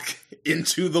dock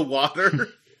into the water.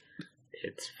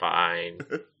 It's fine.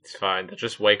 It's fine. They'll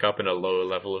just wake up in a lower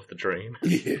level of the dream.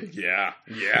 Yeah.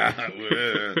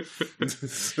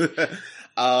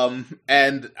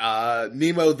 And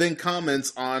Nemo then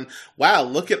comments on, wow,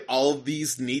 look at all of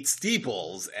these neat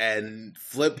steeples. And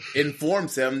Flip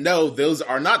informs him, no, those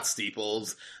are not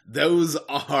steeples. Those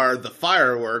are the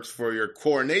fireworks for your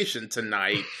coronation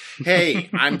tonight. Hey,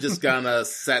 I'm just gonna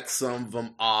set some of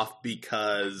them off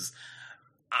because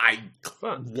I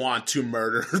want to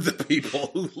murder the people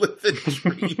who live in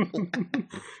Dreamland.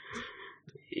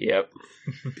 Yep.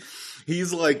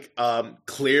 He's like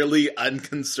clearly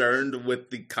unconcerned with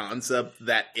the concept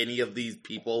that any of these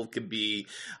people could be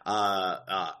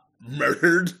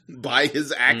murdered by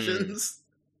his actions.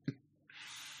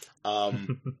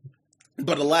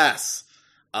 But alas,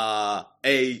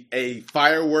 a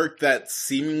firework that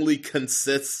seemingly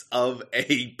consists of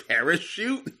a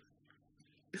parachute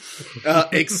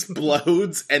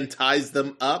explodes and ties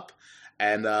them up,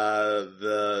 and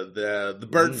the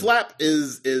bird flap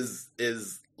is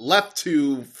left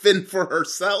to fend for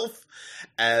herself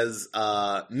as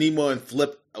Nemo and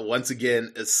Flip once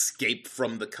again escape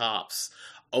from the cops,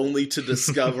 only to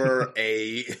discover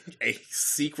a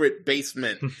secret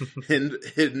basement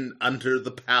hidden under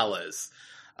the palace.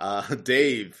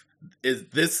 Dave,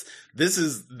 this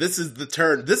is the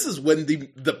turn. This is when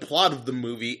the plot of the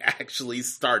movie actually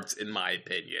starts, in my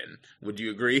opinion. Would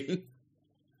you agree?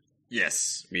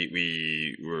 Yes,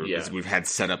 we've had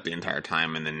set up the entire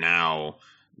time, and then now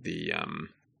the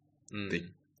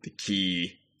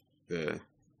key, the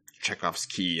Chekhov's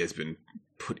key, has been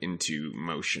put into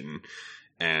motion,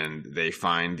 and they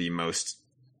find the most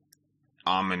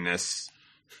ominous,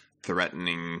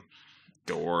 threatening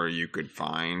door you could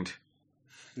find,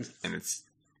 and it's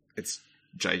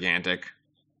gigantic.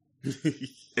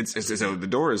 It's so the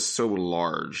door is so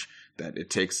large that it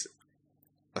takes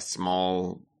a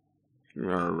small,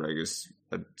 I guess,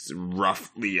 a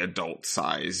roughly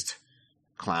adult-sized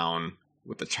clown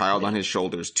with a child on his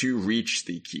shoulders to reach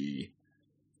the key,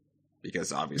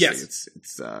 because obviously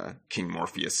it's King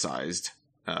Morpheus-sized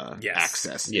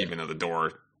access, even though the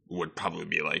door would probably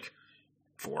be like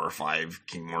 4 or 5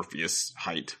 King Morpheus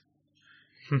height.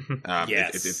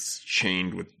 It's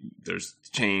chained with, there's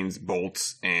chains,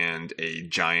 bolts, and a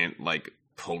giant like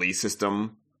pulley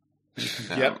system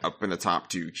up in the top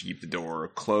to keep the door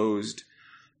closed.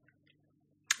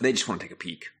 They just want to take a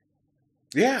peek.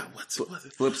 Yeah,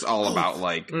 Flip's all about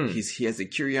like he has a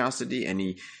curiosity, and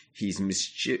he's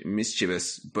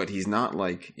mischievous, but he's not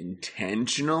like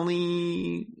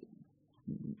intentionally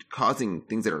causing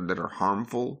things that are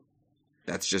harmful.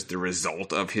 That's just the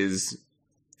result of his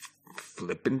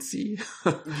flippancy.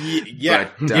 He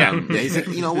said,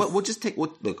 you know what? We'll just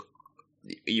look.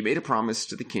 You made a promise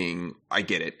to the king. I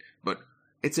get it, but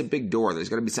it's a big door. There's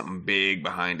got to be something big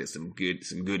behind it. Some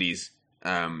goodies.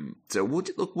 So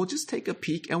we'll just take a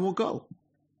peek and we'll go.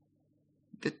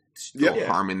 There's no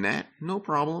harm in that. No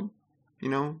problem. You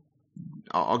know,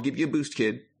 I'll give you a boost,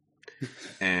 kid.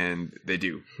 And they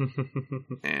do.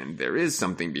 And there is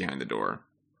something behind the door.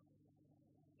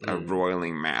 A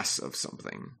roiling mass of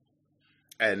something.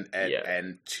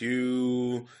 And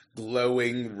 2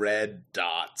 glowing red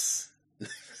dots.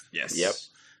 Yes. Yep.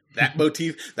 That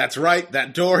motif, that's right,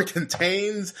 that door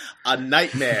contains a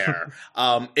nightmare.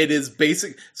 It is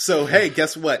basic. So, hey,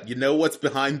 guess what? You know what's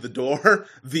behind the door?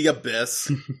 The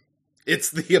abyss. It's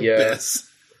the abyss.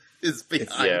 Is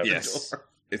behind the door.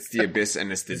 It's the abyss,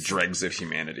 and it's the dregs of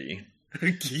humanity.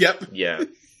 Yep. Yeah.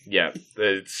 Yeah.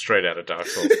 It's straight out of Dark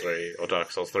Souls 3, or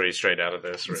Dark Souls 3 straight out of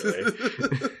this, really.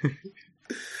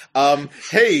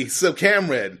 Hey, so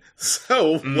Cameron,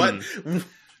 what...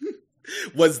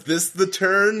 Was this the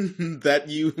turn that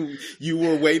you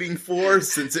were waiting for,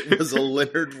 since it was a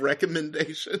Leonard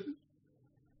recommendation?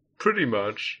 Pretty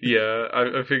much, yeah.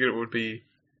 I figured it would be...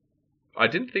 I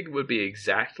didn't think it would be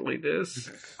exactly this.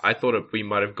 I thought we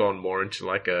might have gone more into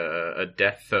like a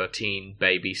Death 13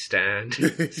 baby stand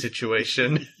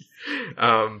situation.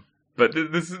 But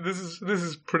this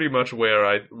is pretty much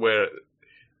where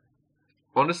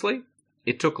honestly,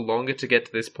 it took longer to get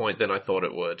to this point than I thought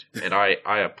it would, and I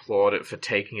applaud it for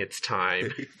taking its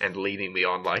time and leading me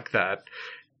on like that.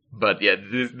 But yeah,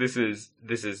 this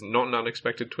is not an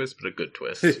unexpected twist, but a good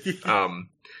twist.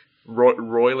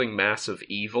 Roiling mass of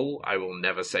evil, I will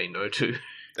never say no to.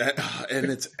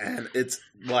 And it's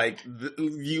like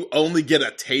you only get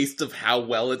a taste of how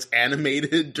well it's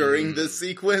animated during this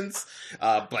sequence,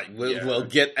 but we'll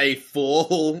get a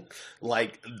full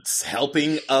like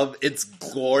helping of its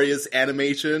glorious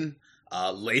animation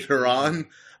later on.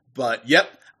 But yep.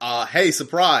 Hey,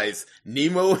 surprise!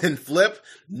 Nemo and Flip,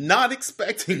 not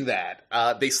expecting that.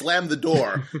 They slam the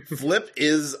door. Flip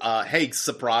is, hey,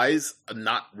 surprise,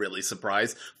 not really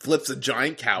surprise. Flip's a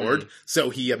giant coward, so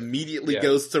he immediately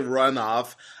goes to run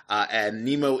off, and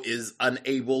Nemo is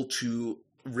unable to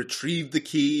retrieve the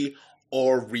key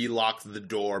or relock the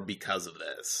door because of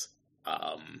this.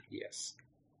 Yes.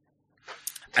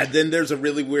 And then there's a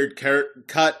really weird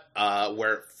cut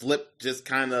where Flip just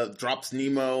kind of drops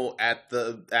Nemo at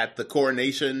the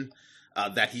coronation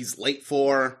that he's late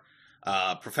for.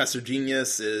 Professor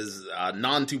Genius is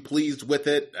none too pleased with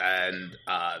it, and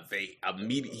they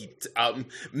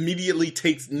immediately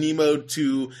takes Nemo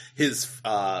to his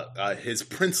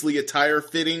princely attire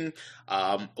fitting,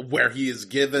 where he is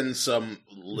given some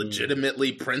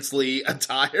legitimately princely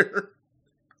attire.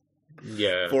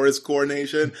 Yeah, for his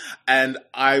coronation. And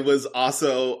having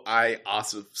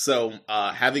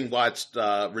watched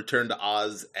Return to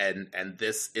Oz and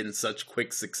this in such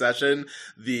quick succession,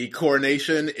 the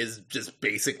coronation is just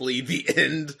basically the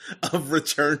end of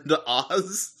Return to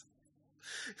Oz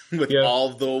with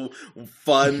all the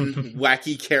fun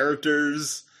wacky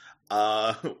characters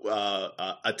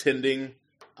attending.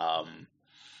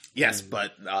 Yes,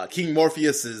 but King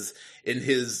Morpheus is in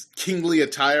his kingly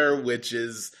attire, which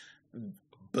is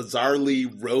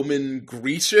bizarrely Roman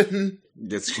Grecian.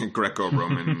 It's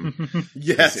Greco-Roman.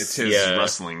 Yes. It's his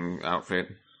wrestling outfit.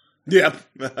 Yep.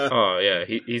 Oh, yeah.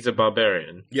 He's a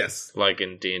barbarian. Yes. Like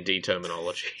in D&D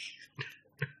terminology.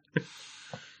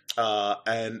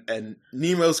 And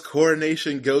Nemo's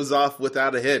coronation goes off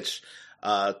without a hitch.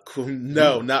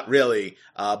 No, not really.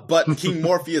 But King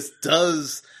Morpheus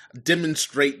does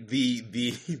demonstrate the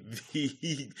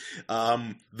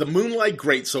Moonlight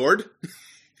Greatsword.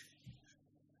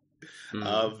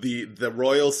 The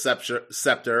royal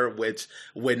scepter, which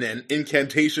when an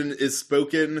incantation is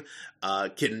spoken,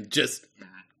 can just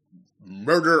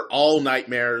murder all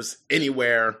nightmares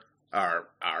anywhere, or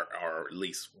at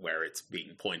least where it's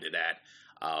being pointed at.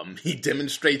 He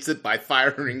demonstrates it by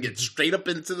firing it straight up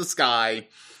into the sky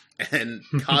and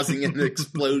causing an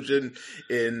explosion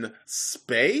in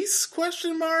space? ?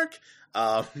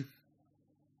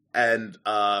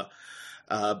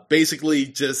 Basically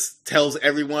just tells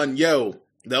everyone, yo,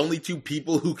 the only two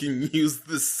people who can use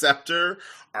the scepter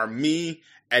are me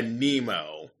and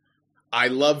Nemo. I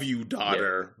love you,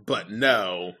 daughter, but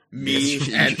no, me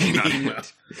and Nemo.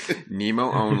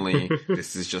 Nemo only.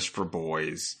 This is just for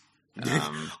boys. Here,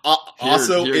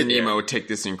 Nemo, take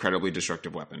this incredibly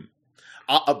destructive weapon.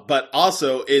 But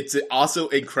also, it's also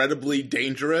incredibly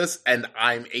dangerous, and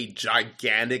I'm a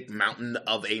gigantic mountain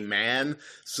of a man,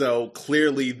 so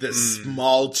clearly this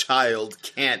small child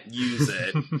can't use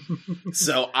it.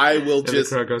 So I will and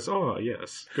just. The crowd goes, "Oh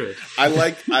yes, good." I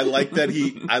like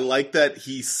that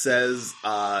he says,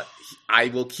 "I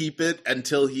will keep it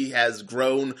until he has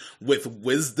grown with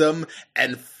wisdom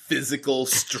and physical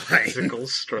strength."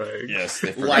 Yes,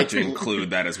 they forgot to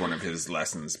include that as one of his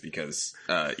lessons, because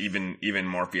even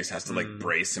Morpheus has to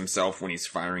brace himself when he's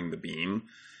firing the beam.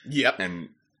 Yep.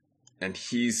 And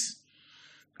he's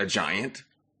a giant.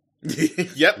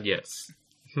 Yep. Yes.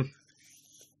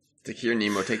 To hear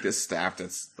Nemo take this staff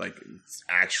that's it's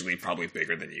actually probably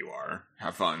bigger than you are.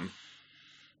 Have fun.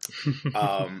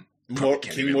 King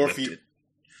Morpheus.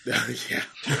 Yeah.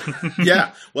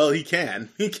 Yeah. Well, he can.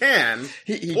 He can.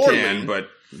 He can, but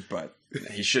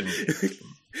he shouldn't.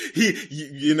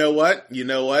 You know what?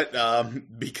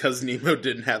 Because Nemo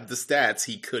didn't have the stats,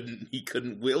 he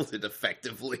couldn't wield it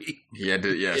effectively. He had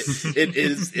to. Yes. It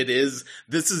is.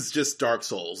 This is just Dark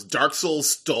Souls. Dark Souls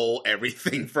stole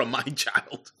everything from my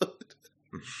childhood.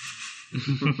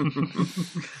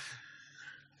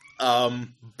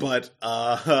 But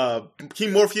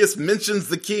King Morpheus mentions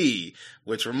the key,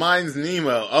 which reminds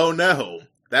Nemo, oh no,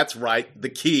 that's right, the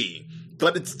key.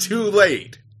 But it's too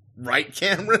late. Right,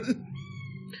 Cameron?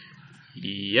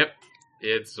 Yep.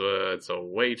 It's a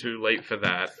way too late for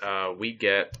that. We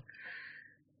get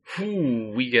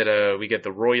we get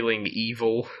the roiling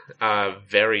evil,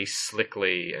 very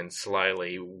slickly and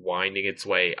slyly winding its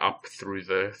way up through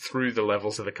the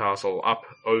levels of the castle, up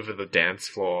over the dance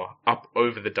floor, up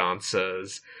over the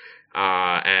dancers,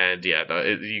 and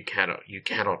you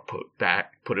cannot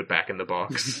put it back in the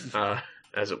box,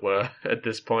 as it were, at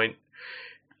this point.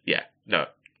 Yeah, no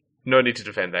need to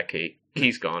defend that key.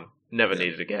 Key's gone. Never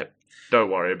needed again.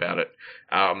 Don't worry about it.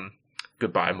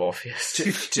 Goodbye, Morpheus.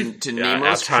 To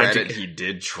Nemo's credit, he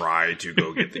did try to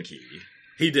go get the key.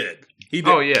 He did.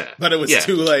 Oh, yeah. But it was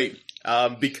too late.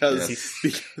 Because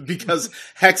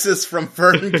Hexus from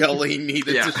Fern Gully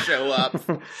needed to show up.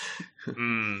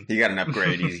 He got an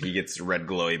upgrade. He gets red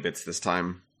glowy bits this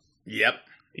time. Yep.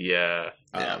 Yeah.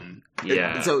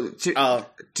 So,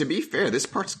 to be fair, this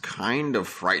part's kind of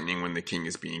frightening when the king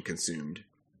is being consumed.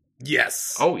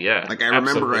 Yes. Oh, yeah. Like, I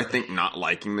remember, I think, not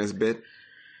liking this bit.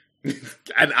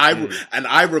 And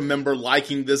I remember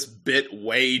liking this bit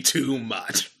way too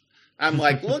much. I'm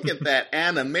like, look at that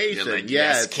animation. Like,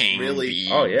 yes, it's king really.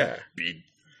 Be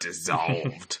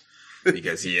dissolved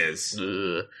because he is.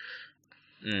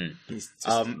 He's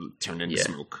just turned into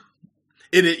smoke.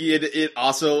 It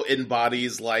also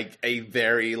embodies like a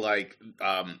very like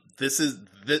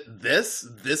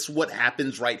this what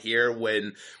happens right here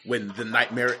when the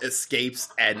nightmare escapes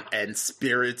and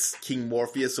spirits King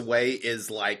Morpheus away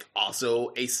is like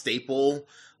also a staple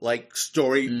like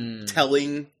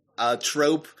storytelling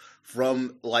trope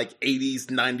from like 80s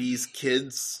 90s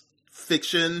kids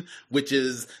fiction, which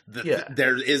is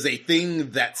there is a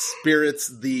thing that spirits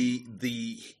the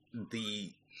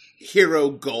hero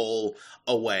goal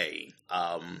away.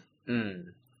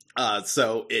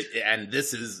 So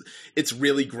it's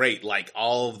really great. Like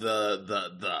all of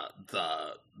the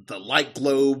light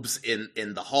globes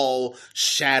in the hall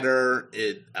shatter.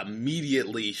 It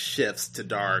immediately shifts to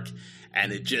dark,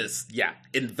 and it just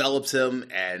envelops him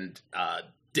and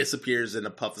disappears in a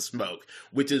puff of smoke,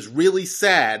 which is really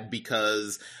sad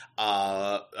because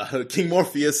King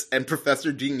Morpheus and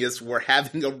Professor Genius were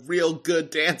having a real good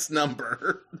dance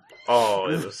number. Oh,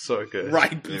 it was so good.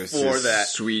 Right before that.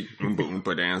 Sweet Oompa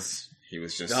Oompa dance. He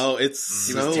was just... Oh, he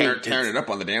was tearing it up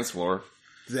on the dance floor.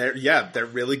 They're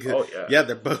really good. Oh, yeah.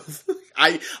 They're both...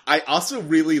 I also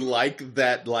really like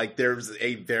that, like, there's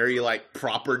a very, like,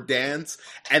 proper dance,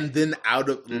 and then out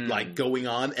of, like, going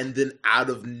on, and then out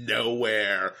of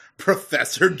nowhere,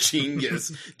 Professor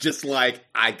Genius just like,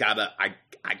 I gotta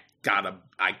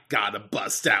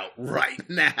bust out right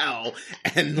now,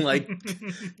 and like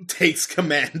takes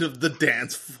command of the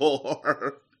dance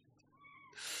floor.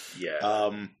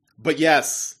 Yeah. But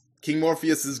yes, King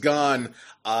Morpheus is gone.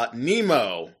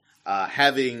 Nemo,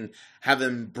 having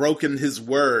broken his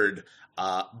word,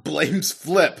 blames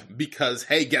Flip because,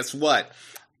 hey, guess what?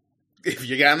 If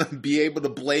you're gonna be able to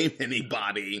blame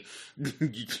anybody,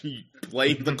 you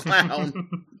blame the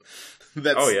clown.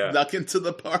 That snuck into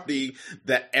the party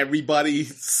that everybody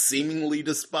seemingly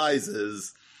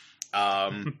despises.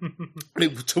 To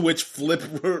which Flip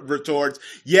retorts,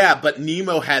 yeah, but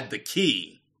Nemo had the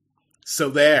key. So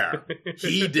there.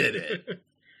 He did it.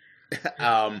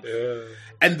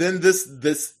 And then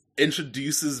this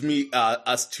introduces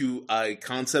us to a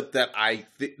concept that I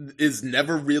is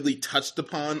never really touched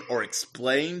upon or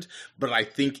explained, but I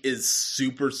think is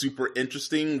super, super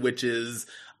interesting, which is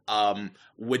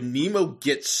when Nemo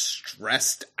gets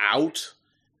stressed out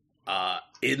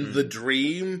in the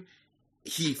dream,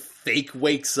 he fake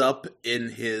wakes up in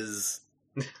his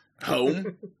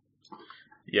home.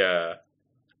 Yeah.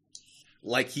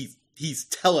 Like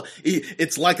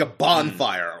it's like a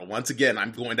bonfire. Once again,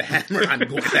 I'm going to hammer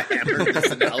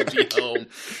this analogy home.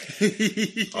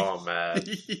 Oh man.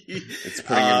 It's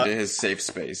putting him into his safe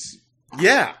space.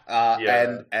 Yeah.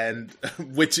 And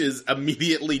which is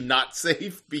immediately not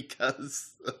safe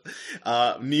because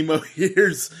Nemo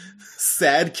hears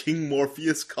sad King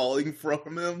Morpheus calling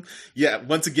from him. Yeah,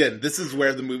 once again, this is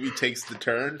where the movie takes the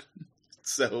turn.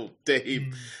 So,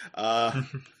 Dave, how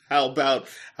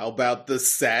about the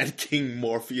sad King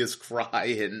Morpheus cry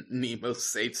in Nemo's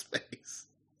safe space?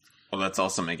 Well, that's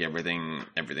also make everything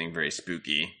very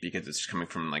spooky because it's coming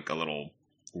from like a little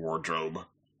wardrobe.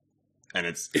 And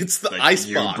it's the like,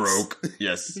 icebox.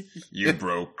 You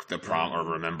broke the or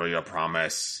remember your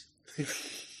promise.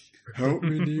 Help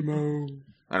me, Nemo.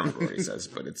 I don't remember what he says,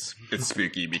 but it's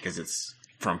spooky because it's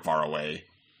from far away.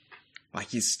 Like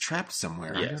he's trapped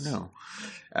somewhere. Yes. I don't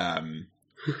know.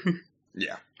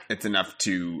 Yeah. It's enough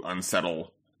to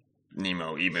unsettle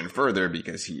Nemo even further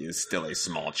because he is still a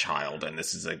small child, and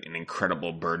this is an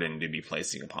incredible burden to be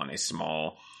placing upon a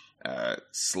small,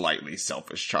 slightly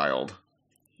selfish child.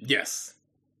 Yes.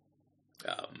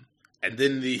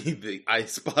 then the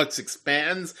icebox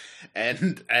expands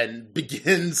and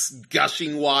begins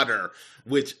gushing water,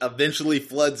 which eventually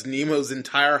floods Nemo's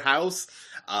entire house,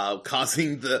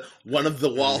 causing one of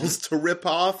the walls to rip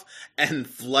off and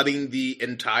flooding the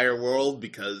entire world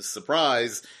because,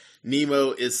 surprise,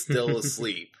 Nemo is still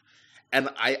asleep. And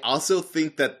I also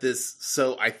think that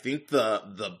I think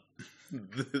the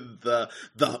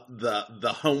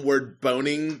homeward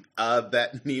boning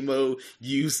that Nemo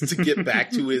used to get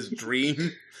back to his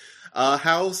dream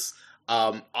house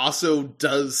also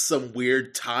does some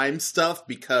weird time stuff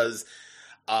because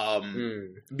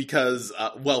first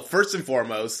and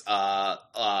foremost,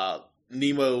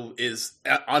 Nemo is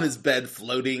on his bed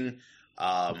floating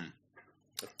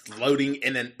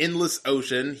in an endless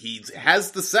ocean. He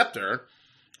has the scepter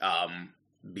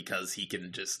because he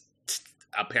can just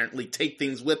apparently take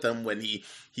things with him when he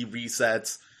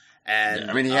resets. And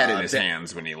he had it in his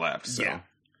hands when he left. So. Yeah,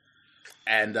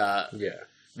 and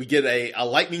we get a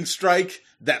lightning strike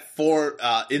that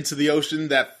into the ocean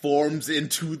that forms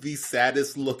into the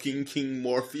saddest looking King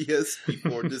Morpheus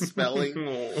before dispelling.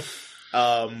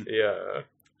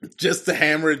 Just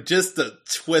to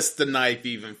twist the knife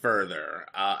even further.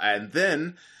 And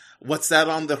then, what's that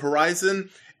on the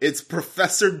horizon? It's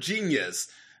Professor Genius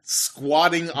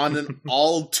squatting on an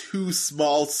all too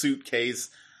small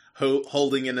suitcase,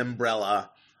 holding an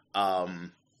umbrella.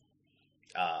 And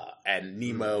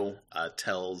Nemo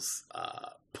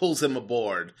pulls him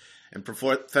aboard, and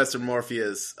Professor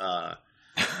Morpheus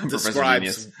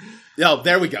describes. Oh,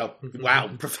 there we go!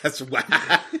 Wow, Professor.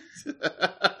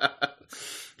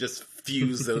 Just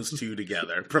fuse those two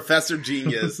together. Professor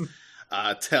Genius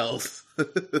tells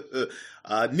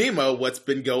Nemo what's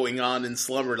been going on in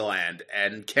Slumberland,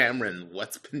 and Cameron,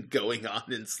 what's been going on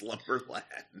in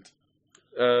Slumberland.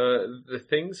 The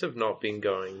things have not been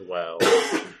going well.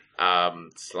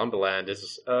 Slumberland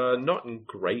is not in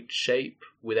great shape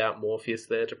without Morpheus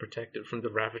there to protect it from the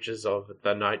ravages of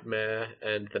the Nightmare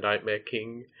and the Nightmare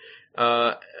King.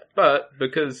 But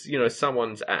because,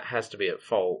 someone has to be at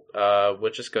fault,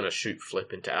 we're just going to shoot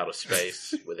Flip into outer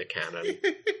space with a cannon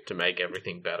to make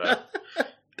everything better.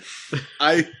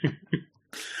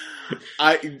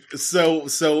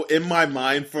 So in my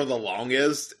mind for the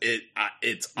longest,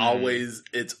 it's always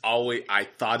I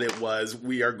thought it was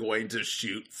we are going to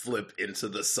shoot Flip into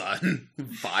the sun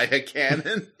via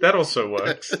cannon. That also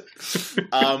works.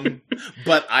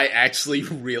 But I actually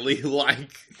really like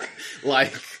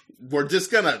we're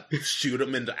just gonna shoot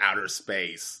him into outer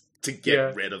space to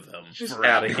get rid of him. Just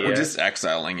out of here. We're just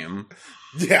exiling him.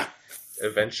 Yeah.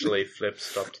 Eventually, Flip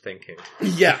stopped thinking.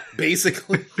 Yeah,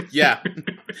 basically. Yeah.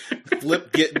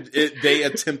 Flip they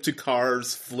attempt to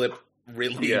cars Flip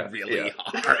really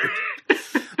hard.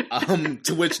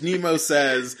 To which Nemo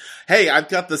says, "Hey, I've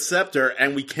got the scepter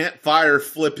and we can't fire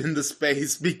Flip into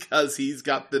space because he's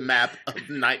got the map of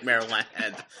Nightmare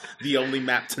Land. The only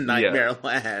map to Nightmare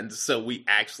Land, so we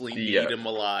actually need him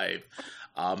alive."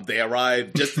 They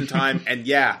arrive just in time, and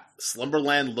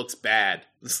Slumberland looks bad.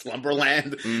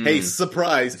 Slumberland, hey,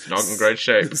 surprise. It's not in great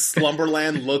shape.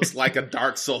 Slumberland looks like a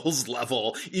Dark Souls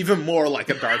level, even more like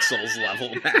a Dark Souls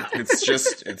level now. It's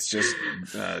just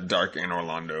dark in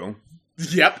Orlando.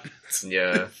 Yep.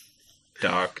 Yeah.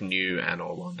 Dark, new, and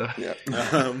Orlando. Yep.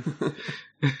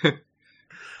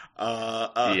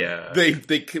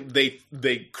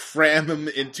 They cram him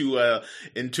into a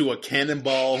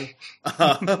cannonball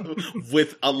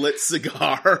with a lit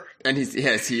cigar, and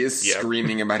he is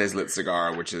screaming about his lit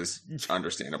cigar, which is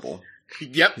understandable.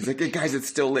 Yep, he's like, "Hey guys, it's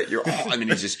still lit." And then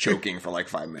he's just choking for like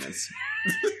 5 minutes.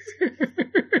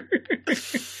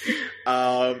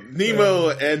 Nemo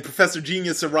and Professor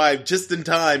Genius arrive just in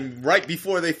time, right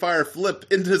before they fire Flip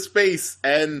into space,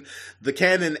 and the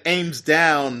cannon aims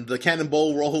down, the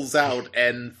cannonball rolls out,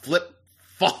 and Flip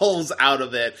falls out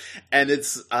of it, and it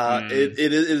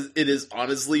is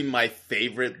honestly my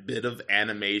favorite bit of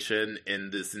animation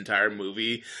in this entire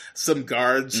movie. Some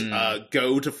guards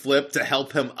go to Flip to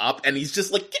help him up, and he's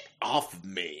just like, "Get off of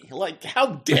me. Like,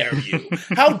 how dare you?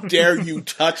 How dare you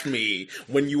touch me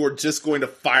when you were just going to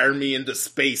fire me into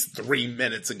space 3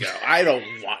 minutes ago? I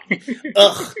don't want..."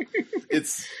 Ugh.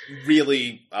 It's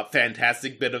really a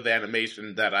fantastic bit of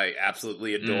animation that I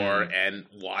absolutely adore and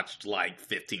watched like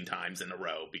 15 times in a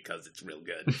row because it's real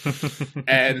good.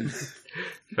 And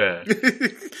fair.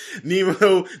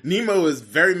 Nemo is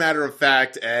very matter of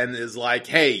fact and is like,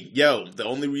 "Hey, yo, the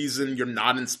only reason you're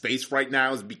not in space right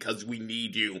now is because we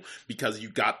need you, because you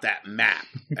got that map."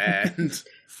 And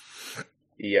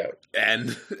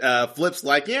and Flip's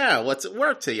like, "Yeah, what's it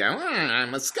worth to you?"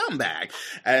 "I'm a scumbag."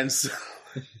 And so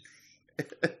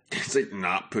It's like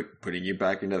not putting you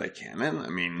back into the canon. I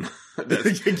mean,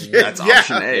 that's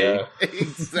option A. Yeah.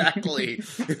 Exactly.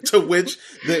 To which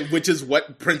is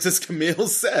what Princess Camille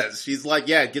says. She's like,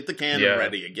 "Yeah, get the canon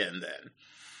ready again." Then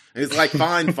and it's like,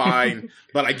 fine,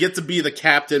 but I get to be the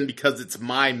captain because it's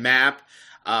my map.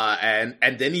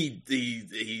 And then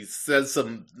he says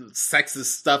some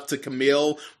sexist stuff to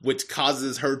Camille, which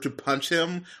causes her to punch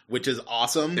him, which is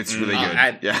awesome. It's really good.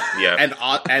 And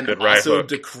also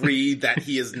decree that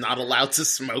he is not allowed to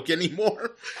smoke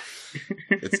anymore.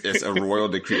 It's a royal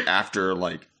decree after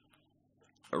like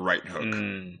a right hook.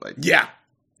 Yeah.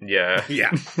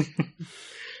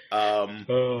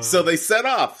 So they set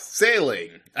off sailing.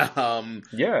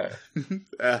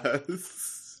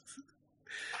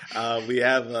 We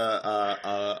have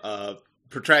a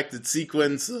protracted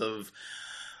sequence of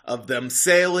them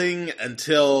sailing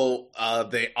until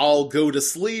they all go to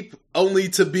sleep, only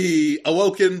to be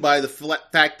awoken by the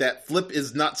fact that Flip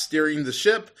is not steering the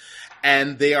ship,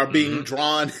 and they are being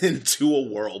drawn into a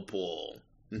whirlpool.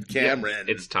 Cameron,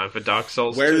 it's time for Dark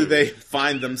Souls. Where do they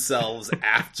find themselves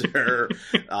after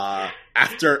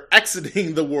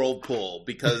exiting the whirlpool?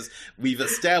 Because we've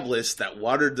established that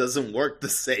water doesn't work the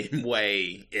same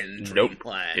way in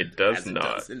Dreamland. It does not.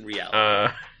 It does in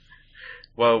reality.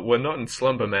 Well, we're not in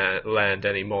Slumber Land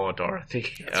anymore,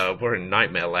 Dorothy. We're in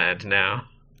Nightmare Land now.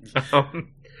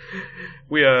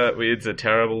 It's a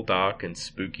terrible, dark, and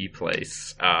spooky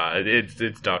place.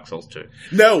 It's Dark Souls 2.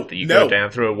 You go down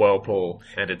through a whirlpool,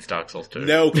 and it's Dark Souls 2.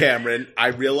 No, Cameron, I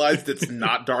realized it's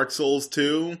not Dark Souls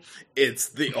 2. It's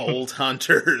the Old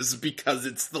Hunters, because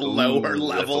it's the lower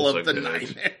level of the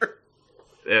nightmare.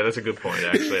 Yeah, that's a good point,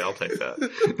 actually. I'll take that.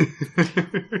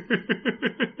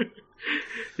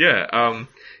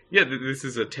 This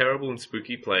is a terrible and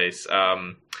spooky place.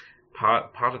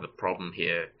 Part of the problem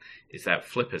here is that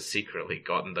Flip has secretly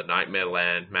gotten the Nightmare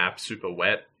Land map super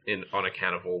wet on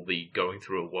account of all the going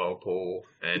through a whirlpool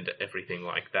and everything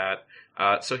like that.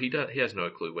 So he has no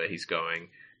clue where he's going,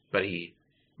 but he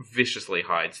viciously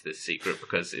hides this secret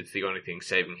because it's the only thing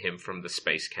saving him from the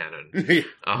space cannon.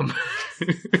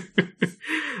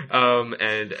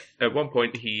 And at one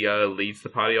point he leads the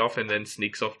party off and then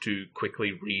sneaks off to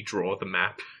quickly redraw the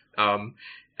map and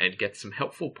get some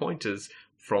helpful pointers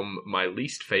from my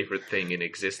least favorite thing in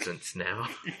existence now.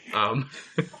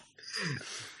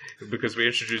 Because we're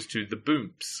introduced to the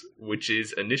Boomps, which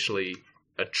is initially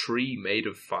a tree made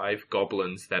of 5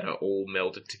 goblins that are all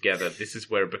melded together. This is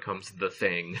where it becomes the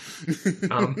thing.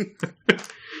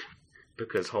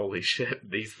 Because holy shit,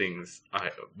 these things, I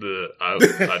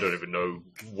don't even know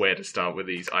where to start with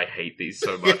these. I hate these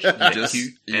so much. They're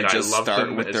cute, and I love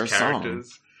them as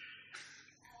characters. Song.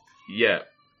 Yeah.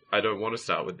 I don't want to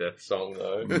start with their song,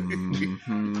 though. I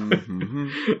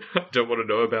don't want to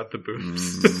know about the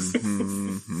Boomps.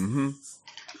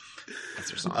 That's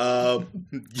their song.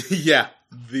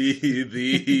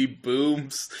 The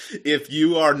Boomps. If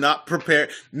you are not prepared...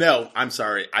 No, I'm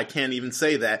sorry. I can't even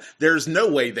say that. There's no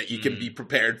way that you can be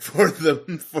prepared for the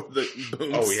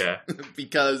Boomps. Oh, yeah.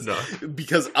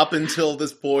 Because up until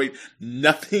this point,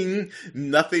 nothing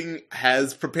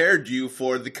has prepared you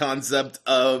for the concept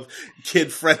of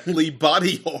kid-friendly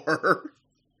body horror.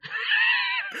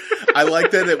 I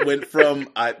like that it went from,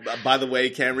 by the way,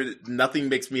 Cameron, nothing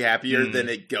makes me happier than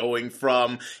it going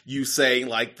from you saying,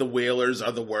 like, the Whalers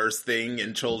are the worst thing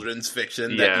in children's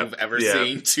fiction that you've ever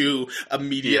seen to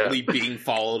immediately being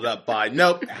followed up by,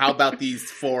 nope, how about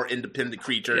these 4 independent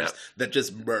creatures that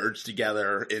just merge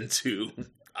together into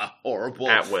a horrible...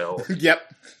 At will. Yep.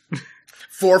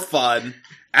 For fun.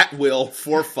 At will,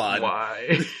 for fun.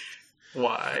 Why?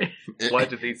 Why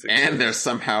do these exist? And they're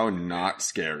somehow not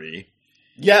scary.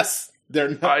 Yes, they're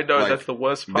not. I know, that's the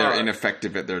worst part. They're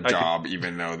ineffective at their job,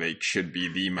 even though they should be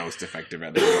the most effective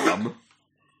at their job.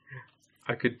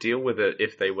 I could deal with it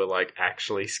if they were, like,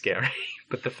 actually scary,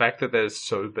 but the fact that they're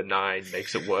so benign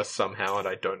makes it worse somehow, and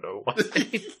I don't know why.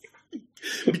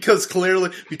 Because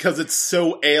it's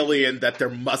so alien that there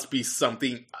must be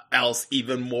something else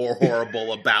even more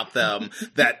horrible about them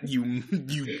that you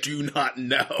do not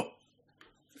know.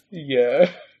 Yeah.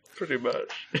 Pretty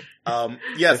much.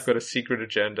 Yes. They've got a secret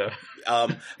agenda.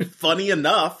 Funny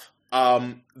enough,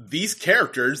 these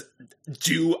characters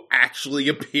do actually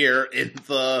appear in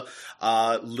the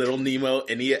Little Nemo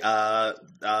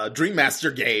Dream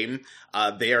Master game.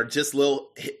 They are just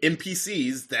little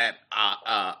NPCs that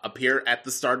appear at the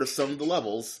start of some of the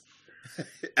levels.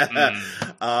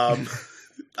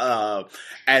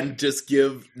 And just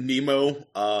give Nemo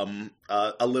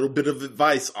a little bit of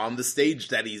advice on the stage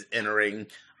that he's entering.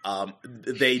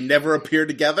 They never appear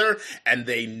together, and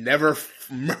they never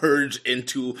merge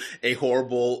into a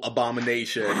horrible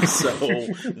abomination. So,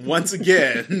 once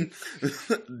again,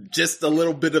 just a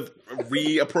little bit of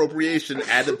reappropriation,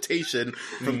 adaptation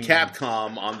from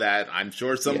Capcom on that. I'm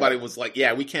sure somebody was like,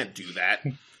 yeah, we can't do that.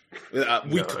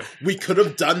 We could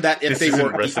have done that if they were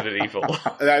Resident Evil.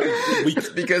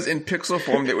 Because in pixel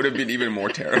form, that would have been even more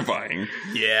terrifying.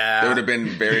 Yeah. It would have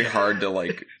been very hard to,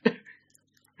 like,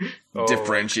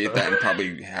 differentiate that and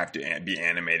probably have to be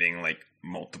animating, like,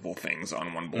 multiple things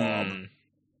on one blob.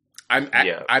 I'm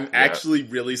actually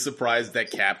really surprised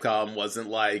that Capcom wasn't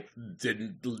like,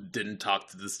 didn't talk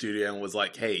to the studio and was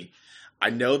like, hey,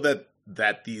 I know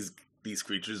that these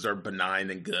creatures are benign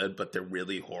and good, but they're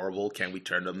really horrible. Can we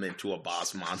turn them into a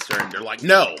boss monster? And they're like,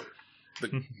 no,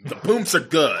 the Boomps are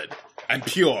good and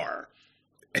pure.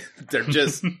 They're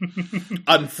just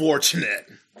unfortunate.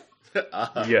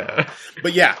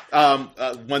 But yeah,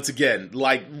 once again,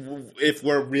 like, if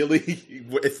we're really,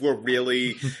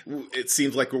 it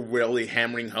seems like we're really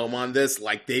hammering home on this.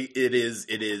 Like, it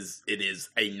is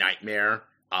a nightmare.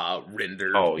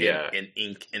 Rendered in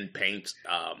ink and paint.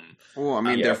 Well, I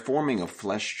mean, they're forming a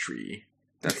flesh tree.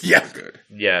 That's not good.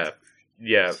 Yeah.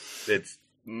 It's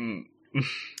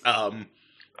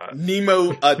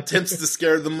Nemo attempts to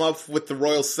scare them up with the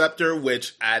Royal Scepter,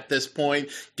 which at this point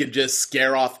can just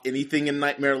scare off anything in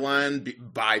Nightmare Land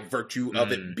by virtue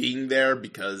of it being there,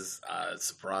 because,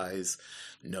 surprise,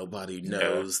 nobody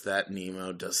knows that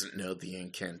Nemo doesn't know the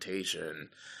incantation.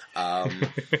 Well,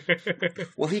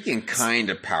 he can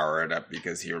kind of power it up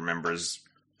because he remembers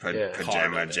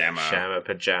Pajama Jamma. Shama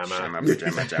Pajama. Shama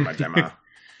Pajama Jamma Jamma.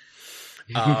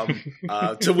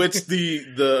 To which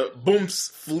the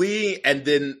Boomps flee, and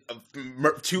then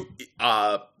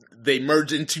they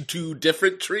merge into two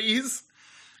different trees.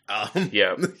 I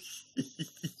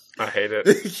hate it.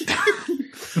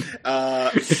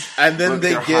 And then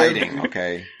they give hiding,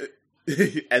 okay.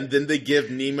 And then they give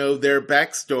Nemo their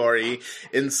backstory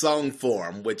in song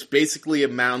form, which basically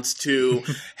amounts to,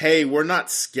 hey, we're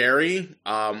not scary,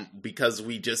 because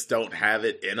we just don't have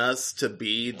it in us to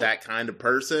be that kind of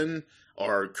person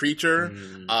or creature.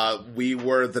 We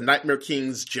were the Nightmare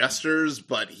King's jesters,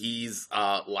 but he's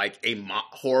like a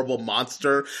horrible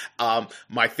monster.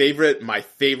 My favorite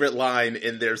line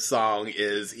in their song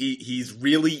is he's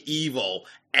really evil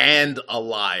and a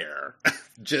liar.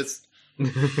 Just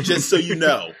so you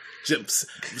know,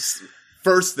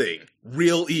 first thing,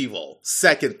 real evil.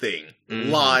 Second thing,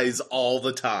 lies all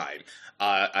the time.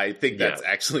 I think that's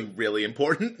actually really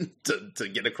important to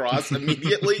get across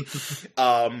immediately.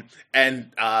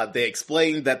 And they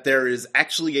explain that there is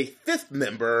actually a fifth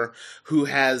member who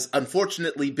has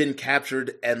unfortunately been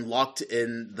captured and locked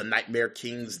in the Nightmare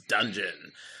King's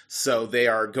dungeon. So they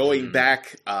are going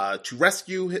back to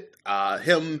rescue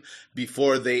him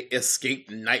before they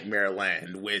escape Nightmare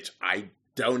Land, which I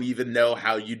don't even know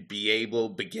how you'd be able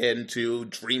to begin to.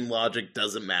 Dream logic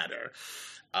doesn't matter.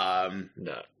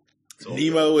 No.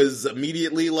 Nemo is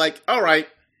immediately like, all right,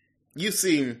 you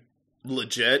seem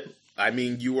legit. I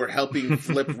mean, you were helping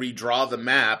Flip redraw the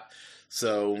map,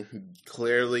 so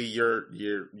clearly you're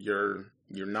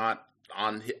not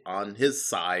on his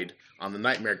side, on the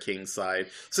Nightmare King side.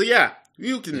 So yeah,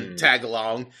 you can tag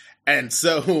along. And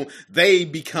so they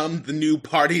become the new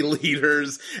party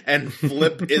leaders, and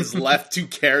Flip is left to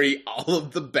carry all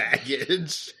of the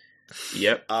baggage.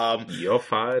 Yep. You're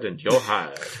fired and you're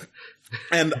hired.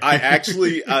 And I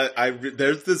actually,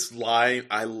 there's this line,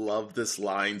 I love this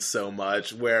line so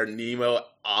much, where Nemo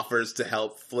offers to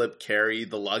help Flip carry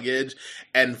the luggage,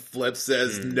 and Flip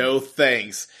says, no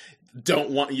thanks. Don't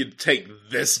want you to take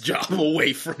this job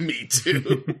away from me,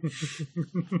 too.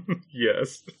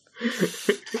 Yes.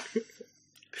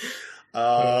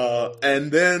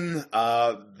 And then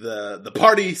the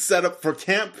party set up for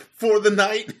camp for the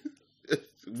night,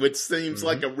 which seems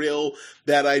like a real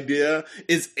bad idea.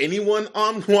 Is anyone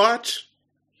on watch?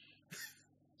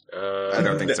 I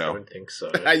don't think so. I don't think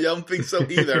so. I don't think so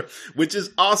either, which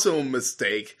is also a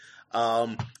mistake.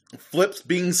 Flip's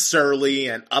being surly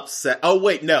and upset. Oh,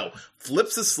 wait, no.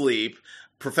 Flip's asleep.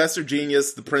 Professor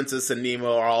Genius, the princess, and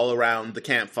Nemo are all around the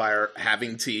campfire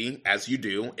having tea, as you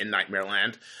do in Nightmare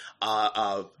Land.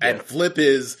 And Flip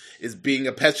is being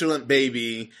a petulant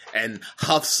baby and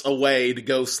huffs away to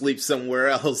go sleep somewhere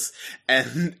else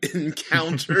and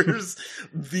encounters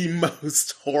the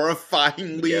most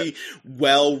horrifyingly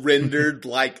well-rendered,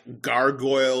 like,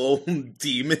 gargoyle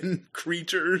demon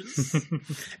creatures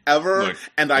ever. Look,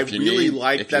 and I really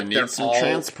like that they're all...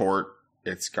 transport,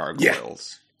 it's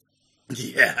gargoyles.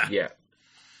 Yeah.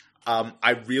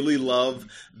 I really love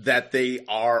that they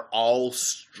are all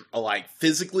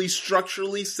physically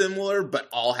structurally similar, but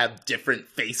all have different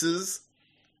faces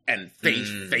and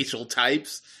facial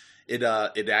types. It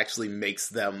actually makes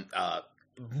them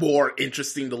more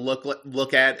interesting to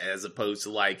look at, as opposed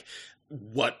to like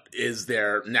what is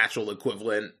their natural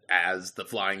equivalent as the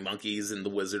flying monkeys in the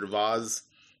Wizard of Oz.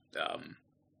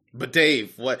 But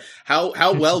Dave,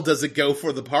 how well does it go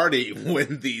for the party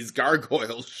when these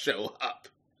gargoyles show up?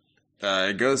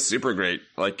 It goes super great.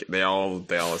 Like they all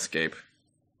escape.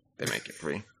 They make it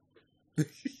free.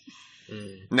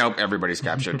 Nope, everybody's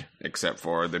captured except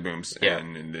for the Booms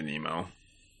and the Nemo.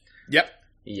 Yep.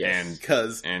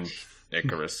 Yes. And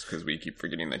Icarus, because we keep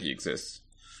forgetting that he exists.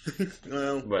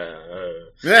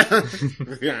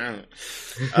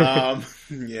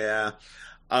 Yeah.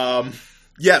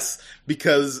 Yes,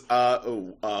 because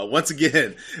once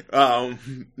again,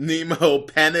 Nemo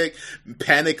panic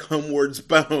homewards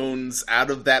bones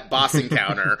out of that boss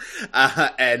encounter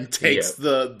and takes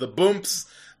the Boomps,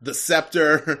 the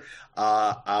scepter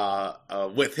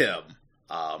with him.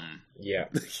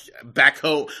 Back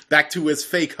to his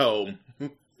fake home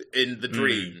in the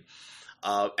dream.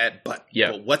 But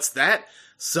what's that?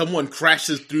 Someone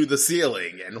crashes through the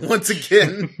ceiling, and once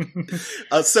again,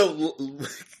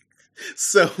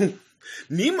 So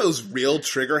Nemo's real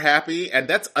trigger happy, and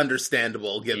that's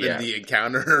understandable given the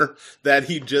encounter that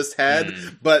he just had.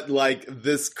 But like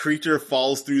this creature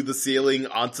falls through the ceiling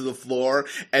onto the floor,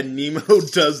 and Nemo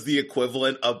does the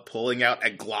equivalent of pulling out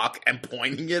a Glock and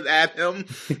pointing it at him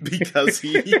because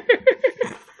he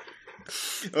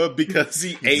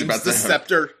aims the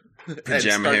scepter,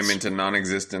 pajama him into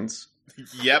non-existence.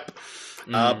 Yep.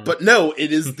 But no,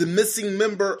 it is the missing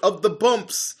member of the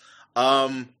Bumps.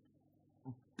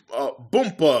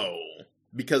 Bumpo,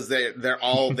 because they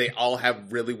all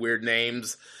have really weird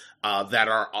names that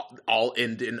are all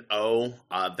end in O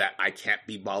that I can't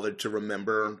be bothered to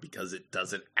remember because it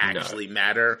doesn't actually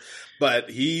matter. But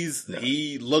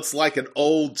he looks like an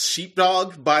old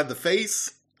sheepdog by the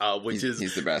face,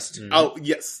 he's the best. Oh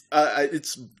yes,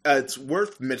 it's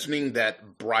worth mentioning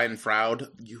that Brian Froud,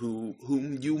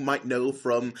 whom you might know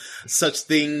from such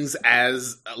things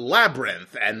as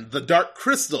Labyrinth and The Dark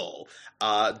Crystal,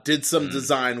 did some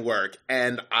design work,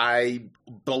 and I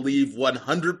believe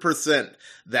 100%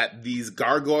 that these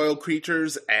gargoyle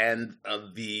creatures and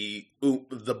the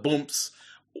Boomps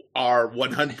are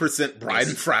 100% Brian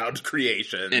Froud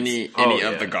creations. Any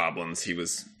of the goblins, he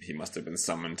must have been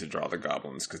summoned to draw the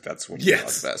goblins, because that's what he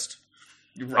draws best.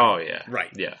 Right. Oh yeah,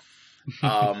 right. Yeah.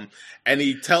 And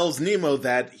he tells Nemo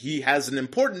that he has an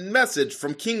important message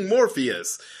from King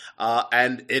Morpheus,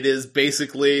 and it is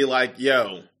basically like,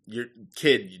 yo, you're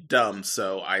dumb,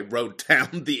 so I wrote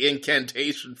down the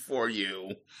incantation for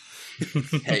you.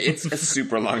 Hey, it's a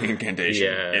super long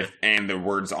incantation, and the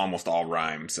words almost all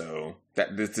rhyme, so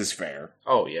this is fair.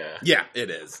 Oh yeah, yeah, it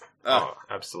is.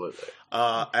 Absolutely.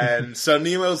 And so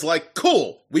Nemo's like,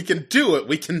 "Cool, we can do it.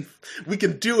 We can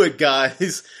do it,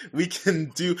 guys. We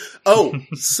can do." Oh,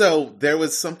 so there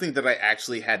was something that I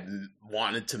actually had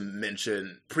wanted to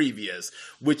mention previous,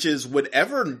 which is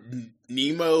whenever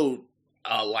Nemo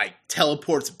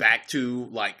teleports back to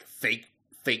like fake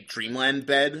Dreamland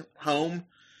bed home,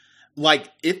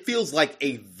 like it feels like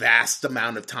a vast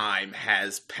amount of time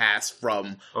has passed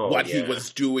from he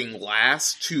was doing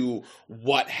last to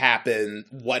what happened,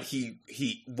 what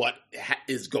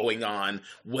is going on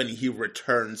when he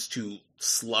returns to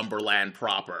Slumberland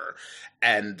proper.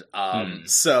 And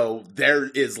so there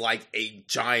is like a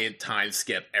giant time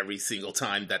skip every single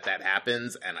time that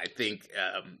happens, and I think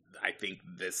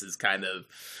this is kind of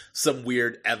some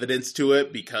weird evidence to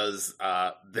it, because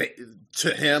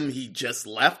to him he just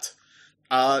left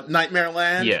Nightmare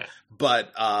Land,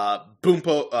 but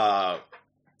Bumpo,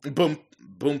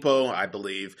 I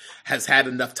believe, has had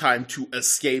enough time to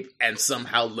escape and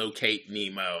somehow locate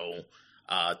Nemo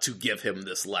to give him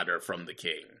this letter from the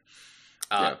king.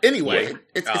 Anyway,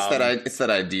 it's that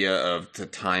idea of the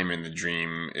time in the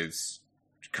dream is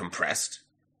compressed.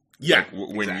 Yeah,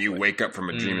 like, when you wake up from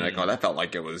a dream, you're like, oh, that felt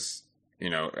like it was,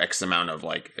 X amount of,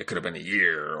 like, it could have been a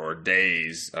year or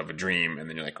days of a dream, and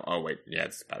then you're like, oh wait, yeah,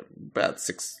 it's about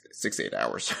 6 to 8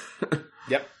 hours.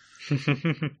 Yep.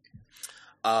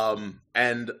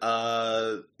 And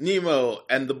Nemo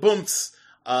and the Boomps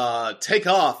take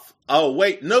off. Oh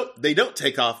wait, nope, they don't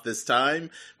take off this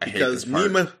time, because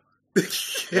Nemo. Oh,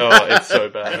 it's so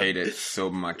bad. I hate it so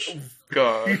much.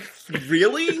 God,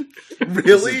 really?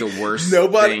 This is the worst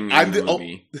thing in the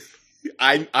movie.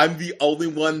 I'm the only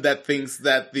one that thinks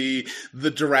that the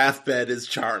giraffe bed is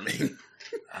charming.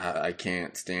 I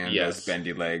can't stand those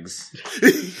bendy legs.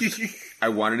 I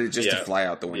wanted it just to fly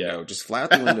out the window. Yeah. Just fly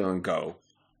out the window and go.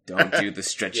 Don't do the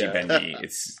stretchy bendy.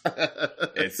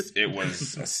 It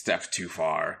was a step too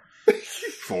far.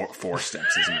 Four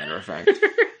steps, as a matter of fact.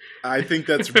 I think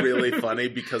that's really funny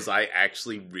because I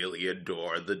actually really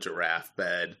adore the giraffe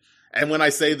bed. And when I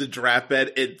say the giraffe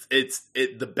bed,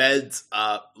 the bed's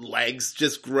legs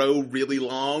just grow really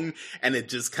long, and it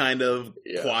just kind of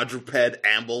quadruped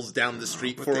ambles down the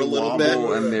street for a little bit.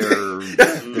 And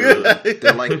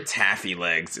they're like taffy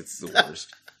legs. It's the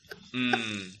worst.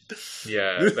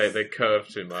 Yeah, they curve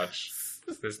too much.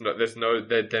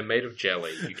 They're made of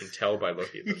jelly. You can tell by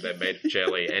looking at them. They're made of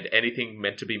jelly, and anything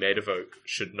meant to be made of oak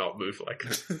should not move like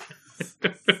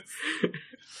that.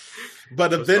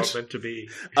 But eventually,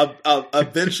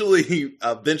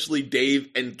 Dave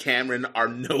and Cameron are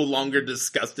no longer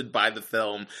disgusted by the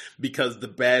film because the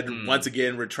bed once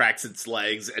again retracts its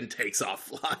legs and takes off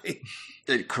flying.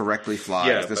 It correctly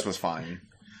flies. This was fine.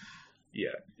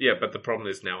 Yeah, but the problem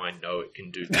is now I know it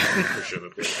can do that,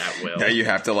 presumably at will. Now you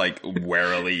have to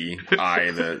warily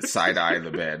side eye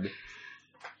the bed.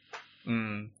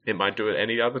 It might do it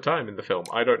any other time in the film.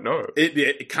 I don't know.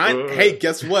 Hey,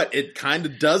 guess what? It kind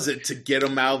of does it to get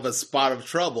them out of a spot of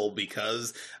trouble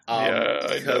because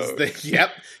once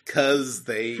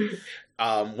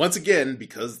again,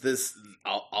 because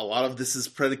a lot of this is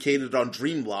predicated on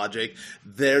dream logic,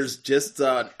 there's just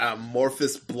an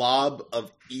amorphous blob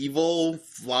of evil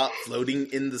floating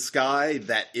in the sky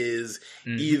that is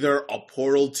either a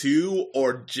portal to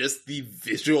or just the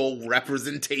visual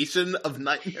representation of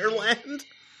Nightmare Land.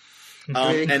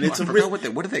 And it's what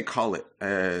do they call it?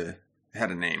 It had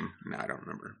a name. No, I don't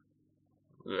remember.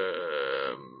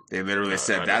 They literally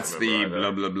said that's the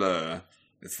blah blah blah.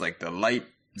 It's like the light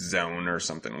zone or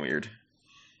something weird.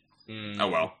 Oh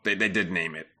well, they did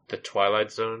name it the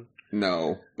Twilight Zone.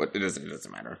 No, but it doesn't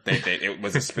matter. It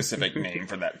was a specific name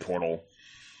for that portal.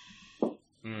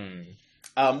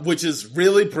 Which is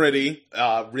really pretty,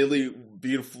 really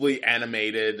beautifully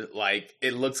animated. Like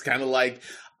it looks kind of like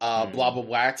a blob of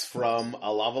wax from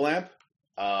a lava lamp.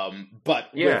 But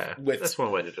with that's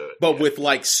one way to do it. But with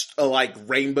like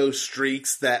rainbow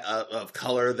streaks that of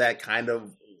color that kind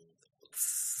of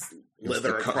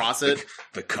slither across it.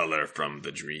 The color from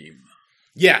the dream.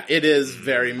 Yeah, it is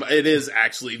it is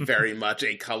actually very much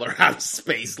a color out of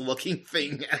space looking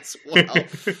thing as well.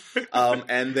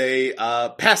 And they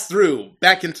pass through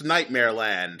back into Nightmare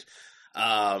Land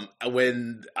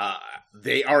when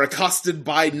they are accosted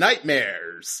by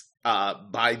nightmares,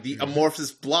 by the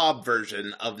amorphous blob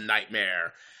version of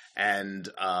Nightmare, and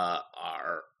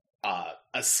are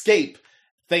escape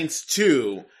thanks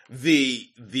to the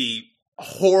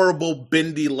horrible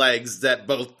bendy legs that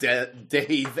both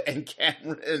Dave and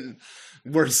Cameron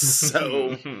were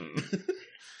so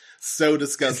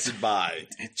disgusted by.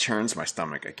 It churns my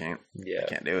stomach. I can't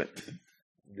do it.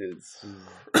 It's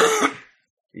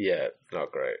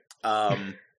not great.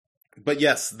 But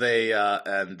yes,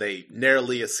 they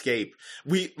narrowly escape.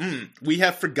 We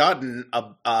have forgotten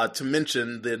to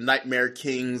mention the Nightmare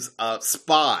King's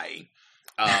spy.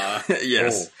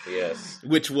 Yes. Oh, yes.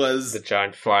 Which was the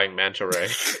giant flying manta ray.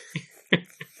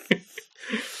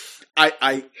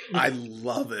 I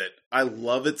love it. I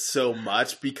love it so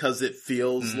much because it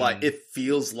feels like if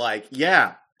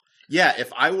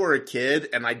I were a kid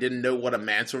and I didn't know what a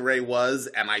manta ray was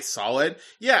and I saw it,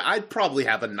 I'd probably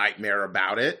have a nightmare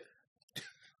about it.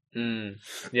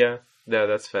 Yeah, no,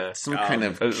 that's fair. Some kind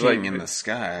of king in the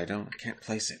sky. I can't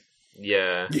place it.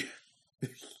 Yeah.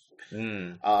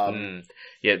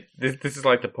 Yeah, this is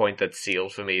like the point that's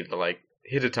sealed for me that like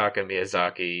Hidetaka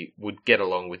Miyazaki would get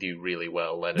along with you really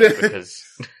well, Leonard, because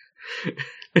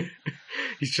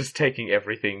he's just taking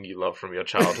everything you love from your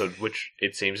childhood, which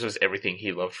it seems was everything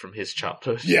he loved from his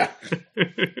childhood. Yeah.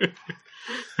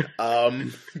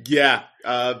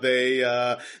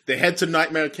 They head to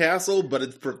Nightmare Castle, but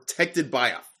it's protected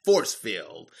by a force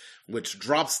field, which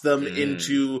drops them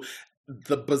into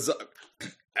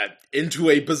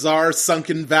a bizarre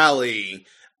sunken valley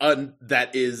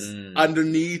that is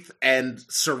underneath and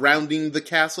surrounding the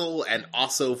castle and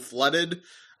also flooded.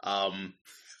 And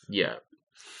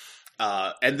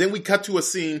then we cut to a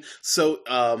scene. So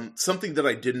something that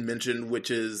I didn't mention,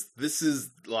 which is this is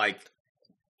like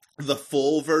the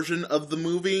full version of the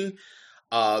movie.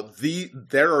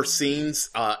 There are scenes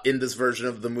in this version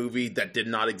of the movie that did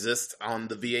not exist on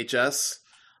the VHS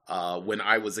when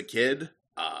I was a kid.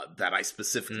 That I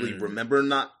specifically remember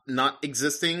not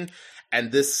existing,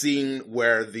 and this scene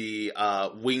where the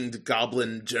winged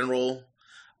goblin general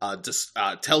just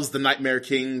tells the Nightmare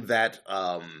King that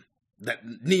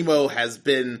Nemo has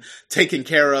been taken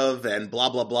care of and blah,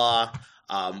 blah, blah,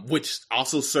 which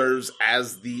also serves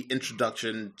as the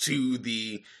introduction to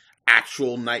the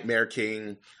actual Nightmare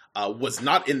King. Was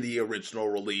not in the original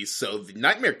release, so the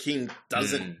Nightmare King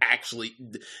doesn't actually,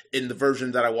 in the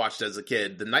version that I watched as a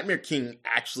kid, the Nightmare King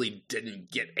actually didn't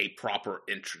get a proper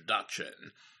introduction.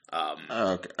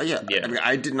 Okay. Yeah. I mean,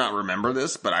 I did not remember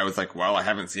this, but I was like, well, I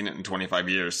haven't seen it in 25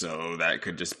 years, so that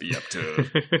could just be up to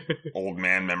old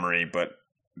man memory. But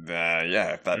if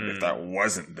that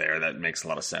wasn't there, that makes a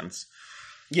lot of sense.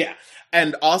 Yeah,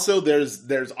 and also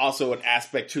there's also an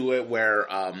aspect to it where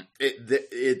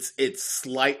it's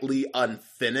slightly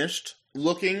unfinished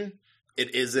looking.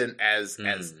 It isn't as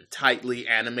tightly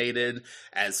animated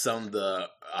as some of the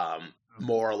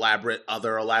more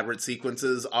other elaborate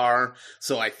sequences are.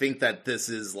 So I think that this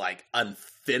is like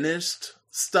unfinished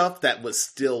stuff that was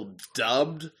still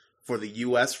dubbed for the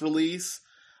US release,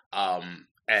 and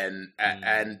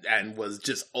was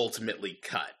just ultimately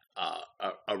cut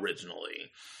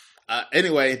originally.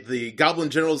 Anyway, the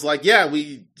Goblin General's like, yeah,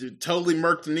 we totally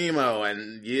murked Nemo,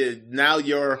 and now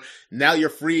you're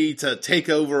free to take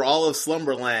over all of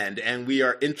Slumberland, and we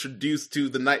are introduced to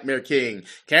the Nightmare King.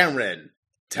 Cameron,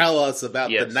 tell us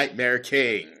about the Nightmare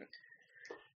King.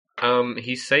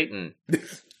 He's Satan.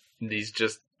 He's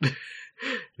just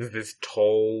this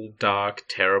tall, dark,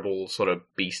 terrible, sort of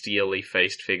bestially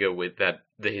faced figure with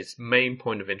his main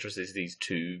point of interest is these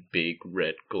two big,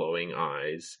 red, glowing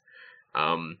eyes.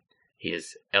 He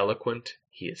is eloquent.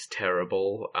 He is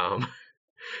terrible.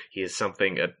 He is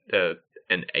something an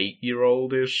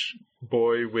 8-year-old-ish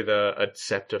boy with a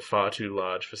scepter far too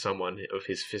large for someone of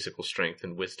his physical strength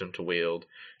and wisdom to wield.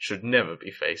 Should never be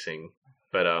facing.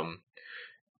 But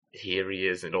here he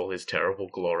is in all his terrible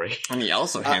glory. And he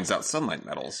also hands out sunlight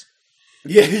medals.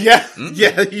 Yeah,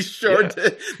 he sure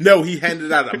did. No, he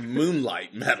handed out a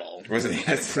moonlight medal. Was it?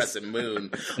 A crescent moon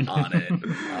on it.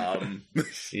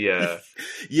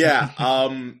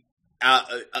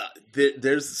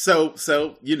 There's so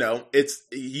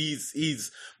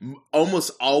he's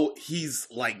almost he's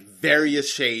like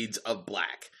various shades of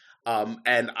black.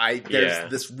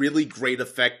 There's this really great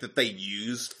effect that they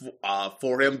used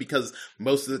for him, because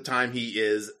most of the time he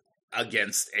is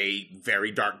against a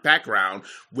very dark background,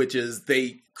 which is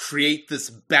they create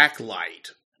this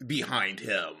backlight behind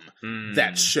him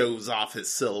that shows off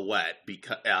his silhouette,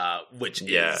 which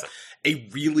is a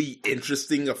really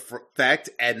interesting effect,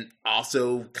 and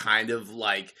also kind of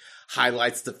like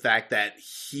highlights the fact that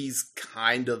he's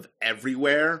kind of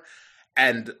everywhere.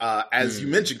 And as you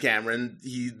mentioned, Cameron,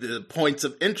 the points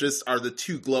of interest are the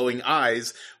two glowing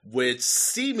eyes, which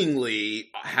seemingly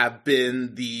have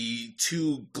been the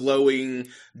two glowing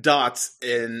dots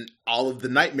in all of the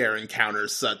nightmare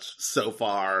encounters so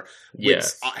far, which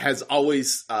has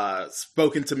always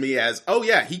spoken to me as, oh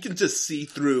yeah, he can just see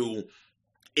through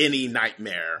any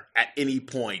nightmare at any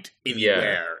point,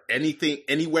 anywhere.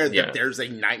 Anywhere that there's a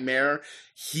nightmare,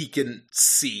 he can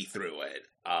see through it.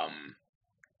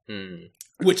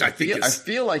 Which I think I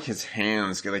feel like his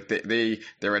hands, like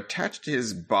they're attached to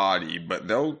his body, but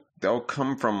they'll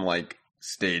come from like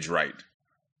stage right.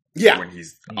 Yeah, when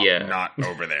he's not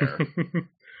over there.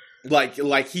 like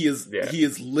he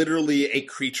is literally a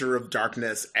creature of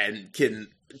darkness and can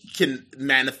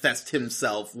manifest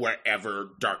himself wherever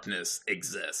darkness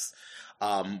exists,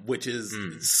 which is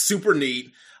super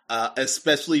neat.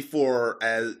 Especially for,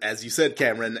 as you said,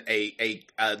 Cameron, a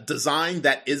design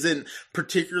that isn't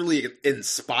particularly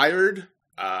inspired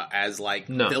as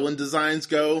villain designs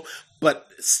go, but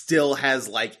still has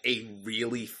like a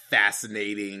really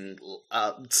fascinating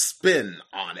spin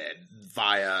on it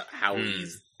via how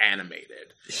he's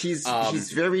animated. He's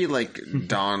very like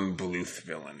Don Bluth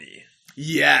villainy.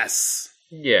 Yes.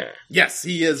 Yeah. Yes,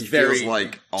 he is. He very feels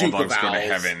like all dogs go to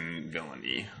heaven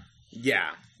villainy.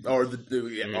 Yeah. Or the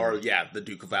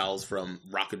Duke of Owls from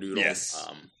Rockadoodle. Yes.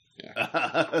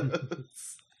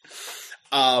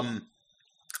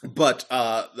 But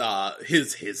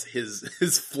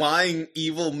his flying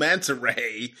evil manta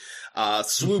ray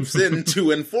swoops in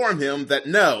to inform him that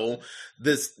no,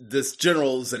 this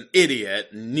general is an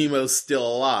idiot. Nemo's still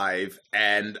alive,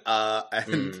 and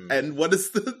what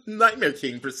does the Nightmare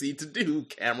King proceed to do,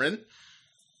 Cameron?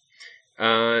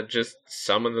 Just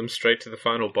summon them straight to the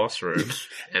final boss room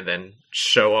and then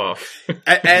show off.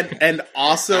 and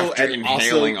also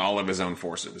inhaling all of his own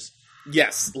forces.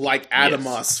 Yes, like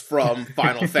Atomos from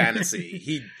Final Fantasy.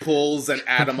 He pulls an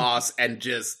Atomos and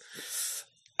just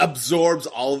absorbs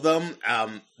all of them,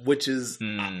 which is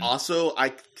also,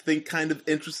 I think, kind of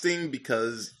interesting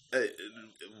because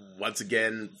once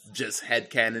again, just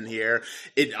headcanon here.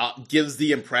 It gives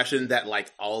the impression that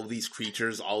like all of these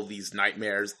creatures, all of these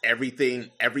nightmares,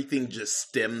 everything just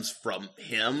stems from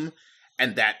him,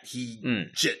 and that he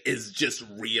is just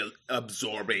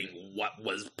reabsorbing what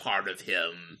was part of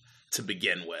him to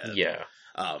begin with. Yeah.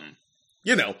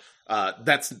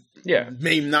 That's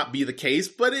may not be the case,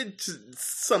 but it's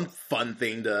some fun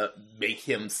thing to make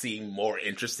him seem more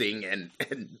interesting and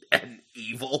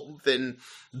evil than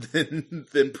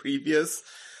previous.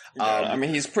 I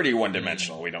mean, he's pretty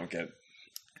one-dimensional. We don't get.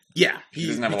 Yeah, he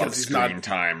doesn't have a lot of screen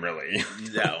time, really.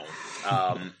 No.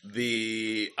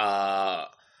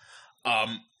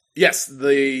 Yes,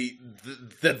 the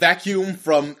vacuum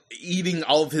from eating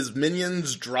all of his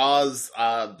minions draws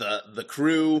the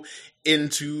crew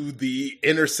into the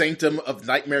inner sanctum of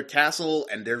Nightmare Castle,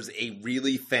 and there's a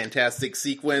really fantastic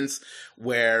sequence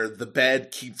where the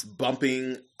bed keeps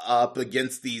bumping up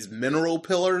against these mineral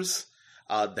pillars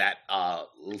that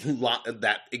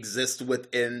exist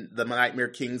within the Nightmare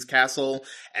King's castle,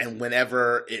 and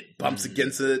whenever it bumps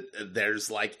against it,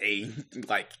 there's like a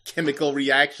chemical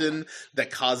reaction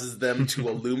that causes them to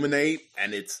illuminate,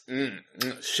 and it's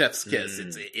chef's kiss.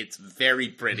 It's very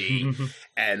pretty,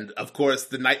 and of course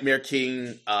the Nightmare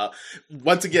King.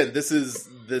 Once again, this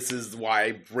is why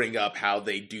I bring up how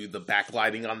they do the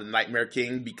backlighting on the Nightmare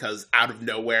King, because out of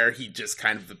nowhere he just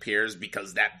kind of appears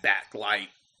because that backlight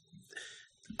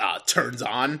turns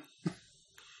on,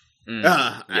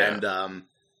 and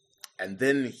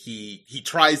then he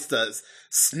tries to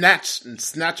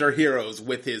snatch our heroes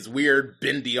with his weird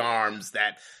bendy arms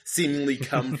that seemingly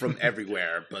come from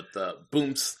everywhere, but the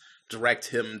Boomps direct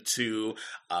him to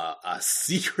a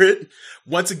secret.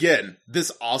 Once again, this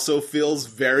also feels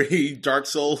very Dark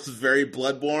Souls, very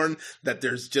Bloodborne, that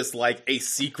there's just like a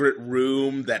secret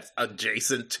room that's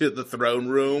adjacent to the throne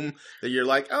room that you're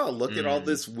like, oh, look at all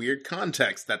this weird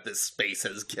context that this space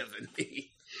has given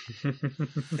me.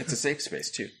 It's a safe space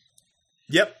too.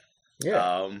 Yep.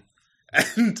 Yeah.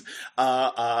 And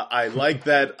I like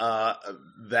that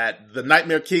that the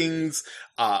Nightmare King's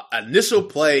initial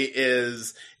play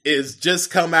is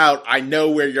just come out, I know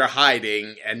where you're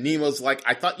hiding, and Nemo's like,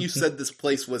 I thought you said this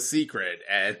place was secret,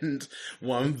 and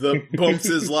one of the Bumps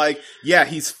is like, yeah,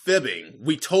 he's fibbing.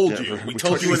 We told you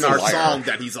you in our song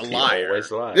that he's a liar. He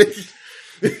always lies.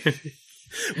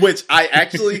 Which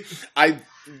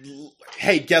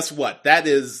hey, guess what? That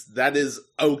is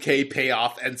okay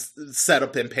payoff and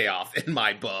setup and payoff in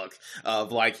my book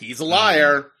of like, he's a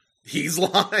liar. He's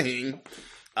lying.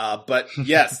 But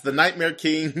yes, the Nightmare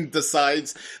King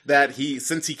decides that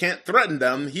since he can't threaten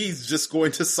them, he's just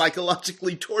going to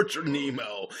psychologically torture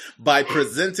Nemo by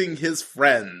presenting his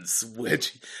friends,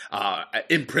 which,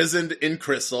 imprisoned in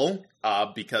Crystal,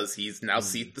 because he's now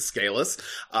Seath the Scaleless,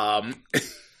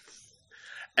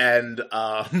 and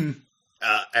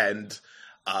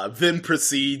then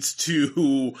proceeds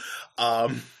to,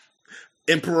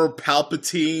 Emperor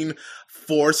Palpatine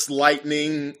force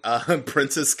lightning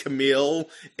Princess Camille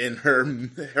in her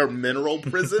mineral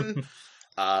prison,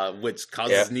 which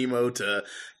causes Nemo to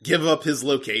give up his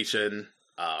location.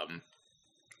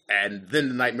 And then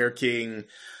the Nightmare King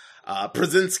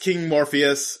presents King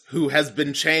Morpheus, who has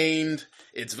been chained.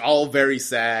 It's all very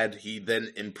sad. He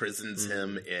then imprisons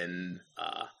him in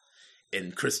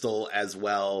Crystal as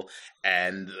well,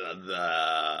 and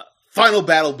the final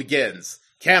battle begins.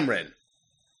 Cameron.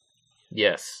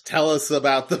 Yes. Tell us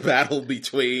about the battle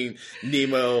between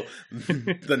Nemo,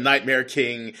 the Nightmare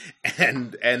King,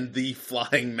 and the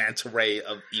flying manta ray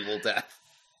of Evil Death.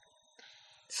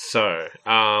 So,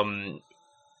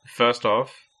 first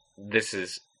off, this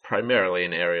is primarily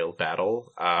an aerial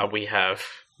battle. We have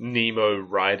Nemo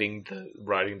riding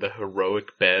the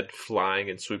heroic bed, flying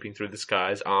and swooping through the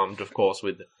skies, armed, of course,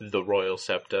 with the royal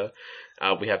scepter.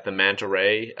 We have the manta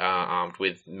ray, armed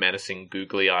with menacing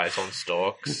googly eyes on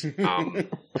stalks.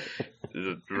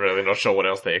 Really not sure what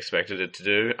else they expected it to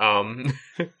do.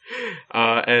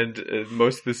 And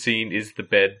most of the scene is the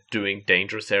bed doing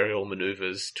dangerous aerial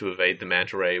maneuvers to evade the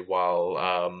manta ray,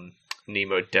 while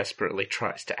Nemo desperately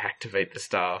tries to activate the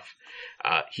staff.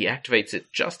 He activates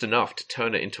it just enough to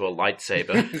turn it into a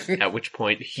lightsaber, at which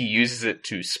point he uses it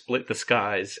to split the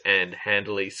skies and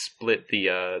handily split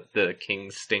the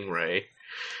king's stingray.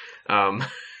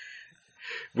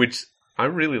 Which I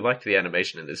really liked the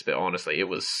animation in this bit, honestly. It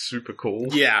was super cool.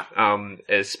 Yeah.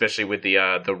 Especially with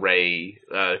the ray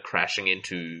crashing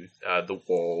into the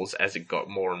walls as it got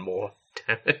more and more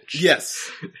damaged.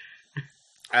 Yes.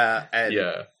 And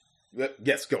yeah.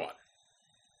 Yes, go on.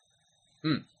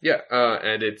 Yeah,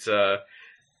 and it's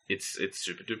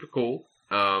super duper cool.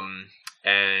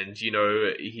 And,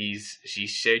 she's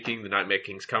shaking, the Nightmare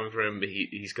King's coming for him,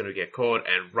 he's going to get caught,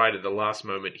 and right at the last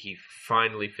moment, he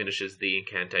finally finishes the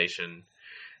incantation.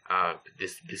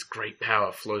 This great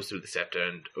power flows through the scepter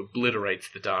and obliterates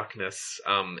the darkness.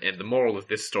 And the moral of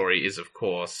this story is, of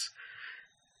course,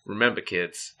 remember,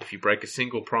 kids, if you break a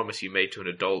single promise you made to an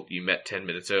adult you met 10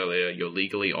 minutes earlier, you're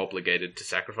legally obligated to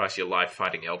sacrifice your life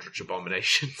fighting eldritch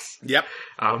abominations. Yep.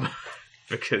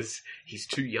 Because he's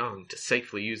too young to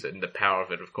safely use it, and the power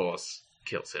of it, of course,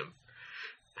 kills him.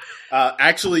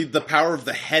 Actually, the power of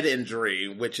the head injury,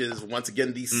 which is, once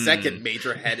again, the second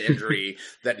major head injury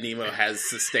that Nemo has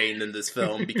sustained in this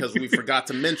film, because we forgot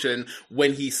to mention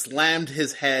when he slammed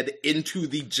his head into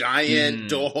the giant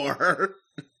door.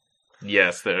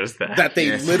 Yes, there's that. That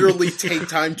they literally take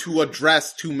time to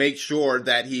address to make sure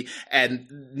that and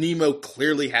Nemo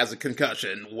clearly has a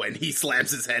concussion when he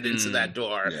slams his head into that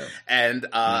door. Yeah. And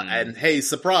hey,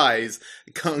 surprise,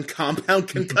 compound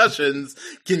concussions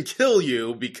can kill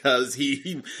you because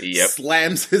he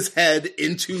slams his head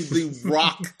into the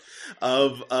rock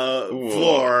of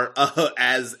floor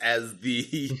as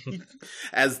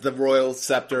the royal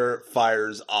scepter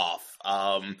fires off.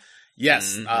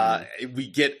 Yes, we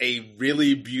get a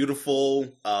really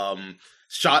beautiful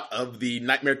shot of the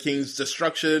Nightmare King's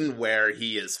destruction where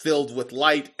he is filled with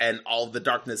light and all the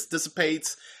darkness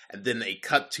dissipates. And then they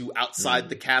cut to outside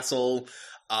the castle,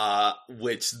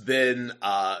 which then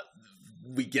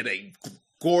we get a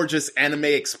gorgeous anime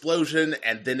explosion,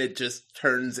 and then it just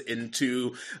turns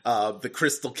into the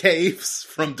Crystal Caves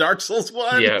from Dark Souls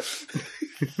 1. Yep.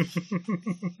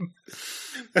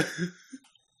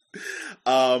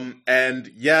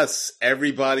 And yes,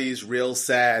 everybody's real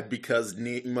sad because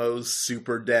Nemo's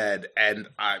super dead, and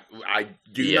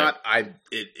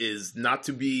it is not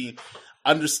to be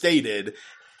understated,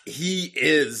 he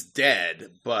is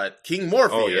dead, but King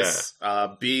Morpheus,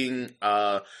 being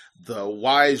the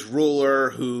wise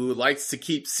ruler who likes to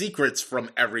keep secrets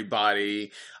from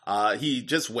everybody, he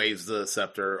just waves the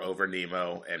scepter over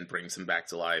Nemo and brings him back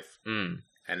to life. And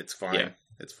it's fine. Yeah.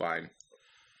 It's fine.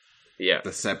 Yeah.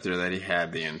 The scepter that he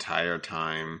had the entire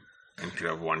time and could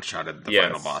have one-shotted the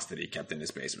final boss that he kept in his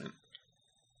basement.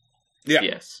 Yeah.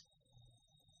 Yes.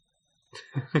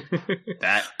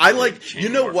 That I like, you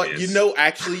know what,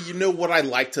 what I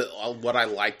like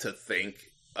to think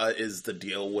is the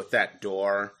deal with that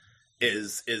door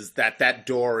is that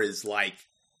door is like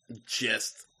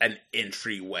just an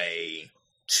entryway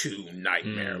to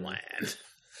Nightmare Land.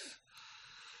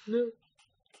 No.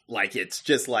 Like, it's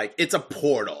just like, it's a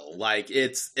portal. Like,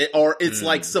 it's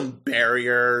like some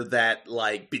barrier that,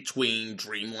 like, between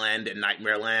Dreamland and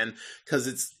Nightmare Land. Because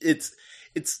it's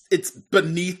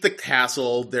beneath the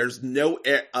castle. There's no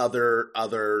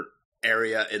other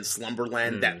area in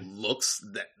Slumberland that looks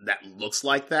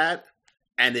like that.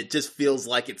 And it just feels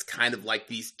like it's kind of like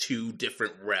these two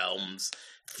different realms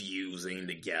fusing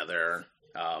together.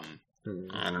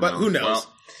 But who knows?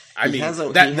 Well, he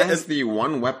has the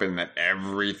one weapon that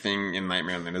everything in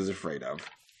Nightmare Land is afraid of.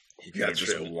 He could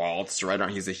just waltz right on.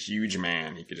 He's a huge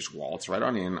man. He could just waltz right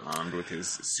on in, armed with his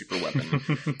super weapon,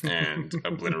 and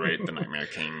obliterate the Nightmare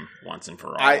King once and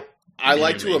for all. I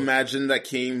like to imagine that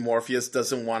King Morpheus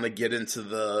doesn't want to get into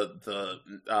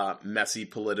the messy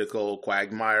political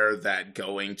quagmire that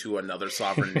going to another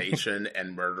sovereign nation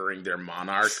and murdering their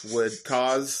monarch would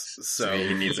cause. So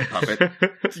he needs a puppet.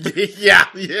 yeah,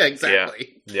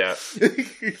 exactly. Yeah.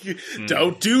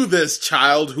 Don't do this,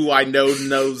 child who I know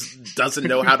doesn't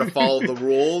know how to follow the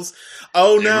rules.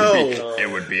 Oh no!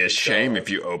 It would be a shame if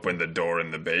you opened the door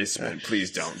in the basement. Please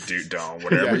don't.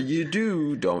 Whatever you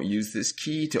do, don't use this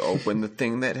key to open the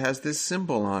thing that has this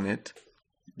symbol on it.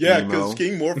 Yeah, because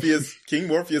King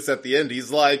Morpheus at the end,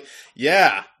 he's like,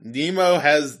 yeah, Nemo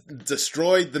has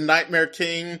destroyed the Nightmare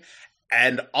King,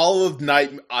 and all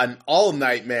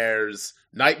nightmares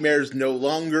no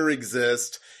longer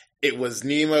exist. It was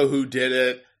Nemo who did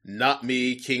it. Not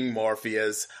me, King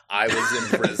Morpheus. I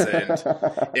was imprisoned.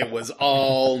 It was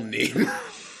all Nemo.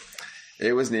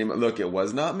 It was Nemo. Look, it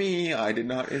was not me. I did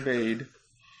not invade.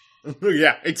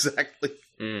 Yeah, exactly.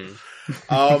 And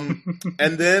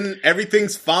then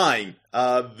everything's fine.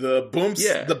 The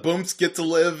Boomps get to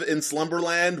live in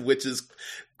Slumberland, which is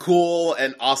cool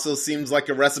and also seems like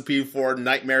a recipe for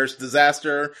nightmarish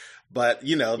disaster. But,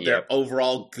 they're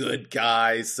overall good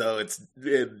guys, so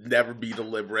it'd never be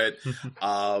deliberate.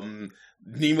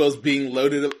 Nemo's being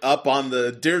loaded up on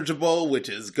the dirigible, which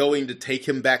is going to take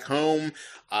him back home.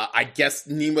 I guess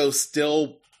Nemo's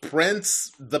still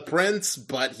the prince,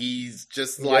 but he's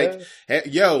just like, hey,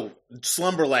 yo,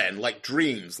 Slumberland, like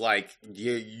dreams. Like,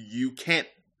 you can't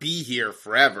be here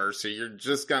forever, so you're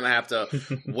just gonna have to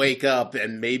wake up,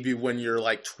 and maybe when you're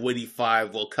like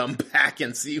 25, we'll come back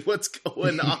and see what's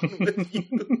going on with you.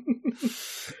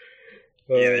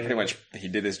 Yeah, they pretty much, he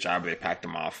did his job, they packed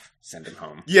him off, sent him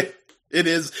home. Yeah. It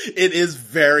is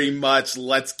very much,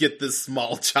 let's get this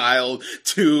small child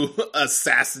to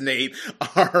assassinate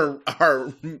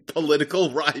our political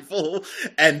rival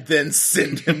and then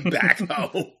send him back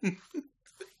home.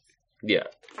 Yeah,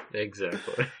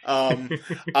 exactly.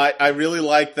 I really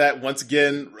like that, once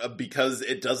again, because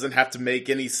it doesn't have to make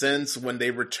any sense. When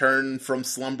they return from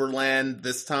Slumberland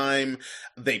this time,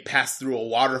 they pass through a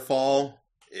waterfall.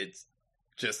 It's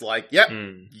just like, yep,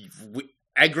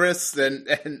 egress and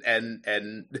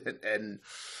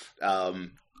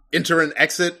enter and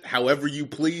exit however you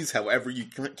please, however you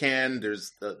can.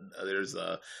 There's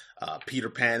a Peter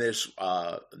Panish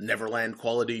Neverland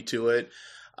quality to it,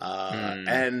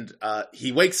 and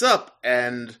he wakes up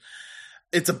and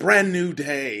it's a brand new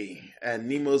day, and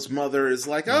Nemo's mother is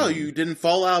like, "Oh, you didn't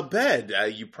fall out of bed.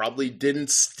 You probably didn't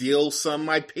steal some of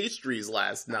my pastries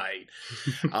last night.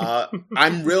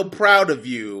 I'm real proud of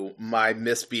you, my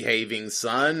misbehaving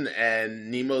son."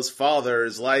 And Nemo's father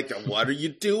is like, "What are you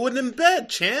doing in bed,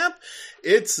 champ?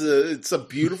 It's a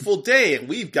beautiful day, and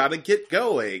we've got to get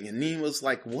going." And Nemo's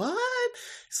like, "What?"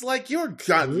 It's like, I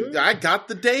got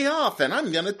the day off, and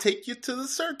I'm gonna take you to the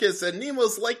circus. And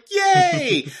Nemo's like,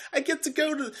 "Yay!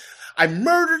 I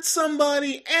murdered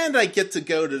somebody, and I get to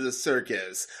go to the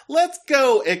circus. Let's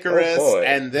go, Icarus!"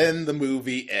 And then the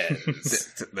movie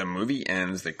ends. The movie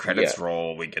ends, the credits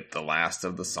roll, we get the last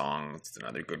of the song. It's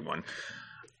another good one.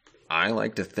 I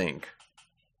like to think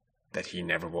that he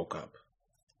never woke up.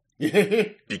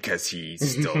 Because he's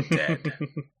still dead.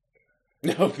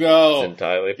 No. It's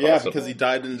entirely possible. Yeah, because he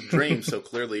died in the dream, so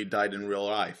clearly he died in real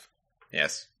life.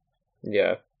 Yes.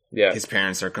 Yeah. His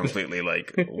parents are completely,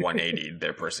 180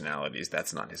 their personalities.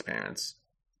 That's not his parents.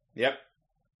 Yep.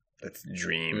 That's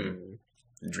dream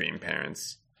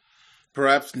parents.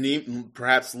 Perhaps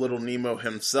little Nemo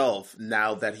himself,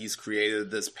 now that he's created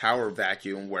this power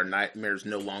vacuum where nightmares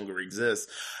no longer exist,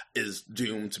 is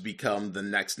doomed to become the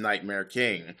next Nightmare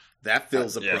King. That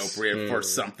feels appropriate for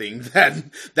something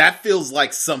that feels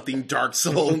like something Dark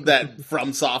Soul that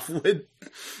FromSoft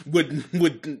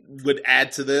would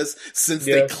add to this, since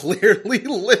they clearly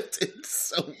lifted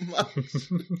so much.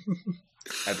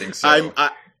 I think so.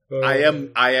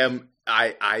 I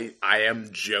am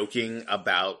joking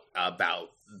about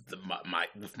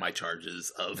my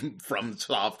charges of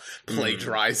FromSoft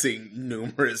plagiarizing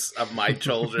numerous of my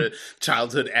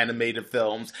childhood animated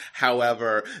films.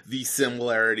 However, the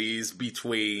similarities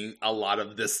between a lot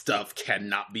of this stuff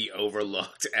cannot be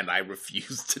overlooked, and I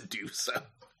refuse to do so.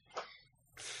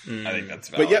 I think that's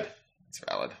valid. But yep. It's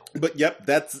valid. But yep,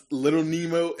 that's Little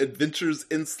Nemo Adventures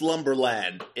in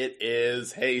Slumberland. It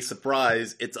is, hey,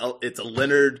 surprise, it's a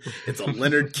Leonard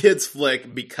kids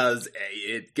flick, because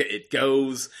it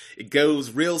goes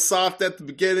real soft at the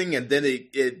beginning, and then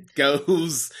it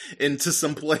goes into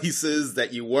some places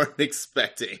that you weren't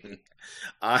expecting.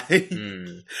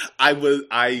 When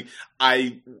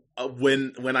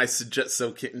I suggest,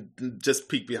 so just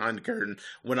peek behind the curtain,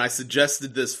 when I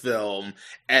suggested this film,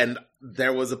 and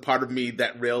there was a part of me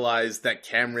that realized that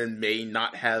Cameron may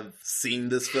not have seen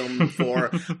this film before,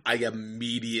 I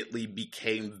immediately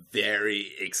became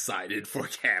very excited for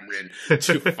Cameron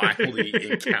to finally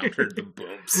encounter the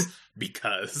Booms,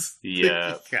 because you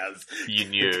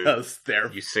knew, because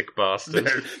they're, you sick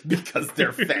bastard, because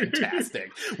they're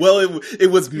fantastic. Well,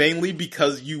 it was mainly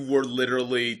because you were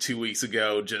literally 2 weeks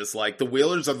ago just like, the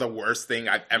Wheelers are the worst thing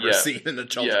I've ever seen in a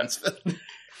children's film.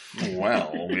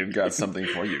 Well, we've got something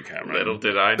for you, Cameron. Little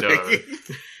did I know.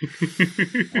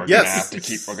 We're gonna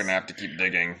have to keep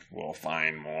digging. We'll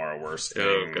find more worse things.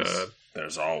 Oh God.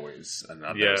 There's always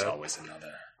another. There's always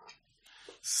another.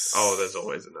 Oh, there's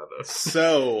always another.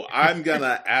 So I'm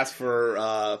gonna ask for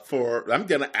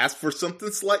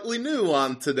something slightly new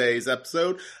on today's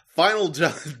episode. Final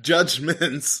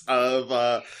judgments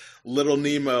of Little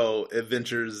Nemo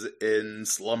Adventures in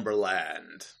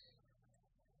Slumberland.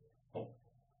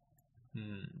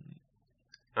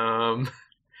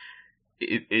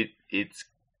 It's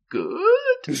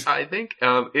good, I think.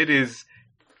 It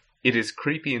is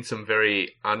creepy in some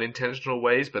very unintentional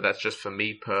ways, but that's just for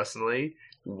me personally.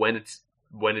 When it's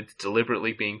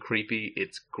deliberately being creepy,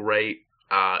 it's great.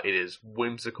 It is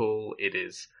whimsical. It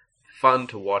is fun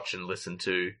to watch and listen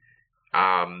to.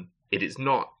 It is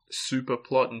not super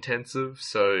plot intensive,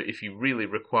 so if you really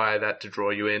require that to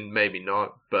draw you in, maybe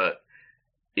not, but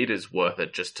it is worth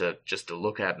it just to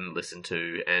look at and listen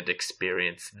to and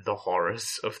experience the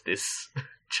horrors of this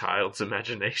child's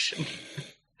imagination.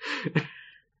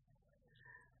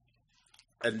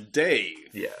 And Dave.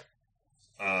 Yeah.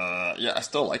 Yeah, I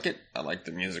still like it. I like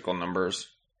the musical numbers.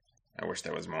 I wish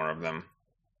there was more of them.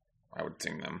 I would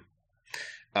sing them.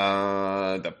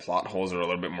 The plot holes are a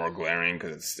little bit more glaring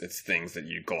because it's things that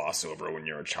you gloss over when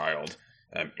you're a child.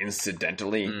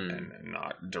 Incidentally and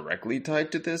not directly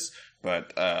tied to this,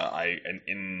 but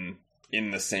in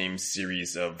the same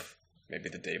series of maybe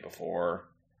the day before,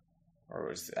 or it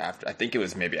was after. I think it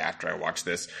was maybe after I watched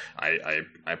this. I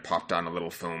popped on a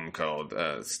little film called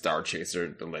Star Chaser: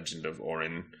 The Legend of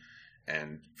Orin,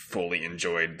 and fully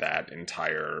enjoyed that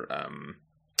entire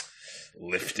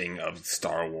lifting of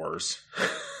Star Wars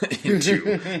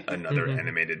into another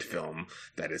animated film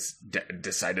that is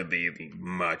decidedly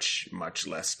much, much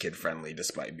less kid-friendly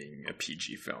despite being a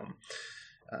PG film.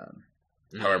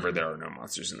 However, there are no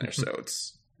monsters in there, so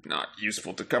it's not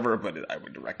useful to cover, but I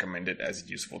would recommend it as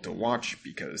useful to watch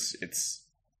because it's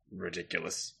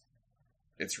ridiculous.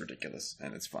 It's ridiculous,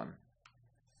 and it's fun.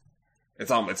 It's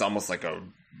almost like a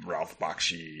Ralph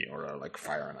Bakshi or a like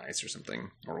Fire and Ice or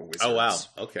something, or a Wizards. Oh wow!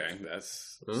 Okay,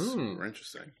 that's super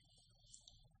interesting.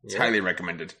 It's highly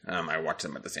recommended. I watched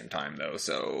them at the same time though,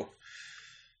 so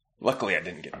luckily I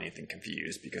didn't get anything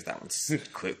confused because that one's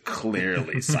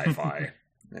clearly sci-fi,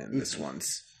 and this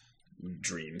one's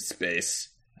dream space.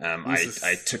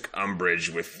 I took umbrage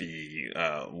with the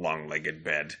long-legged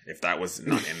bed. If that was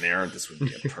not in there, this would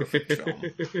be a perfect film.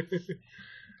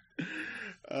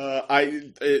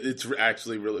 It's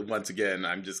actually really, once again,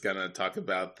 I'm just gonna talk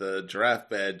about the giraffe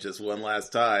bed just one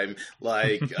last time.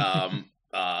 Like,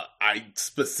 I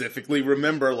specifically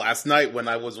remember last night when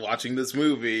I was watching this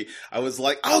movie, I was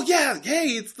like, oh yeah,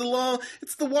 hey, it's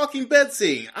the walking bed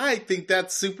scene. I think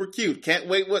that's super cute. Can't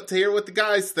wait to hear what the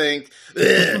guys think.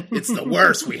 Ugh, it's the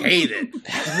worst. We hate it.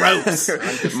 Gross.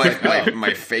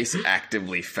 My face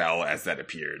actively fell as that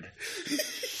appeared.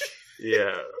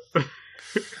 Yeah.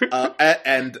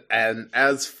 And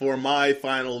as for my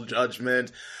final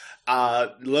judgment,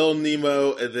 Little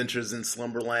Nemo Adventures in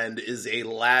Slumberland is a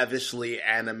lavishly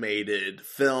animated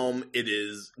film. It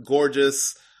is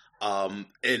gorgeous. In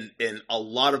a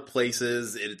lot of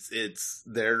places,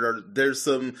 there's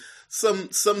some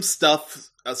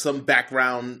stuff, some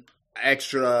background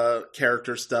extra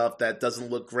character stuff that doesn't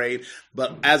look great,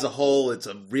 but as a whole, it's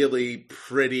a really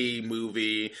pretty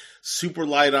movie. Super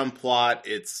light on plot.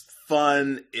 It's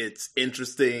fun, it's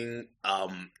interesting,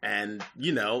 and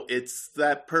it's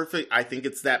that perfect. I think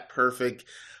it's that perfect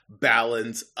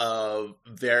balance of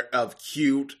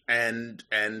cute and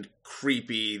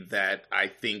creepy that I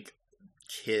think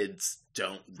kids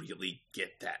don't really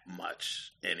get that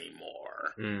much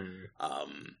anymore.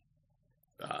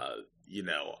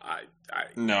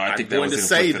 I think that was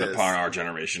inflicted upon our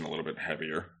generation a little bit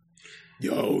heavier.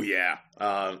 Oh yeah.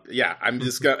 I'm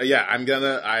just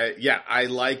gonna, I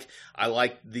like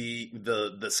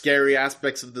the scary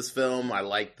aspects of this film. I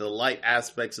like the light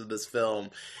aspects of this film.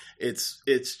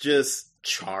 It's just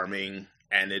charming,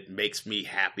 and it makes me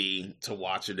happy to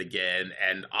watch it again.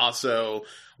 And also,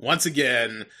 once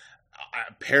again,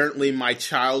 apparently my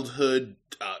childhood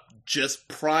just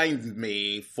primed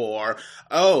me for,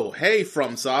 oh, hey,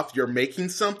 FromSoft, you're making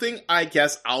something? I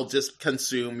guess I'll just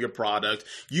consume your product.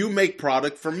 You make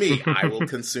product for me. I will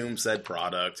consume said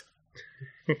product.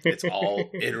 It's all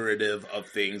iterative of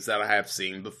things that I have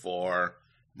seen before.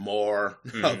 More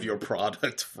of your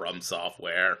product from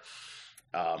software.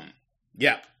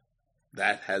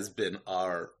 That has been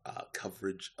our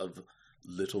coverage of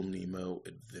Little Nemo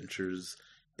Adventures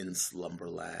in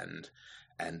Slumberland.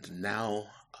 And now,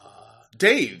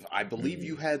 Dave, I believe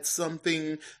you had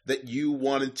something that you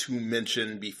wanted to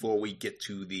mention before we get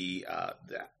to the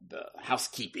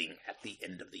housekeeping at the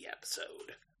end of the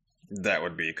episode. That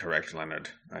would be correct,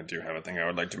 Leonard. I do have a thing I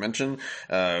would like to mention.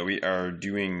 We are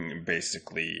doing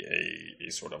basically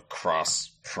a sort of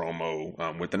cross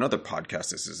promo with another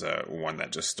podcast. This is one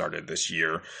that just started this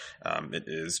year. It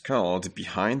is called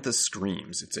Behind the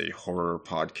Screams. It's a horror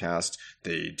podcast.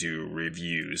 They do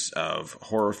reviews of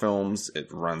horror films. It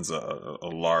runs a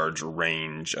large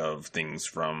range of things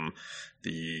from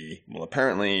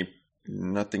apparently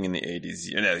nothing in the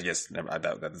 80s. Yes,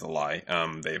 that is a lie.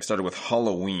 They've started with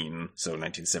Halloween, so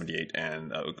 1978,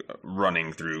 and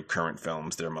running through current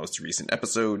films. Their most recent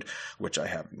episode, which I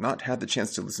have not had the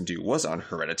chance to listen to, was on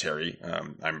Hereditary.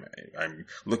 I'm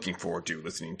looking forward to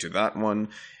listening to that one.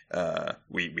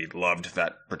 We loved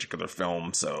that particular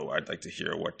film, so I'd like to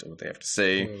hear what they have to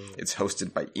say. It's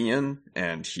hosted by Ian,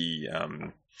 and he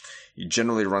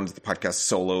generally runs the podcast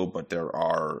solo, but there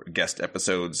are guest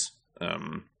episodes.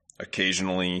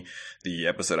 Occasionally, the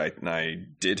episode I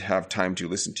did have time to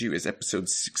listen to is episode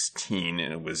 16,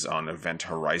 and it was on Event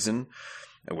Horizon.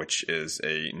 which is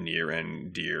a near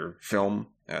and dear film.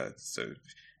 So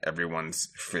everyone's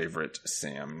favorite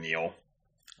Sam Neill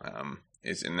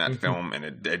is in that film, and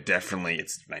it definitely,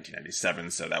 it's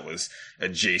 1997, so that was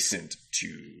adjacent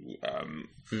to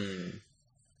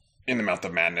In the Mouth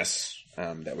of Madness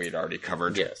that we had already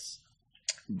covered. Yes.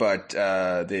 But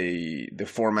the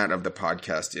format of the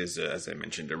podcast is, as I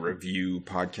mentioned, a review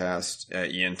podcast.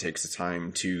 Ian takes the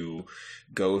time to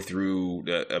go through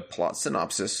a plot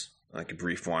synopsis, like a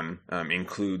brief one,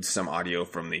 includes some audio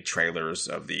from the trailers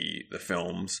of the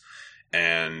films,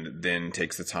 and then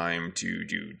takes the time to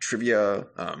do trivia,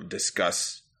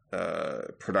 discuss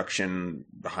production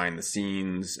behind the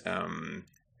scenes,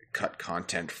 cut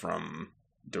content from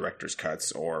director's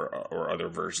cuts or other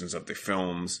versions of the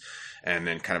films, and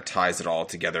then kind of ties it all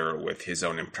together with his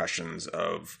own impressions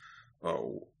of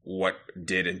what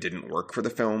did and didn't work for the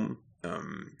film,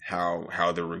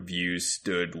 how the reviews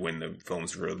stood when the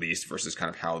films were released versus kind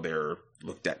of how they're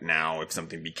looked at now if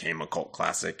something became a cult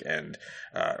classic and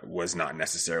was not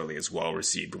necessarily as well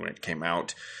received when it came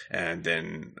out, and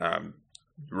then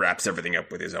wraps everything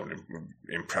up with his own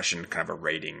impression, kind of a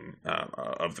rating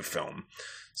of the film.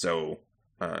 So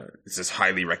this is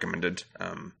highly recommended.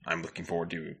 I'm looking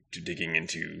forward to digging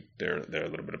into their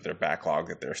little bit of their backlog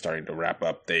that they're starting to wrap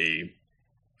up. They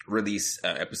release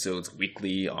episodes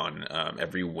weekly on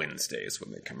every Wednesdays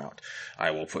when they come out.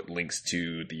 I will put links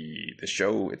to the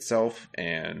show itself,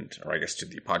 or I guess to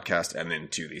the podcast, and then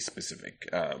to the specific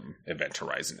Event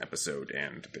Horizon episode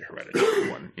and the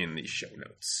Hereditary one in the show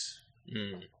notes.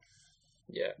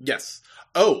 Yeah. Yes.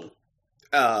 Oh,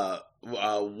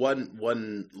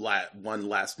 one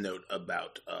last note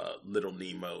about Little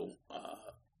Nemo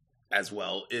as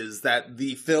well is that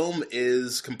the film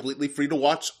is completely free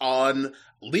to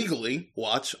legally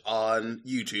watch on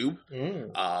YouTube.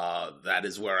 That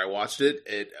is where I watched it.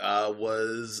 It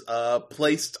was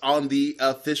placed on the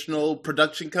official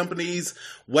production company's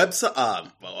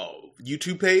website,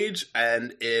 YouTube page,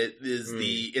 and it is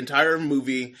the entire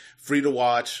movie free to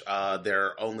watch. There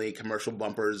are only commercial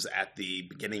bumpers at the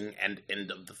beginning and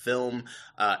end of the film,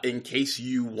 in case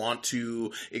you want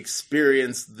to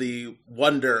experience the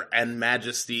wonder and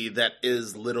majesty that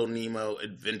is Little Nemo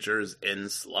Adventures in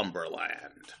Slumberland.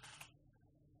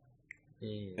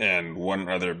 And one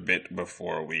other bit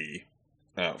before we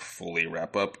fully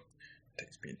wrap up.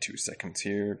 Takes me 2 seconds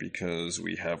here because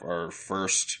we have our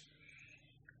first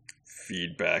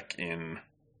feedback in,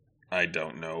 I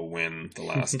don't know when the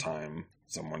last time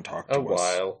someone talked to us. A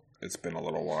while. It's been a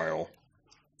little while.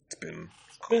 It's been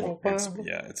quite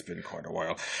a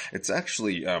while. It's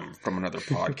actually from another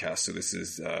podcast. So this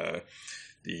is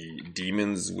the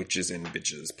Demons, Witches, and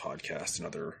Bitches podcast,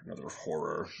 another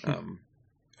horror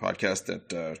podcast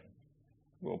that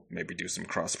we'll maybe do some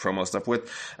cross promo stuff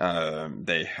with.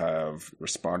 They have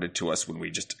responded to us when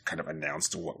we just kind of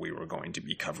announced what we were going to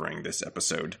be covering this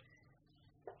episode.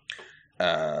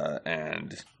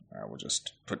 And I will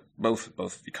just put both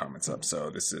of the comments up. So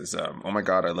this is, oh my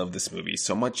god, I love this movie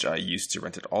so much. I used to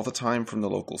rent it all the time from the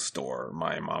local store.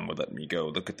 My mom would let me go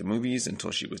look at the movies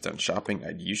until she was done shopping.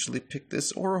 I'd usually pick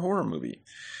this or a horror movie.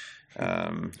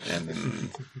 And then...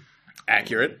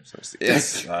 Accurate.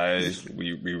 Yes,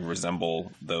 we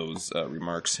resemble those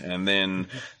remarks. And then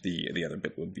the other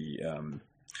bit would be...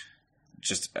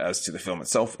 just as to the film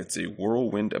itself, it's a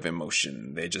whirlwind of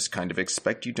emotion. They just kind of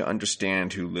expect you to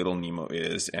understand who Little Nemo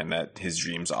is and that his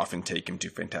dreams often take him to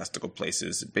fantastical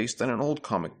places based on an old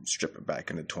comic strip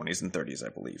back in the 20s and 30s, I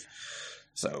believe.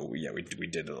 So, yeah, we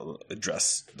did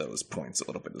address those points a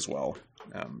little bit as well.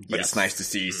 But It's nice to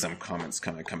see some comments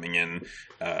kind of coming in.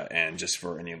 And just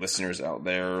for any listeners out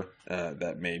there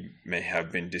that may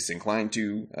have been disinclined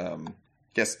to...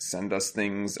 yes, send us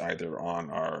things either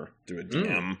through a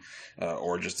DM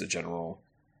or just a general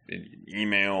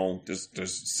email.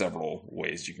 There's several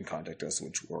ways you can contact us,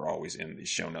 which we're always in the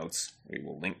show notes. We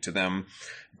will link to them.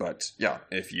 But yeah,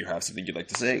 if you have something you'd like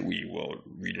to say, we will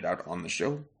read it out on the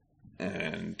show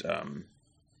and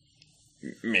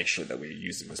make sure that we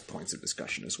use them as points of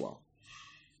discussion as well.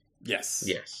 Yes.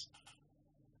 Yes.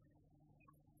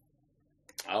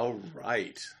 All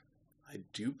right. I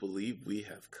do believe we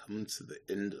have come to the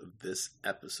end of this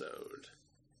episode.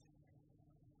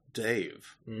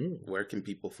 Dave, where can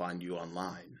people find you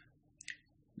online?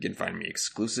 You can find me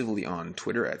exclusively on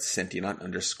Twitter at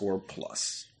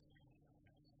Sentient_plus.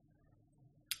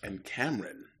 And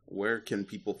Cameron, where can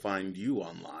people find you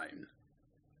online?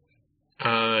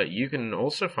 You can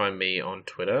also find me on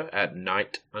Twitter at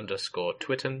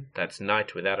Knight_Twitten. That's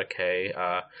Knight without a K.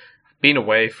 Been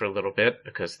away for a little bit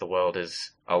because the world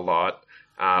is a lot.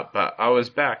 But I was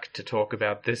back to talk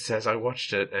about this as I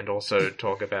watched it, and also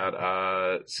talk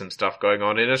about some stuff going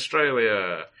on in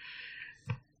Australia.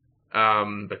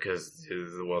 Because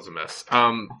it was a mess.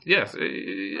 Yes,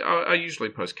 I usually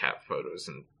post cat photos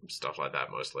and stuff like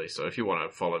that mostly. So if you want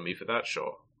to follow me for that,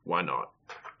 sure, why not?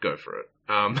 Go for it.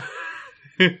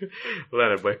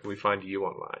 Leonard, where can we find you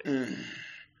online?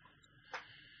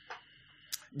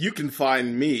 You can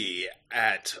find me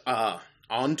at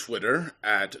on Twitter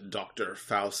at Dr.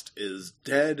 Faust is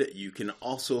Dead. You can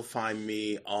also find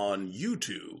me on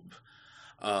YouTube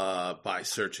by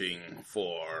searching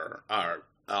for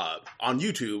on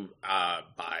YouTube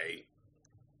by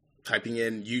typing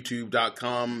in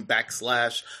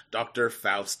youtube.com/Dr.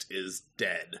 Faust is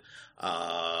Dead,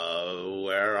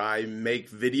 where I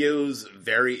make videos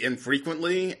very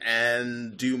infrequently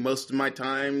and do most of my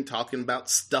time talking about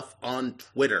stuff on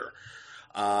Twitter.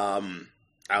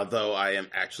 Although I am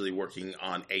actually working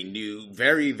on a new,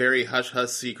 very, very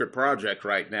hush-hush secret project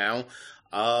right now,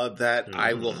 that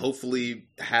I will hopefully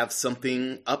have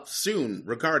something up soon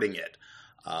regarding it.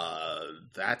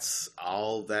 That's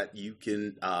all that you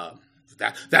can,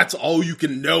 that's all you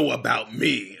can know about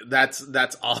me. That's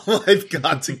all I've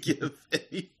got to give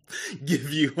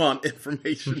you on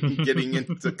information getting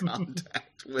into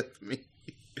contact with me.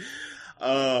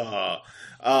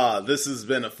 This has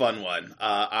been a fun one.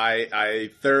 I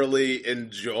thoroughly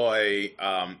enjoy,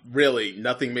 really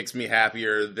nothing makes me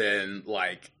happier than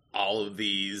like all of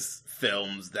these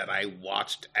films that I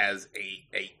watched as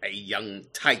a young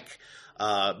tyke,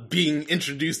 being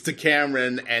introduced to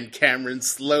Cameron, and Cameron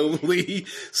slowly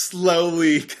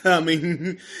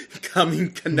connecting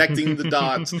the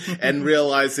dots and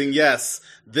realizing, yes,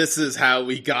 this is how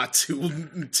we got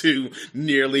to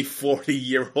nearly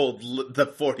 40-year-old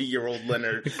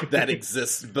Leonard that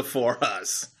exists before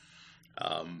us.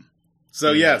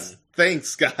 Yes,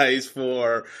 thanks guys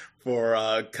for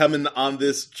coming on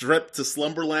this trip to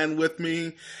Slumberland with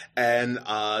me, and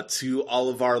to all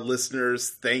of our listeners,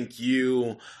 thank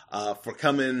you for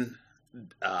coming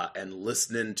and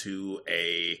listening to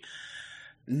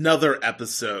another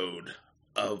episode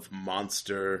of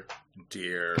Monster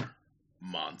Dear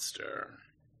Monster.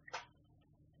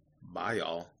 Bye,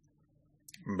 y'all.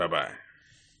 Bye-bye.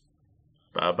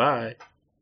 Bye-bye.